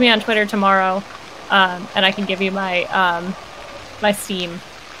can message me on Twitter tomorrow, and I can give you my my Steam.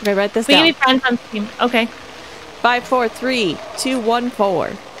 Okay, write this down. We can be friends on Steam. Okay.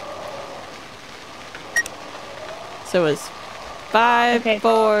 543214. So it's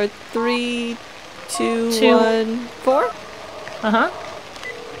 543214.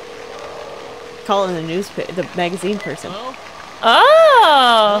 Calling the the magazine person. Hello?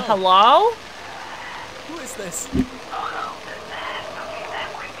 Oh, hello? Who is this?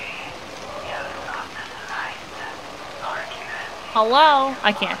 Hello?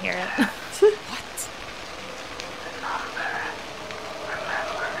 I can't hear it. What?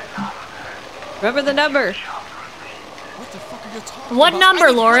 Remember the number. What the fuck are you talking What about?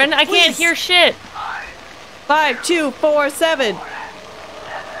 number, Lauren? I can't hear shit. 5247.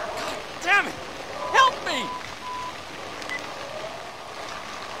 Damn it! Help me!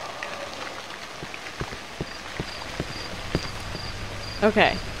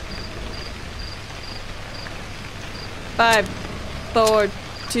 Okay. 5, 4,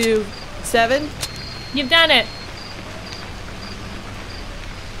 2, 7. You've done it.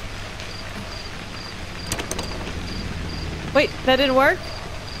 Wait, that didn't work?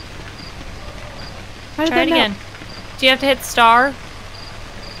 How did Try that it again. Do you have to hit star?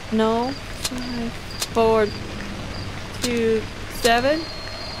 No. 5, 4, 2, 7.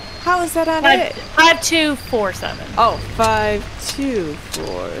 How is that not it? 5247. Oh, 5, 2,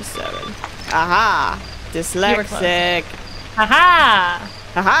 4, 7. Aha! Dyslexic. Haha!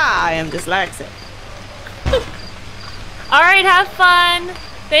 Aha! I am dyslexic. All right, have fun.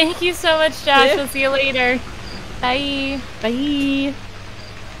 Thank you so much, Josh. Yeah. We'll see you later. Bye. Bye.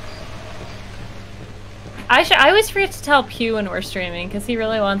 I always forget to tell Pew when we're streaming because he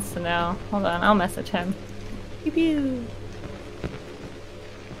really wants to know. Hold on, I'll message him. Pew pew.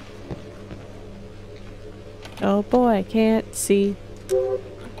 Oh boy, I can't see. Oh,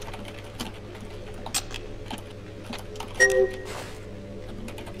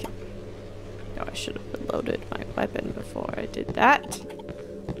 I should have reloaded my weapon before I did that.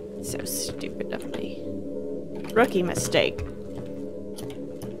 So stupid of me. Rookie mistake.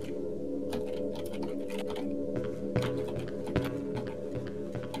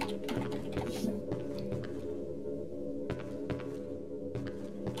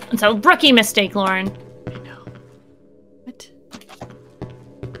 It's a rookie mistake, Lauren. I know. What?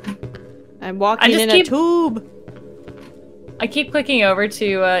 I'm walking in a tube. I keep clicking over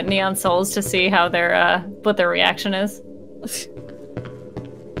to Neon Souls to see how their what their reaction is.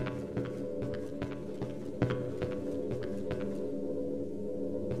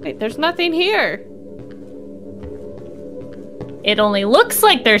 Wait, there's nothing here. It only looks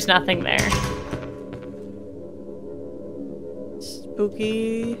like there's nothing there.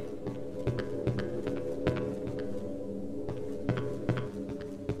 Spooky.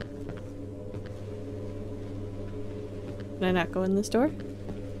 Can I not go in this door?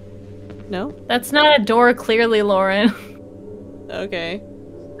 No? That's not a door, clearly, Lauren. Okay.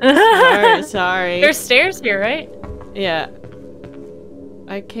 Sorry. There's stairs here, right? Yeah.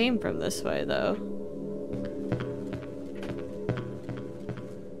 I came from this way, though.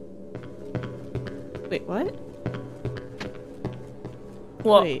 Wait, what?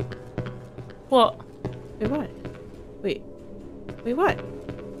 What? Wait. What? Wait, what? Wait. Wait, what?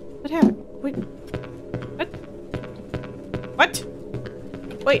 What happened? Wait. What? What?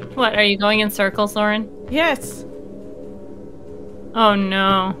 Wait. What? Are you going in circles, Lauren? Yes. Oh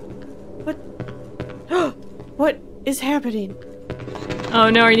no. What? What is happening? Oh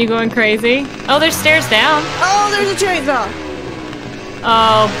no, are you going crazy? Oh, there's stairs down. Oh, there's a chainsaw.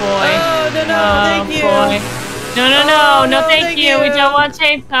 Oh boy. Oh, no, no, oh, thank you. Boy. No, no, no, Oh, no, no, thank you. We don't want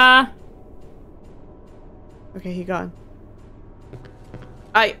chainsaw. Okay, he gone.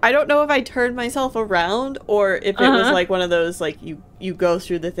 I don't know if I turned myself around or if it was like one of those like you go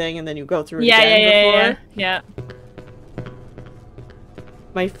through the thing and then you go through it again before. Yeah.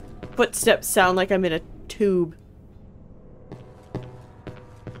 My footsteps sound like I'm in a tube.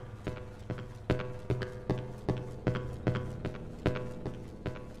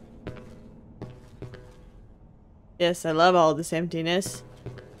 Yes, I love all this emptiness.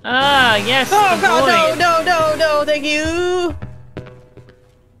 Ah, yes. Oh god, no, no, no, no, thank you!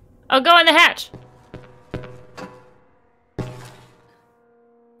 Oh, go in the hatch.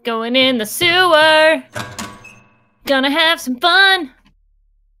 Going in the sewer. Gonna have some fun.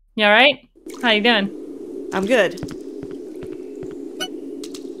 You alright? How you doing? I'm good.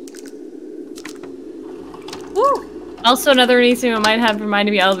 Woo! Also, another reason I might have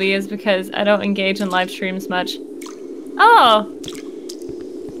reminded me LV is because I don't engage in live streams much. Oh!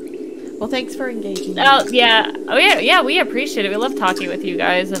 Well, thanks for engaging. Oh, yeah. Oh, yeah, yeah, we appreciate it. We love talking with you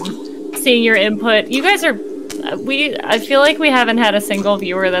guys and seeing your input. You guys are... I feel like we haven't had a single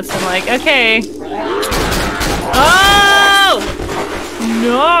viewer that's been like, okay. Oh!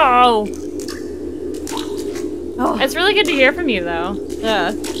 No! Oh. It's really good to hear from you, though.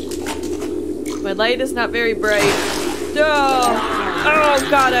 Yeah. My light is not very bright. Oh! Oh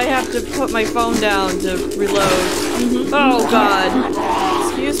god, I have to put my phone down to reload. Oh god.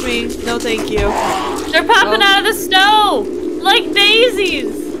 Excuse me. No thank you. They're popping out of the snow! Like daisies!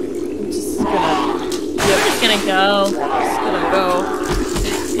 I'm just gonna... We're just gonna go. Just gonna go.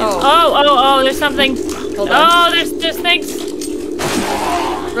 Oh, oh, oh, there's something. Hold on. Oh, there's things.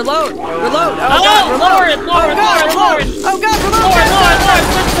 Reload! Reload! Oh, Oh, God, reload! Lauren! Oh, God, reload! Oh, God, reload! Lauren!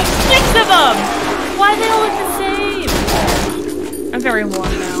 There's 6 of them! Why they all look the same? I'm very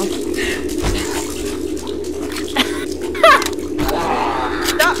warm now.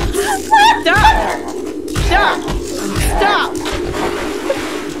 Stop! Stop! Stop! Stop!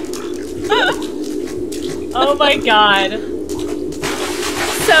 Oh my god.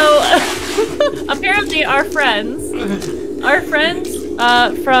 So, apparently our friends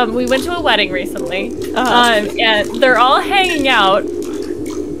we went to a wedding recently, and they're all hanging out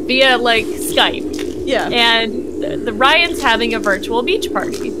via, like, Skype. Yeah. And the Ryan's having a virtual beach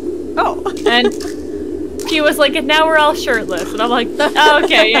party. Oh. And he was like, and now we're all shirtless. And I'm like, oh,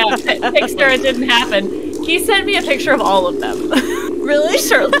 okay, yeah, picture, it didn't happen. He sent me a picture of all of them. Really?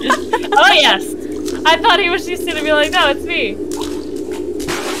 Shirtless. Oh, yes. I thought he was just gonna be like, no, it's me.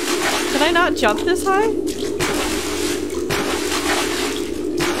 Can I not jump this high?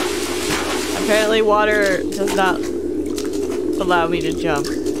 Apparently water does not allow me to jump.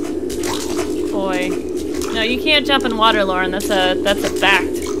 Boy. No, you can't jump in water, Lauren. That's a fact.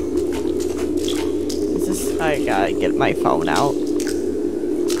 Is this... I gotta get my phone out.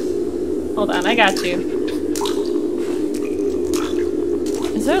 Hold on, I got you.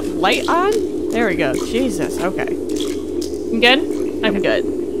 Is there light on? There we go. Jesus, okay. You good? I'm good.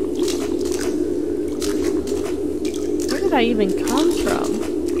 Where did I even come from?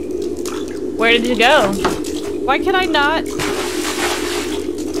 Where did you go? Why can I not?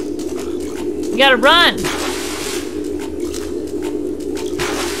 You gotta run.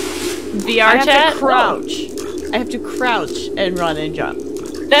 VR chat? I have to crouch. I have to crouch and run and jump.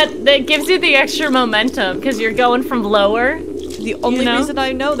 That gives you the extra momentum because you're going from lower. The only reason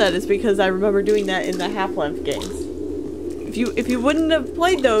I know that is because I remember doing that in the Half-Life games. If you wouldn't have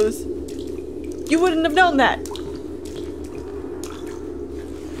played those, you wouldn't have known that.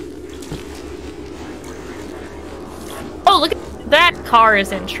 Oh, look at that car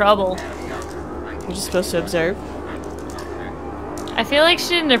is in trouble. You're just supposed to observe. I feel like she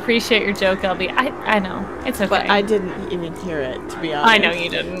didn't appreciate your joke, LB. I know. It's okay. But I didn't even hear it, to be honest. I know you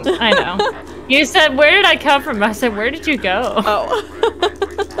didn't. I know. You said, where did I come from? I said, where did you go? Oh.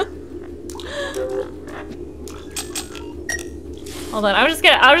 Hold on. I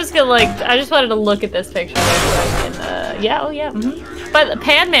just wanted to look at this picture. Yeah, oh yeah. Mm-hmm. But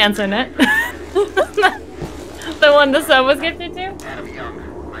Pan Man's in it. The one the sub was gifted to?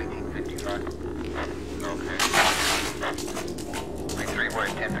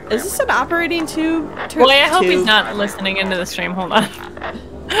 Is this an operating tube? Boy, I hope he's not listening into the stream. Hold on.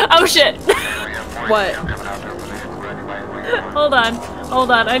 Oh shit! What? Hold on.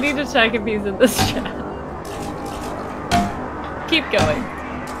 Hold on. I need to check if he's in this chat. Keep going.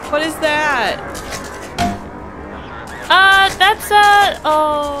 What is that? That's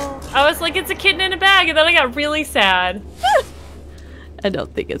oh. I was like, it's a kitten in a bag, and then I got really sad. I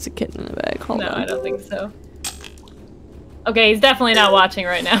don't think it's a kitten in a bag. Hold on. No, I don't think so. Okay, he's definitely not watching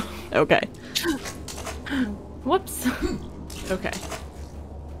right now. Okay. Whoops. Okay.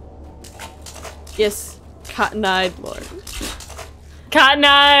 Yes, Cotton-eyed Lauren.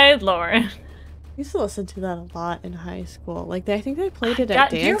 Cotton-eyed Lauren. I used to listen to that a lot in high school. Like, I think they played it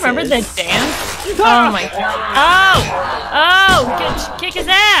at dances. Do you remember the dance? Oh my god. Oh! Oh! Kick his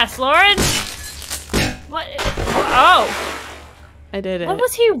ass, Lauren! What? Oh! I did it. What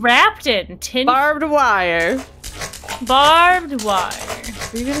was he wrapped in? Barbed wire. Barbed wire.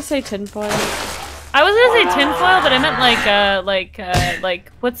 Were you gonna say tinfoil? I was gonna say tinfoil, but I meant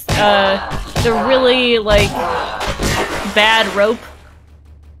like what's the really like bad rope?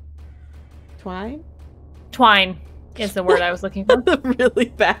 Twine? Twine is the word I was looking for. The really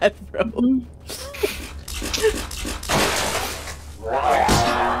bad rope.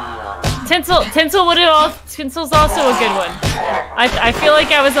 Tinsel's also a good one. I feel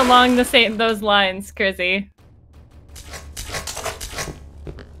like I was along those lines, Crizzy.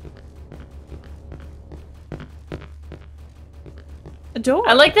 A door.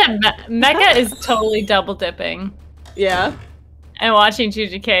 I like that Mecha is totally double dipping. Yeah. And watching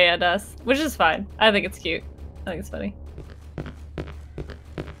GGK at us, which is fine. I think it's cute. I think it's funny.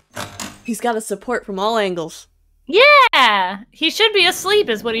 He's got a support from all angles. Yeah! He should be asleep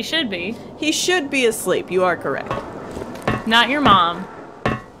is what he should be. He should be asleep. You are correct. Not your mom.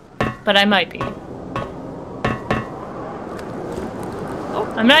 But I might be. Oh,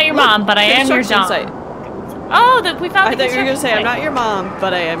 I'm not your mom, but I am your dom. Site. Oh, we found I thought you were going to say, I'm not your mom,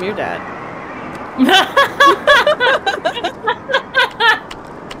 but I am your dad.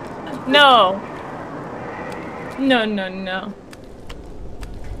 No. No, no, no.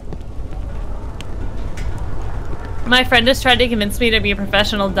 My friend just tried to convince me to be a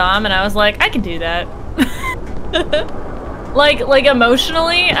professional dom, and I was like, I can do that. like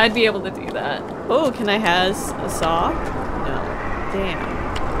emotionally, I'd be able to do that. Oh, can I has a saw? No.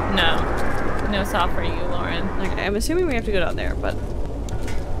 Damn. No saw for you, Lauren. Okay, I'm assuming we have to go down there, but...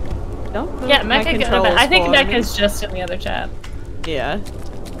 No? Yeah, Mecca, I think Mecca's just in the other chat. Yeah.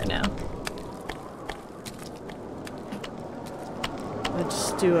 I know. Let's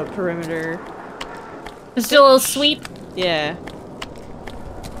just do a perimeter. Just do a little sweep. Yeah.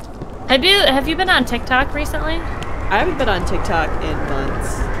 Have you been on TikTok recently? I haven't been on TikTok in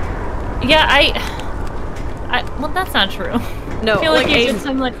months. Yeah, well, that's not true. No, I feel like you did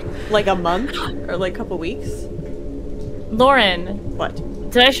some like a month or like a couple weeks. Lauren. What?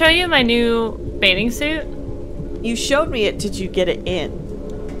 Did I show you my new bathing suit? You showed me it. Did you get it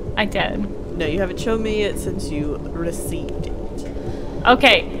in? I did. No, you haven't shown me it since you received it.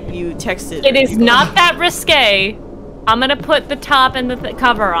 Okay. You texted. It is not that risque. I'm gonna put the top and the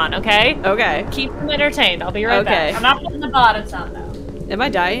cover on, okay? Okay. Keep them entertained. I'll be right back. I'm not putting the bottoms on, though. Am I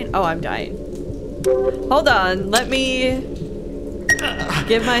dying? Oh, I'm dying. Hold on. Let me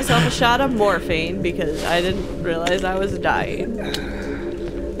give myself a shot of morphine because I didn't realize I was dying.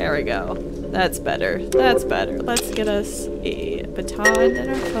 There we go. That's better. That's better. Let's get us a baton and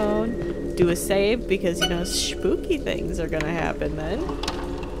our phone. Do a save because, you know, spooky things are gonna happen then.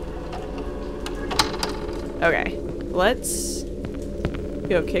 Okay. Let's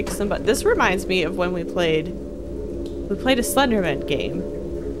go kick some butt. This reminds me of when we played a Slenderman game.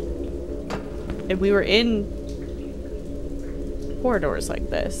 And we were in corridors like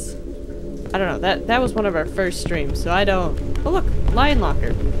this. I don't know, that was one of our first streams, so I don't... Oh look, Lion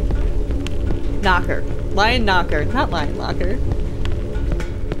Locker. Knocker. Lion Knocker, not Lion Locker.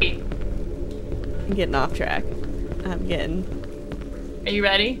 I'm getting off track. Are you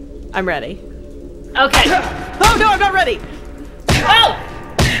ready? I'm ready. Okay. Oh no, I'm not ready! Oh!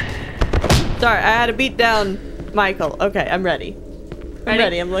 Sorry, I had to beat down Michael. Okay, I'm ready. I'm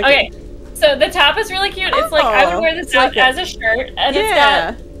ready, I'm looking. Okay, so the top is really cute. It's like, I would wear this out as a shirt, and it's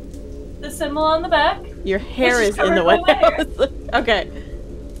got the symbol on the back. Your hair is in the way. Okay.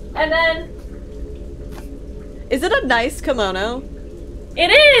 And then... Is it a nice kimono?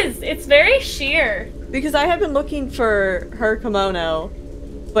 It is! It's very sheer. Because I have been looking for her kimono,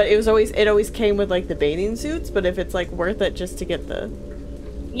 but it always came with like the bathing suits, but if it's like worth it just to get the...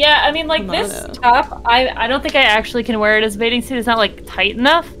 Yeah, I mean like kimono. This top, I don't think I actually can wear it as a bathing suit. It's not like tight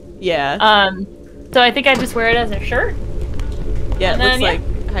enough. Yeah. So I think I just wear it as a shirt. Yeah, it looks like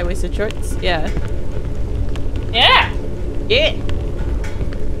high-waisted shorts. Yeah. Yeah! Yeah!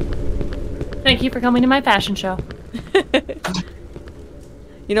 Thank you for coming to my fashion show.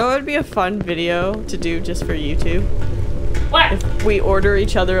 You know what would be a fun video to do just for YouTube? What? If we order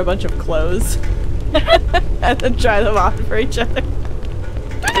each other a bunch of clothes and then try them on for each other.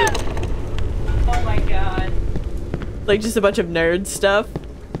 Oh my god. Like just a bunch of nerd stuff.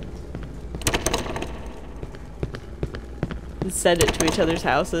 And send it to each other's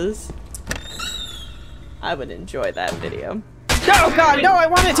houses. I would enjoy that video. Oh god, no, I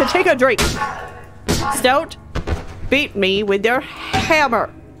wanted to take a drink! Don't beat me with your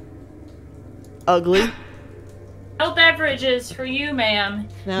hammer! Ugly. No beverages for you, ma'am.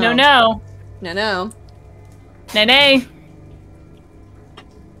 No. No, no. No, no. Nay, nay.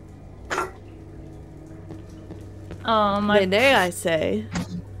 Oh, my... Nay, nay, I say.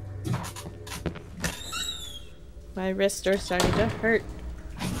 My wrists are starting to hurt.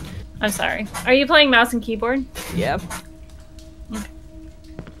 I'm sorry. Are you playing mouse and keyboard? Yeah.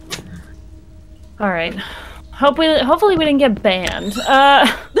 Alright. Hopefully we didn't get banned.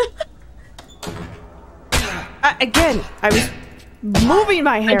 Again, I was moving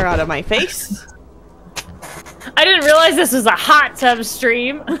my hair out of my face. I didn't realize this was a hot tub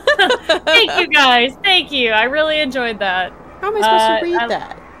stream. Thank you guys. Thank you. I really enjoyed that. How am I supposed to read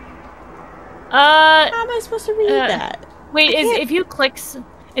that? How am I supposed to read that? Wait, if you click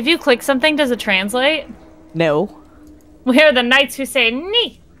something, does it translate? No. We are the knights who say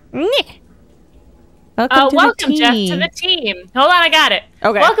nee. Nee. Welcome, Jeff, to the team. Hold on, I got it.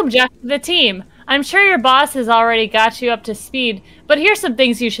 Okay. Welcome, Jeff, to the team. I'm sure your boss has already got you up to speed, but here's some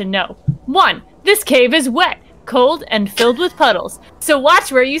things you should know. 1. This cave is wet, cold, and filled with puddles, so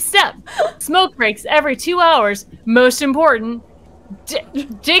watch where you step. Smoke breaks every 2 hours. Most important,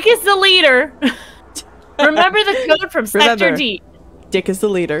 Dick is the leader. Remember the code from Sector D. Dick is the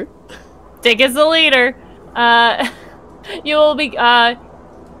leader. Dick is the leader. You will be,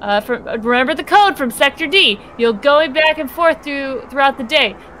 remember the code from Sector D. You'll go back and forth throughout the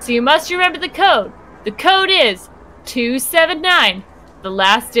day, so you must remember the code. The code is 279. The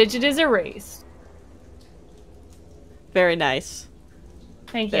last digit is erased. Very nice.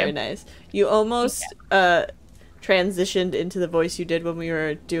 Thank you. Very nice. You almost transitioned into the voice you did when we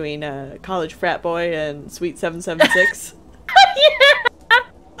were doing College Frat Boy and Sweet 776. Yeah.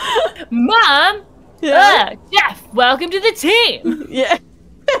 Mom! Yeah. Jeff, welcome to the team! Yeah.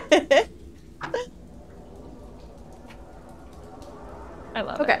 I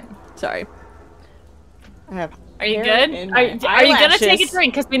love okay. it. Sorry. Are you good? Are you gonna take a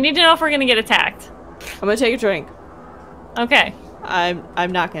drink? Because we need to know if we're gonna get attacked. I'm gonna take a drink. Okay.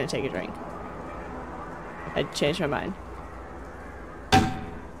 I'm not gonna take a drink. I changed my mind.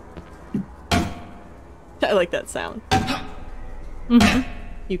 I like that sound. Mm-hmm.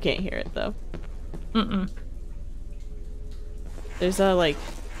 You can't hear it though. Mm-mm. There's like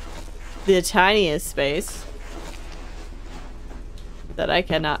the tiniest space that I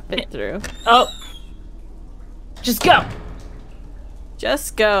cannot fit through. Oh. Just go.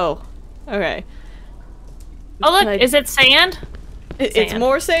 Just go. Okay. Oh look, is it sand? It's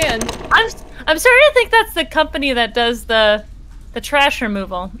more sand. I'm starting to think that's the company that does the trash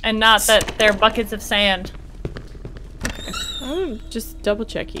removal, and not that they're buckets of sand. Okay. I'm just double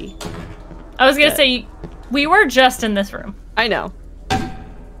checky. I was gonna say, we were just in this room. I know.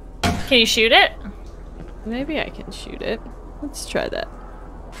 Can you shoot it? Maybe I can shoot it. Let's try that.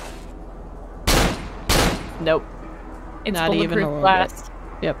 Nope. It's not even a little glass.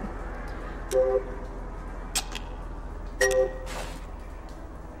 Bit. Yep.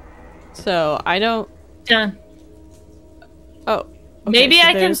 So I don't. Done. Oh. Okay, maybe so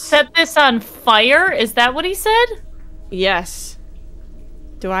I can set this on fire. Is that what he said? Yes.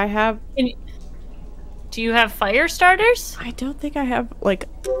 Do I have? Do you have fire starters? I don't think I have. Like,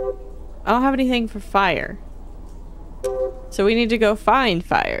 I don't have anything for fire. So we need to go find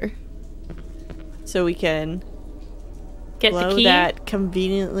fire. So we can get blow the key? that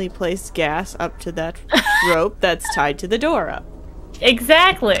conveniently placed gas up to that rope that's tied to the door up.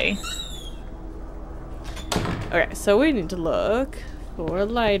 Exactly. Okay, so we need to look for a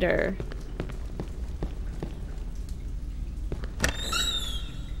lighter.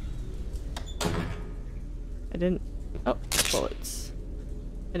 I didn't... Oh, bullets.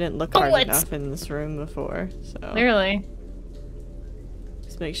 I didn't look hard enough in this room before, so... Clearly.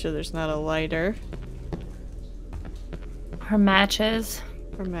 Just make sure there's not a lighter. Or matches.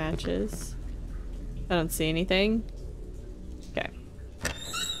 Or matches. I don't see anything. Okay.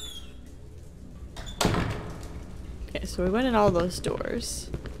 Okay, so we went in all those doors.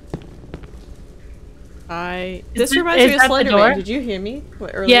 This reminds me of Slender Man. Did you hear me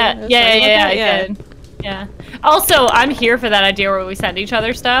earlier? Yeah, I did. Yeah. Also, I'm here for that idea where we send each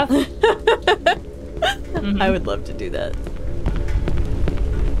other stuff. I would love to do that.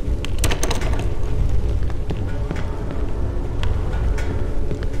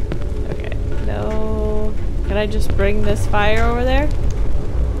 Okay. No. Can I just bring this fire over there?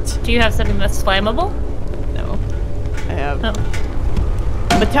 Do you have something that's flammable? No. I have a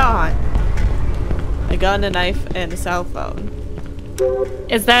baton, a gun, a knife, and a cell phone.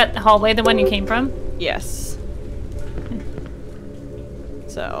 Is that hallway the one you came from? Yes.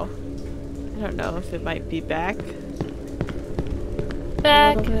 So, I don't know if it might be back.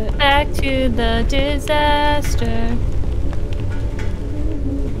 Back to the disaster.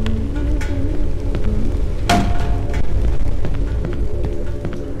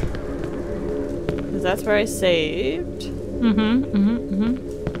 Because that's where I saved. And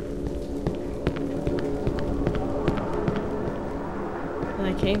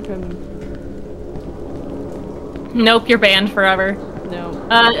I came from... Nope, you're banned forever. No.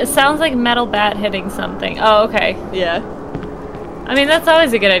 It sounds like metal bat hitting something. Oh, okay. Yeah. I mean, that's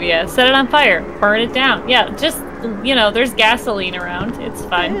always a good idea. Set it on fire. Burn it down. Yeah, just, you know, there's gasoline around. It's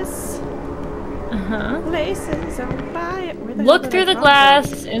fine. Yes. Places on fire. Look through the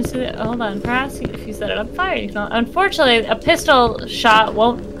glass into the... Hold on. Perhaps if you set it on fire, you can... Unfortunately, a pistol shot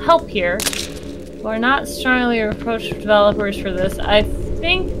won't help here. We're not strongly approach developers for this. I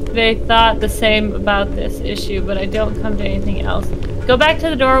think they thought the same about this issue, but I don't come to anything else. Go back to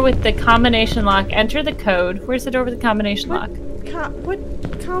the door with the combination lock. Enter the code. Where's the door with the combination lock? What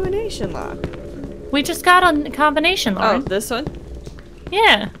combination lock? We just got a combination lock. Oh, this one?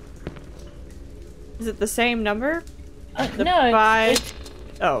 Yeah. Is it the same number? No. 5...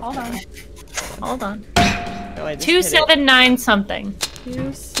 Oh. Hold on. Hold on. Oh, 279 something.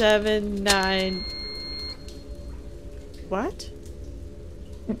 279... What?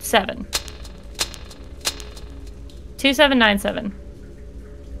 7. 2797.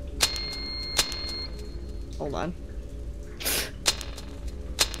 Hold on.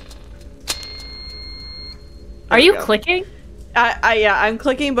 Are you clicking? Yeah, I'm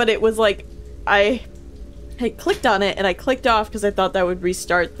clicking, but it was like I I clicked on it and I clicked off because I thought that would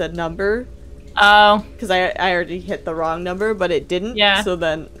restart the number. Oh. Because I already hit the wrong number, but it didn't. Yeah. So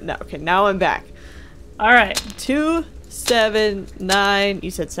then, no. Okay, now I'm back. All right. 279.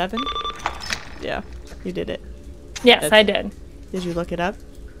 You said 7? Yeah, you did it. Yes, I did. Did you look it up?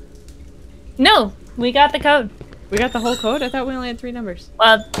 No, we got the code. We got the whole code? I thought we only had 3 numbers.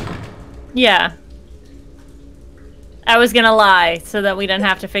 Well, yeah. I was gonna lie so that we didn't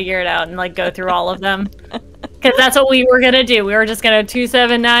have to figure it out and like go through all of them. Because that's what we were gonna do. We were just gonna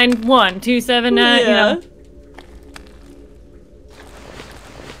 2791, 279, you know.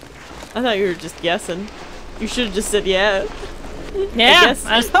 I thought you were just guessing. You should have just said yeah. Yeah,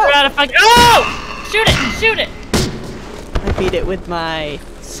 I just threw out a fucking— Oh! Shoot it! Shoot it! I beat it with my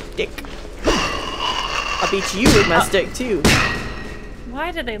stick. I'll beat you with my stick too.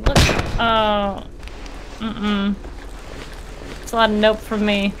 Why did they look— Oh. It's a lot of nope from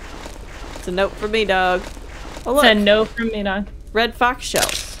me. It's a nope for me, dog. Oh, look. It's a no from me, dog. Red fox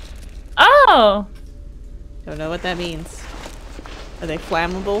shells. Oh! Don't know what that means. Are they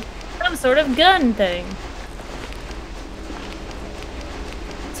flammable? Some sort of gun thing.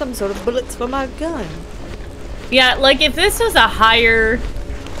 Some sort of bullets for my gun. Yeah, like if this was a higher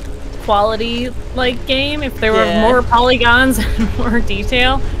quality like game, if there were more polygons and more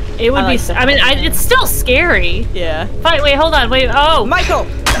detail, it would be— I mean, it's still scary. Yeah. Wait, hold on. Wait, oh! Michael!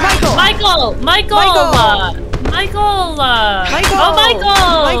 Michael! Oh, Michael!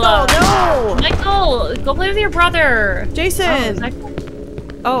 No! Michael, go play with your brother. Jason!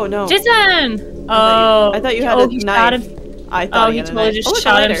 Oh, no. Jason! Oh. I thought you had a knife. I thought he totally just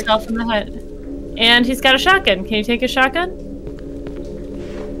shot himself in the head. And he's got a shotgun. Can you take his shotgun?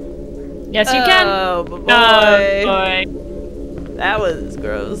 Yes, you can. Oh, boy. Oh, boy. That was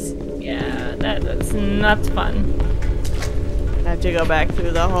gross. Yeah, that's not fun. I have to go back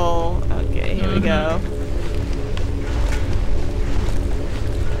through the hole. Okay, here we go.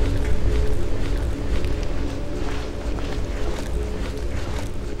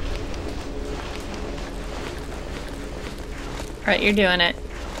 Alright, you're doing it.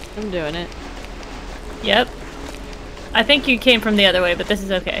 I'm doing it. Yep. I think you came from the other way, but this is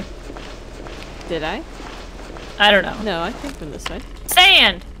okay. Did I? I don't know. No, I came from this way.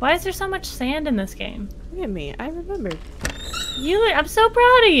 Sand! Why is there so much sand in this game? Look at me. I remembered. I'm so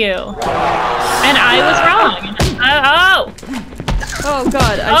proud of you. And I was wrong. Oh! Oh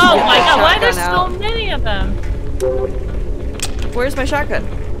god. Oh my god, why are there so many of them? Where's my shotgun?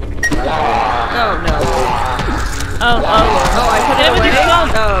 Oh no. Oh, I put it away? Oh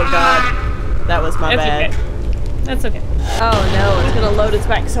god. That was my bad. Okay. That's okay. Oh no, it's gonna load us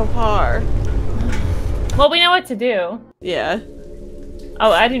back so far. Well, we know what to do. Yeah.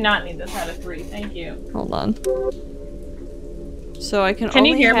 Oh, I do not need this out of 3. Thank you. Hold on. So I can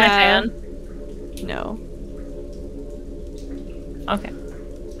you hear my fan? No. Okay.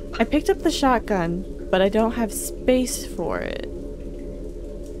 I picked up the shotgun, but I don't have space for it.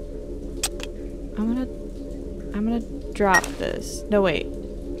 I'm gonna drop this. No, wait.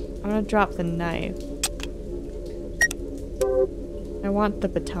 I'm gonna drop the knife. I want the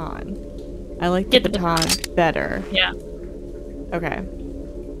baton. I like the baton better. Yeah. Okay.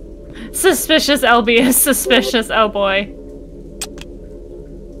 Suspicious LB is suspicious. Oh boy.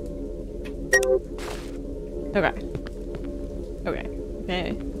 Okay. Okay.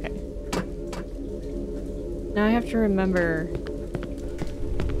 Okay. Okay. Now I have to remember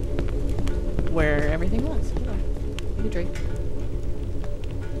where everything was. Hold on. Take a drink.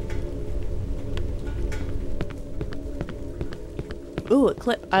 Ooh, a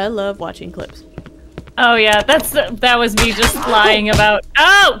clip. I love watching clips. Oh yeah, that was me just lying about—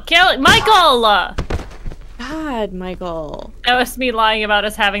 Oh! Kill it! Michael! God, Michael. That was me lying about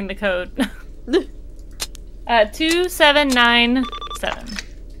us having the code. 2797.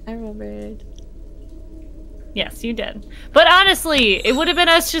 I remembered. Yes, you did. But honestly, it would have been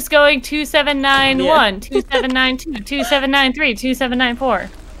us just going 2791, 2792, 2793, 2794.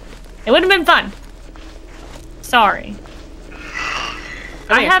 It would have been fun. Sorry.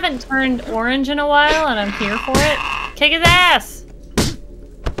 I haven't turned orange in a while, and I'm here for it. Kick his ass!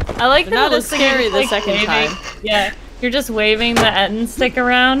 I like that. Not as scary the second time. Yeah, you're just waving the end stick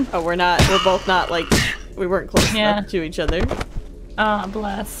around. Oh, we're not. We're both not like. We weren't close enough to each other. Ah,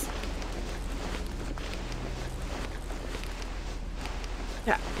 bless.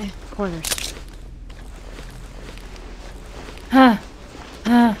 Yeah, corners.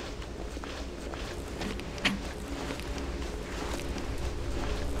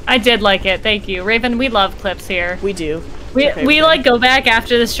 I did like it. Thank you, Raven. We love clips here. We do. We like go back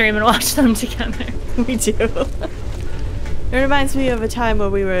after the stream and watch them together. We do. It reminds me of a time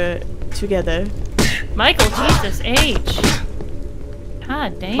when we were together. Michael, Jesus H.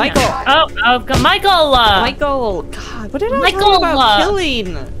 God damn. Michael. Michael. Michael. God, what did I tell you about killing?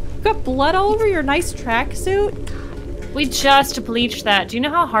 You got blood all over your nice tracksuit? We just bleached that. Do you know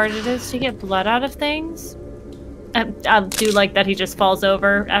how hard it is to get blood out of things? I do like that he just falls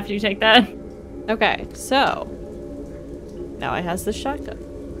over after you take that. Okay, so now I has the shotgun.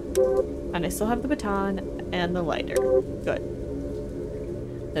 And I still have the baton and the lighter. Good.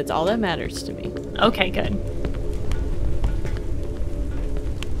 That's all that matters to me. Okay, good.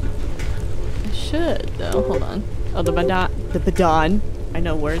 I should, though. Hold on. Oh, the baton. The baton. I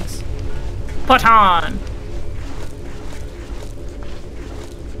know words. Baton.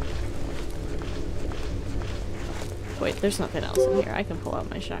 Wait, there's nothing else in here. I can pull out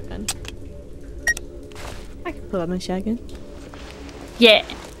my shotgun. I can pull out my shotgun. Yeah.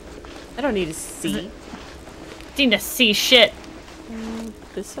 I don't need to see. Need to see shit.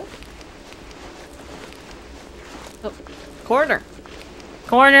 This way? Oh, corner.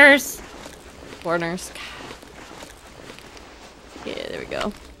 Corners. Corners. Yeah, there we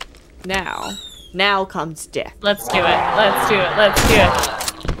go. Now comes death. Let's do it. Let's do it. Let's do it.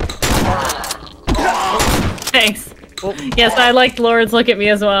 Thanks. Oh. Yes, I liked Lord's look at me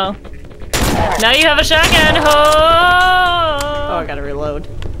as well. Now you have a shotgun. Oh, I gotta reload.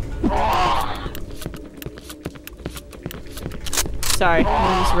 Sorry, I'm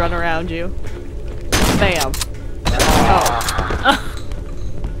gonna just run around you. Bam. Oh.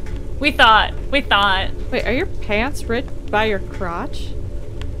 We thought. Wait, are your pants ripped by your crotch?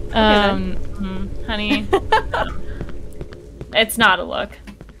 Honey. It's not a look.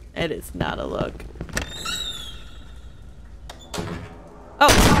 It is not a look. Oh!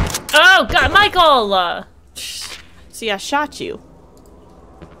 Oh, God, Michael! See, I shot you.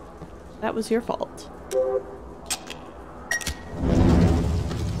 That was your fault.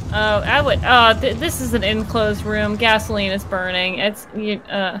 Oh, I would. Oh, this is an enclosed room. Gasoline is burning. It's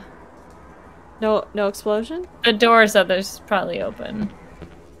No explosion? The doors others probably open.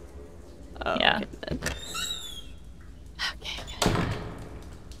 Oh, yeah. Okay, then. Okay, good.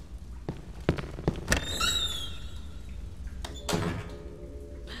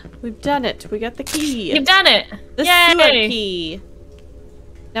 We've done it. We got the key. You've done it. The Yay! sewer key.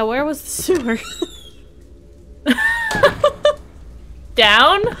 Now, where was the sewer?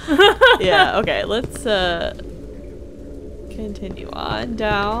 Down? Yeah, okay, let's continue on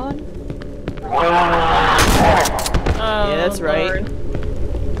down. Oh, yeah, that's right. Lord.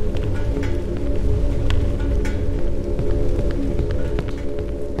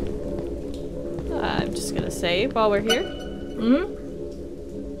 I'm just gonna save while we're here. Mm-hmm.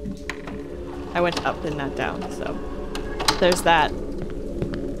 I went up and not down, so there's that.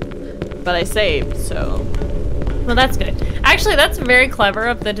 But I saved, so. Well, that's good. Actually, that's very clever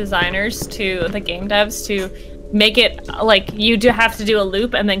of the designers the game devs to make it like you do have to do a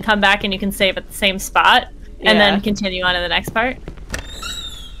loop and then come back and you can save at the same spot and then continue on to the next part.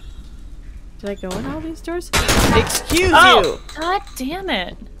 Did I go in all these doors? Excuse you! God damn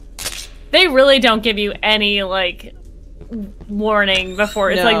it. They really don't give you any, like, warning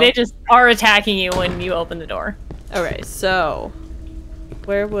before. It's like they just are attacking you when you open the door. Okay, so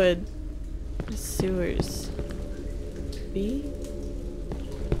where would the sewers be?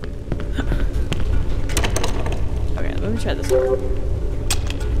 Okay, let me try this door.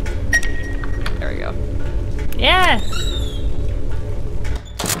 There we go. Yeah.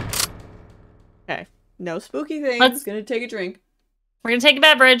 Okay, no spooky things. Gonna take a drink. We're gonna take a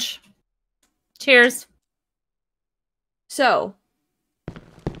beverage. Cheers. So,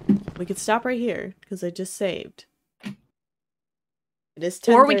 we could stop right here, because I just saved. It is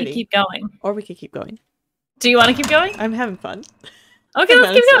 10:30. Or we could keep going. Or we could keep going. Do you want to keep going? I'm having fun. Okay,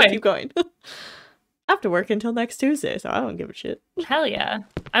 let's keep going. Keep going. I have to work until next Tuesday, so I don't give a shit. Hell yeah.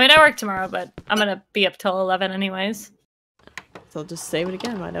 I mean, I work tomorrow, but I'm gonna be up till 11 anyways. So I'll just save it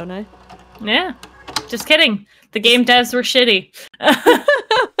again, why don't I? Yeah. Just kidding. The game devs were shitty.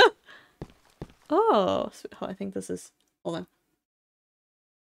 Oh, I think this is... Hold on.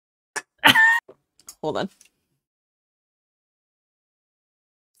 Hold on.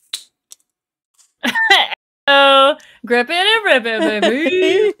 Oh, grip it and rip it,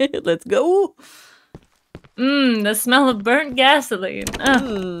 baby. Let's go. The smell of burnt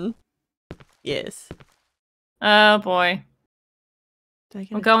gasoline. Yes. Oh boy.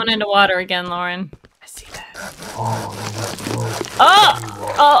 We're going into water again, Lauren. I see that.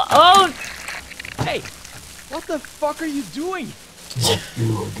 Oh! Hey, what the fuck are you doing?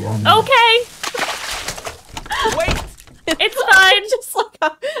 Okay. Wait. It's fine. Just like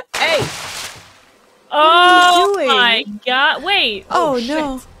hey. Oh doing? my god! Wait. Oh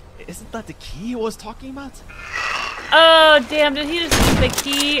no. Isn't that the key he was talking about? Oh, damn, did he just use the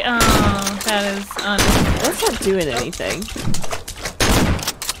key? Oh, that is That's not doing anything.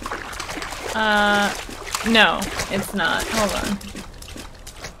 No, it's not. Hold on.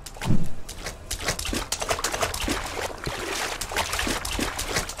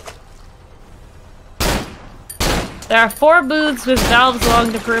 There are 4 booths with valves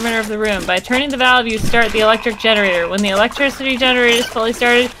along the perimeter of the room. By turning the valve, you start the electric generator. When the electricity generator is fully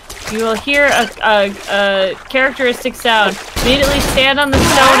started, you will hear a characteristic sound. Immediately stand on the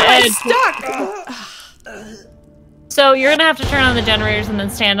stone edge. Stuck! So you're gonna have to turn on the generators and then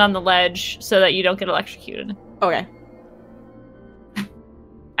stand on the ledge so that you don't get electrocuted. Okay.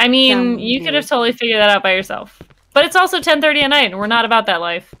 I mean, you could have totally figured that out by yourself. But it's also 10:30 at night, and we're not about that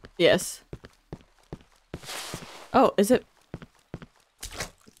life. Yes. Oh, is it?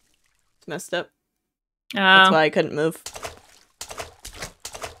 It's messed up. That's why I couldn't move.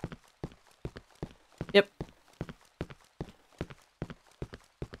 Yep.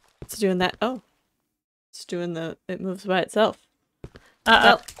 It's doing that. Oh. It's doing the... It moves by itself.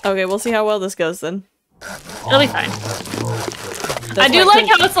 Well, okay, we'll see how well this goes then. It'll be fine. I do like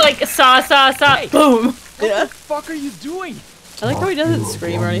how it's like, saw, hey, boom! What the fuck are you doing? I like how he doesn't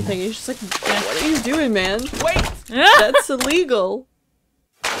scream or anything. He's just like, what are you doing, man? Wait! That's illegal.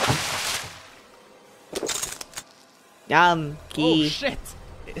 Yum, key. Oh shit!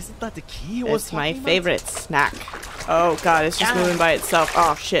 Isn't that the key he was It's my talking favorite snack. Oh god, it's just moving by itself.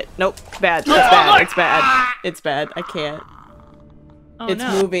 Oh shit. Nope. Bad. It's bad. It's bad. It's bad. I can't. Oh, it's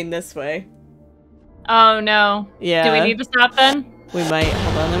no. moving this way. Oh no. Yeah. Do we need to stop then? We might.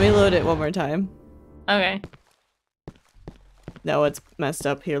 Hold on, let me load it one more time. Okay. No, it's messed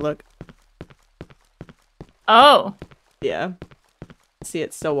up. Here, look. Oh. Yeah. See,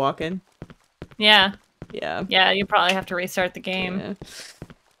 it's still walking. Yeah. Yeah. Yeah, you probably have to restart the game. Yeah.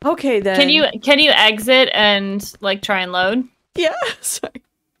 Okay then. Can you exit and like try and load? Yeah. Sorry.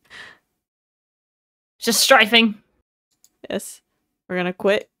 Just strifing. Yes. We're gonna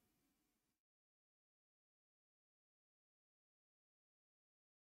quit.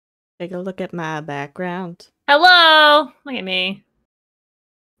 Take a look at my background. Hello. Look at me.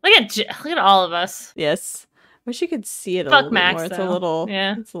 Look at all of us. Yes. Wish you could see it a Fuck little Max, bit more. It's though. a little.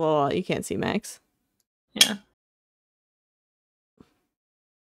 Yeah. It's a little. You can't see Max. Yeah.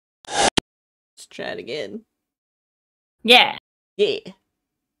 Let's try it again. Yeah. Yeah.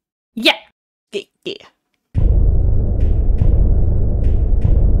 Yeah. Yeah. Yeah.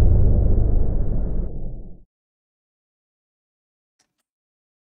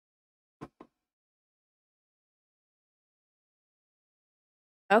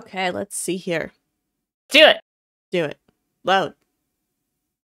 Okay, let's see here. Do it. Do it. Load.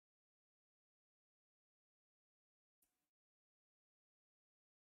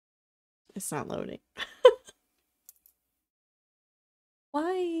 It's not loading.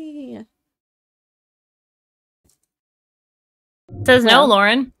 Why? It says no,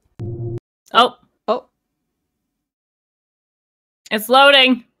 Lauren. Oh. Oh. It's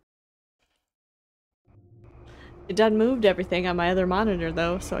loading. It done moved everything on my other monitor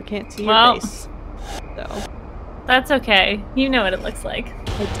though, so I can't see your face. So that's okay. You know what it looks like.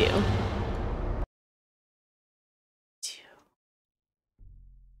 I do.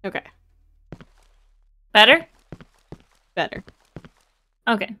 Okay. Better? Better.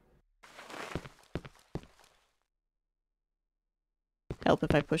 Okay. Help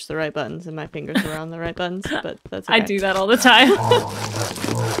if I push the right buttons and my fingers are on the right buttons, but that's okay. I do that all the time.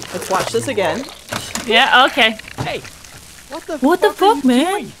 Let's watch this again. Yeah, okay. Hey! What the fuck,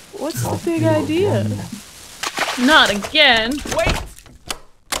 man? What's the big idea? Not again. Wait!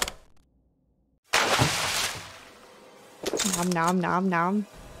 Nom nom nom nom.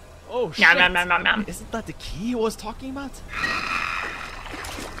 Oh shit! Nom, nom, nom, nom, nom. Isn't that the key he was talking about?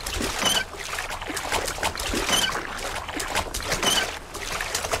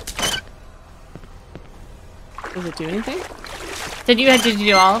 Does it do anything? Did you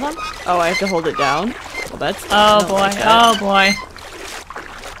do all of them? Oh, I have to hold it down? Well, that's... Oh boy, like that. oh boy.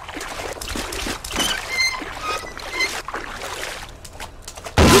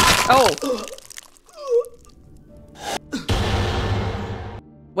 Oh!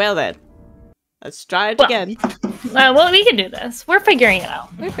 Well then. Let's try it again. Well, we can do this. We're figuring it out.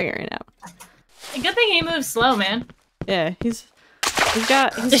 We're figuring it out. Good thing he moves slow, man. Yeah, he's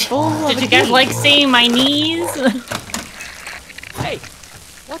full of Did you guys energy. like seeing my knees? Hey!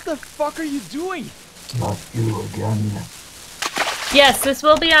 What the fuck are you doing? Not you again. Yes, this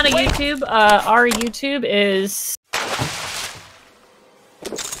will be on a YouTube. Our YouTube is...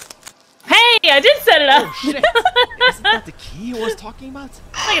 Hey, I did set it up! Oh shit! Isn't that the key I was talking about?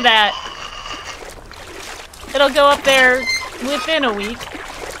 Look at that. It'll go up there within a week.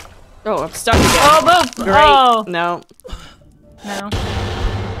 Oh, I'm stuck again. Oh, boom! Great. Oh. No. No.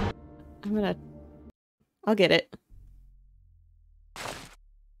 I'll get it.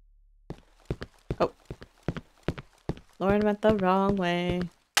 Oh. Lauren went the wrong way.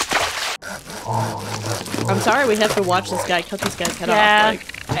 I'm sorry we have to watch this guy cut this guy's head off.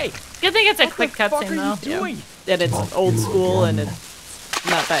 Like, hey, good thing it's a quick cutscene though. Doing? Yeah. And it's old school and it's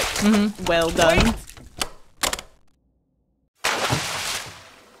not that well done. Wait.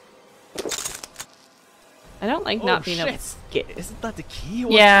 I don't like not being able to skip. Isn't that the key I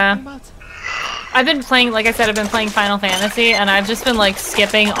was talking about? I've been playing, like I said, I've been playing Final Fantasy, and I've just been like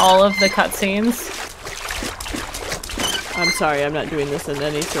skipping all of the cutscenes. I'm sorry, I'm not doing this in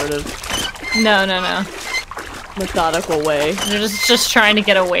any sort of No. methodical way. You're just trying to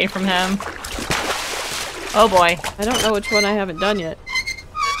get away from him. Oh boy. I don't know which one I haven't done yet.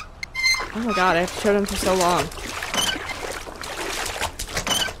 Oh my god, I have to show them for so long.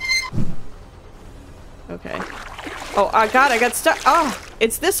 Okay. Oh, god, I got stuck. Oh,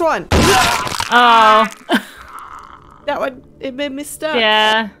 it's this one. Oh. That one, it made me stuck.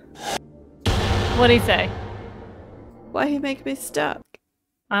 Yeah. What'd he say? Why he make me stuck?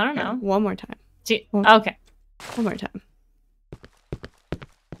 I don't know. One more time. Okay. One more time.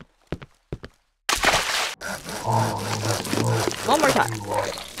 One more time.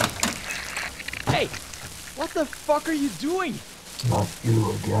 Hey, what the fuck are you doing? Not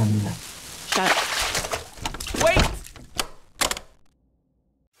you again. Shut up. Wait!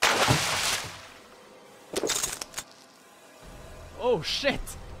 Oh shit!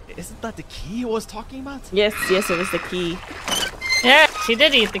 Isn't that the key I was talking about? Yes, it was the key. Yeah, she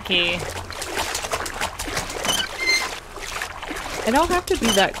did eat the key. I don't have to be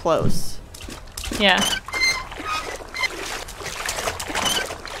that close. Yeah.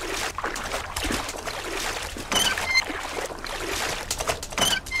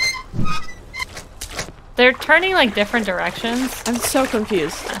 They're turning like different directions. I'm so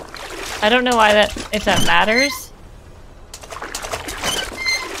confused. I don't know why if that matters.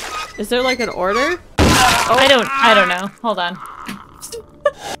 Is there like an order? Oh. I don't know. Hold on.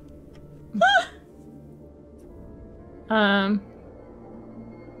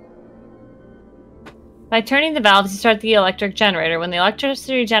 By turning the valves, you start the electric generator. When the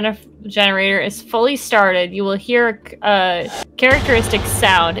electricity generator is fully started, you will hear a characteristic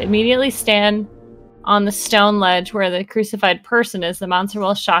sound. Immediately stand on the stone ledge where the crucified person is. The monster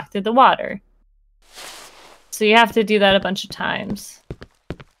will shock through the water. So you have to do that a bunch of times.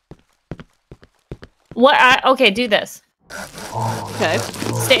 Okay, do this. Okay.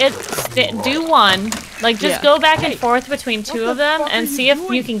 Do one. Like, just go back and forth between two of them and see if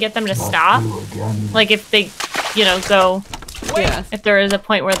you can get them to stop. Like, if they, go... Yeah. If there is a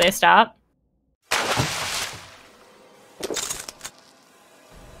point where they stop.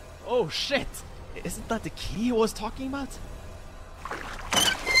 Oh shit! Isn't that the key I was talking about?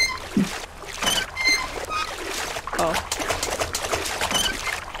 Oh.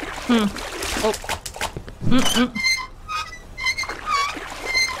 Oh.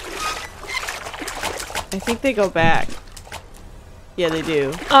 I think they go back. Yeah, they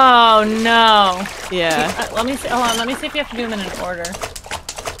do. Oh no. Yeah. Let me see. Hold on. Let me see if you have to do them in an order.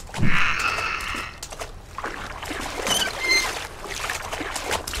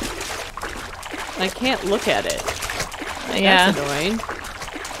 I can't look at it. Yeah. That's annoying.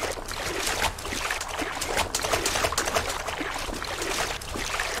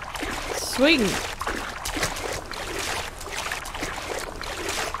 Swing.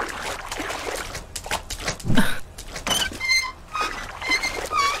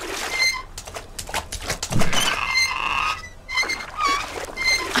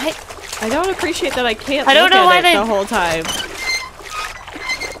 I don't appreciate that I can't look at it the whole time.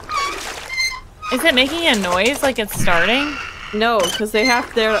 Is it making a noise like it's starting? No, because I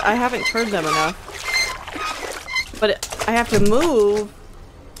haven't turned them enough. But I have to move.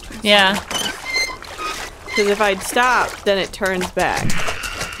 Yeah. Because if I'd stop, then it turns back.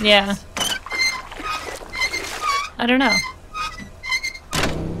 Yeah. I don't know.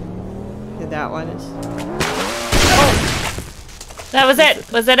 Okay, that one is... Oh! That was it!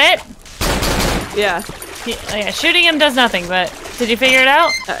 Was it it? Yeah. Yeah, shooting him does nothing, but... Did you figure it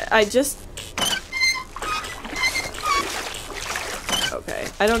out? I just... Okay.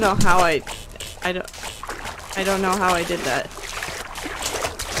 I don't know how I don't know how I did that.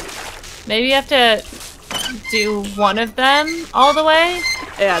 Maybe you have to do one of them all the way?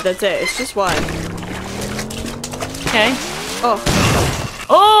 Yeah, that's it. It's just one. Okay. Oh.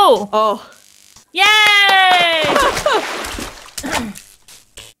 Oh! Oh. Yay!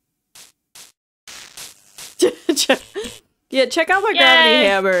 Yeah, check out my gravity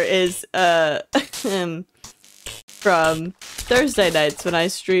hammer is from Thursday nights when I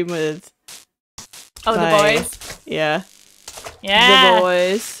stream with the boys. Yeah. Yeah. The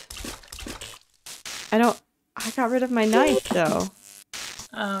boys. I got rid of my knife though.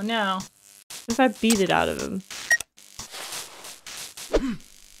 Oh no. What if I beat it out of him?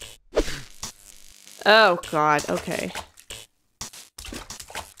 Oh god, okay.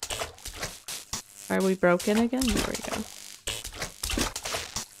 Are we broken again? There we go.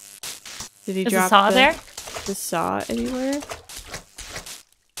 Did he drop the saw there? The saw anywhere?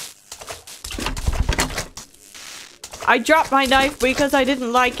 I dropped my knife because I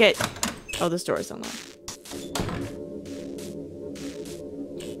didn't like it. Oh, this door is unlocked.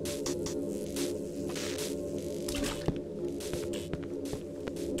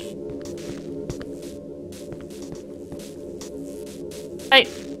 Hey.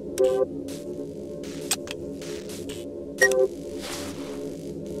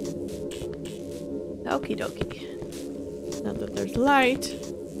 Okie dokie. Now that there's light.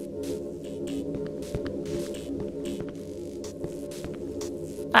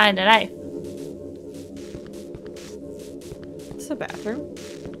 Find a knife. It's a bathroom.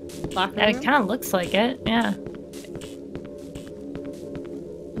 Locker Yeah, room? it kind of looks like it. Yeah.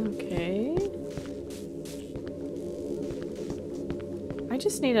 Okay. I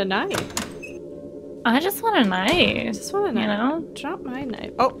just need a knife. I just want a knife. I just want a knife. You know? Drop my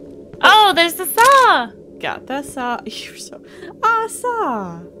knife. Oh. Oh, there's the saw. Got the saw. You're so. Ah,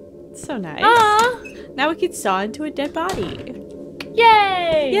 saw. So nice. Aw. Now we can saw into a dead body.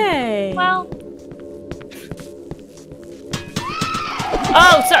 Yay. Yay. Well.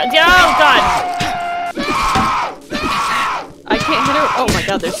 Oh, sorry. Oh, God. I can't hit her. Oh my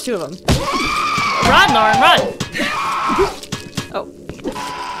god, there's two of them. Run, Lauren, run. Oh.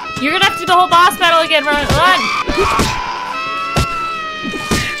 You're gonna have to do the whole boss battle again. Run.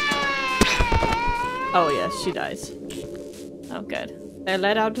 Oh, yeah, she dies. Oh, good. They're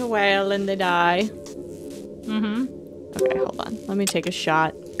let out to wail and they die. Mm-hmm. Okay, hold on. Let me take a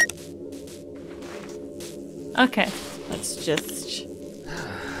shot. Okay. Let's just...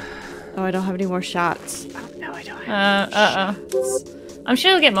 Oh, I don't have any more shots. Oh, no, I don't have Uh-oh. I'm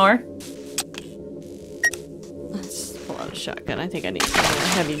sure you'll get more. Let's pull out a shotgun. I think I need some more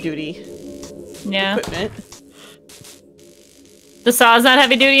heavy-duty equipment. The saw's not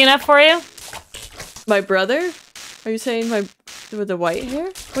heavy-duty enough for you? My brother? Are you saying with the white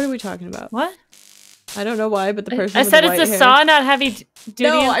hair? What are we talking about? What? I don't know why, but the person I with said the white it's a hair. saw, not heavy-duty.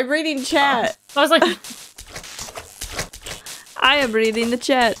 No, I'm reading chat. I was like... I am reading the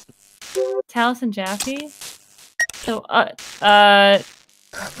chat. Talus and Jaffe? So, Max?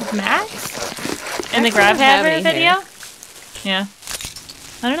 In the grab hammer video? Yeah.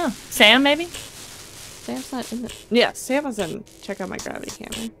 I don't know. Sam, maybe? Sam's not in the... Yeah, Sam was in... Check out my gravity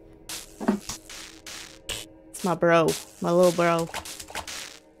hammer. It's my bro. My little bro.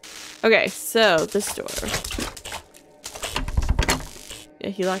 Okay, so this door. Yeah,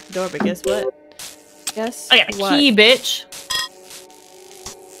 he locked the door, but guess what? Guess I got a what? key, bitch.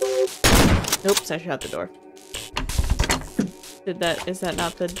 Oops, I shut the door. Is that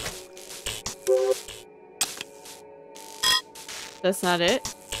not the... That's not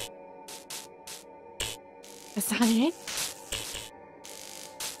it? That's not it?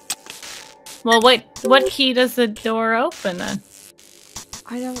 Well, what key does the door open then?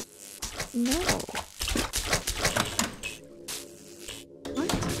 I don't know.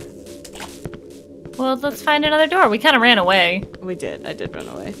 What? Well, let's find another door. We kind of ran away. We did. I did run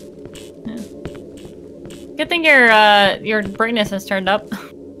away. Yeah. Good thing your brightness has turned up.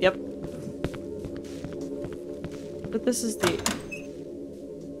 Yep. But this is the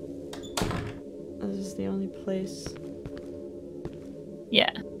only place.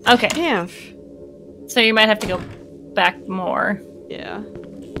 Yeah. Okay. Yeah. So you might have to go back more. Yeah.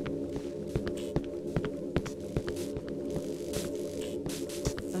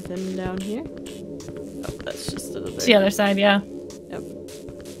 Nothing down here? Oh, that's just another... It's the other side, yeah. Yep.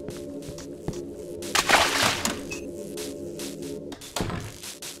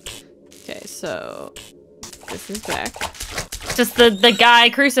 Okay, so... This is back. Just the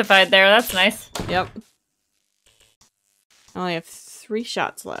guy crucified there. That's nice. Yep. I only have 3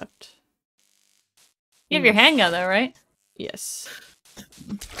 shots left. You have your handgun though, right? Yes.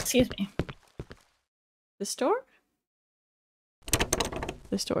 Excuse me. This door?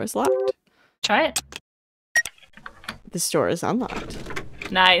 This door is locked. Try it. This door is unlocked.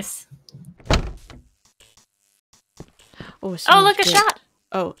 Nice. Oh, Oh, look, a shot!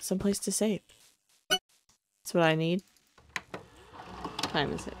 Oh, someplace to save. That's what I need. What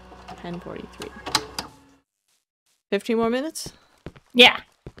time is it? 10:43. 15 more minutes? Yeah.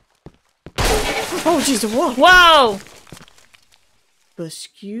 Oh, jeez, whoa! Whoa!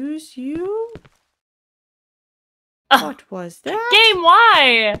 Excuse you? Oh. What was that? Game,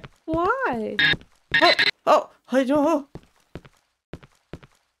 why? Why? Oh, I don't.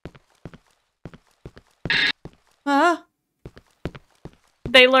 Huh?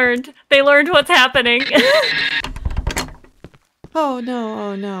 They learned what's happening. Oh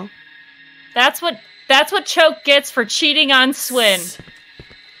no, oh no. That's what Choke gets for cheating on Swin.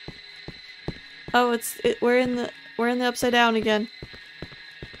 Oh, we're in the upside down again.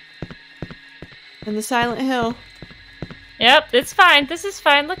 In the Silent Hill. Yep, it's fine. This is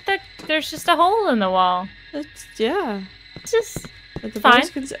fine. Look, there's just a hole in the wall. Yeah. It's just fine.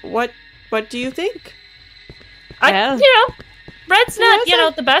 What do you think? You know, red's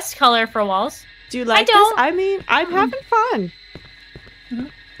not, the best color for walls. Do you like this? I mean, I'm having fun. Mm-hmm.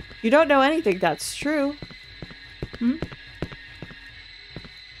 You don't know anything, that's true. Mm-hmm.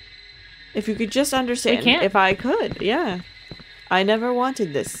 If you could just understand, if I could, yeah. I never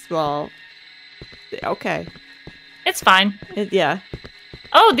wanted this. Well, okay. It's fine. Yeah.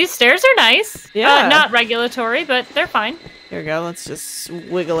 Oh, these stairs are nice. Yeah. Not regulatory, but they're fine. Here we go. Let's just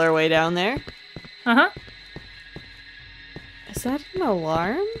wiggle our way down there. Uh-huh. Is that an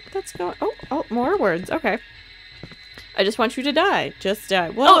alarm that's going? Oh, more words. Okay. I just want you to die. Just die.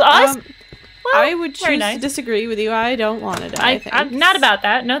 Well, us? Well, I would choose to disagree with you. I don't want to die. I'm not about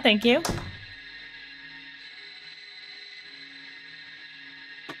that. No, thank you.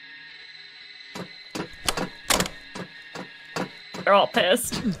 They're all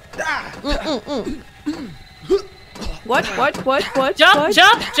pissed. What? Jump!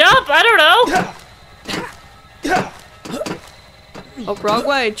 I don't know. Oh, wrong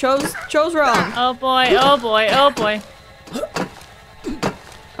way. Chose wrong. Oh boy.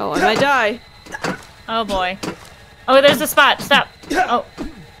 Oh, I might die. Oh boy. Oh, there's a spot. Stop. Oh.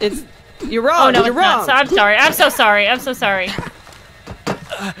 You're wrong. Oh no, you're wrong. Not. I'm sorry. I'm so sorry.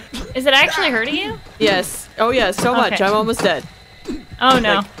 Is it actually hurting you? Yes. Oh yes, so much. I'm almost dead. Oh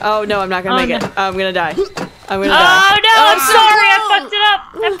no. Oh no, I'm not gonna make it. I'm gonna die. Oh no, I'm sorry. I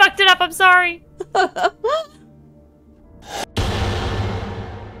fucked it up. I'm sorry.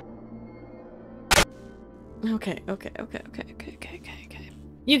 Okay.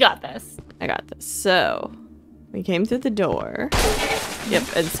 You got this. I got this. So, we came through the door. Yep,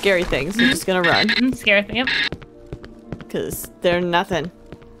 and scary things. We're just gonna run. Scary thing, yep. Because they're nothing.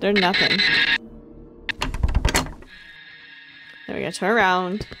 They're nothing. Then we gotta turn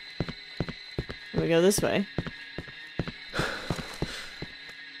around. And we go this way.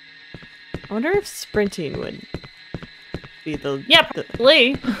 I wonder if sprinting would be the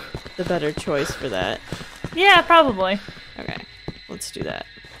better choice for that. Yeah, probably. Okay, let's do that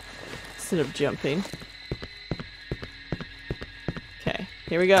instead of jumping. Okay,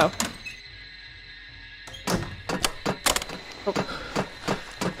 here we go.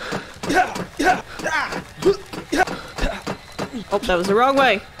 Oh, that was the wrong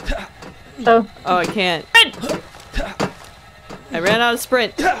way. Oh, I can't. I ran out of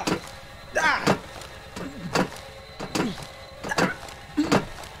sprint.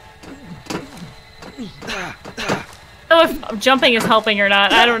 Oh, if jumping is helping or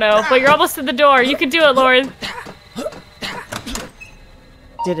not, I don't know. But you're almost to the door. You can do it, Lauren.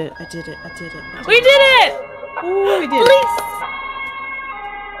 Did it. I did it. We did it! Ooh, we did it.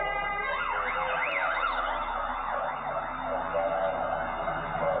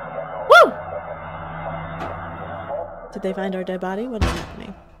 Woo! Did they find our dead body? What is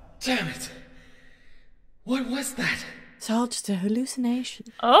happening? Damn it! What was that? It's all just a hallucination.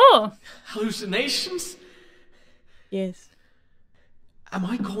 Oh! Hallucinations? Yes. Am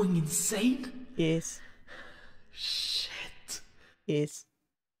I going insane? Yes. Shit. Yes.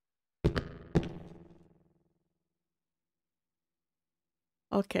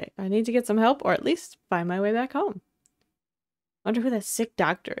 Okay, I need to get some help, or at least find my way back home. Wonder who that sick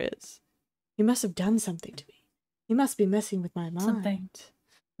doctor is. He must have done something to me. He must be messing with my mind. Something.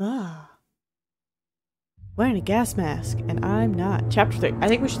 Ah. Wearing a gas mask, and I'm not. Chapter 3. I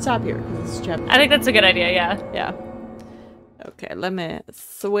think we should stop here, because this is chapter 3. I think that's a good idea, yeah. Yeah. Okay, let me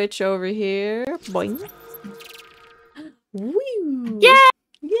switch over here. Boing. Woo! Yeah!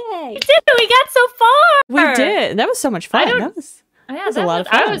 Yay! We did it! We got so far! We did! That was so much fun. That was a lot of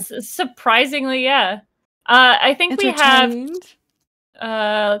fun. I was surprisingly, yeah. I think we have,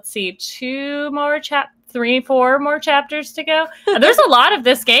 let's see, 3-4 more chapters to go. There's a lot of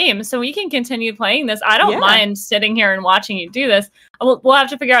this game, so we can continue playing this. I don't mind sitting here and watching you do this. We'll have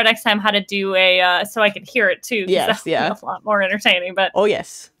to figure out next time how to do a so I can hear it too. Yes, that's a lot more entertaining. But oh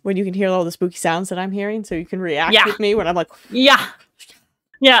yes, when you can hear all the spooky sounds that I'm hearing, so you can react with me when I'm like, yeah.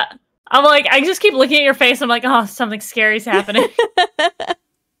 I'm like, I just keep looking at your face. I'm like, oh, something scary's happening.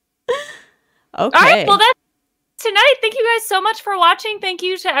 Okay. All right, well that's tonight. Thank you guys so much for watching. Thank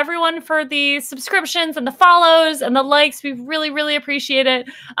you to everyone for the subscriptions and the follows and the likes. We really, really appreciate it.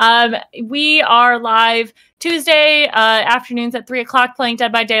 We are live Tuesday afternoons at 3 o'clock playing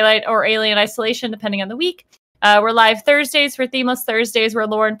Dead by Daylight or Alien Isolation, depending on the week. We're live Thursdays for Themeless Thursdays, where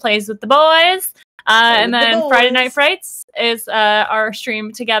Lauren plays with the boys. And then Friday Night Frights is our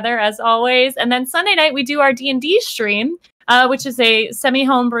stream together, as always. And then Sunday night, we do our D&D stream, which is a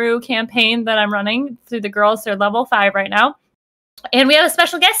semi-homebrew campaign that I'm running through the girls. They're level 5 right now. And we have a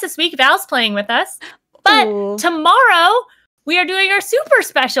special guest this week. Val's playing with us. But tomorrow, we are doing our super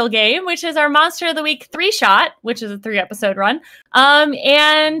special game, which is our Monster of the Week 3-shot, which is a 3-episode run.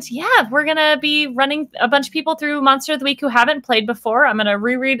 And yeah, we're going to be running a bunch of people through Monster of the Week who haven't played before. I'm going to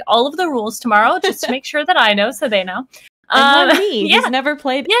reread all of the rules tomorrow just to make sure that I know so they know. And me, who's never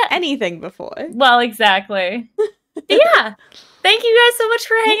played anything before. Well, exactly. Yeah. Thank you guys so much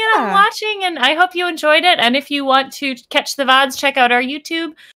for hanging out and watching, and I hope you enjoyed it. And if you want to catch the VODs, check out our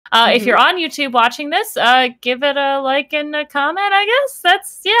YouTube. If you're on YouTube watching this, give it a like and a comment, I guess.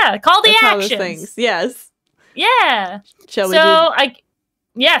 That's, call the actions. Things. Yes. Yeah. Shall we do?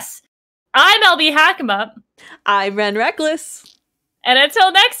 Yes. I'm LB Hackemup. I'm Ren Reckless. And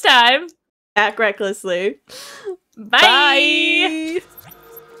until next time, act recklessly. Bye. Bye.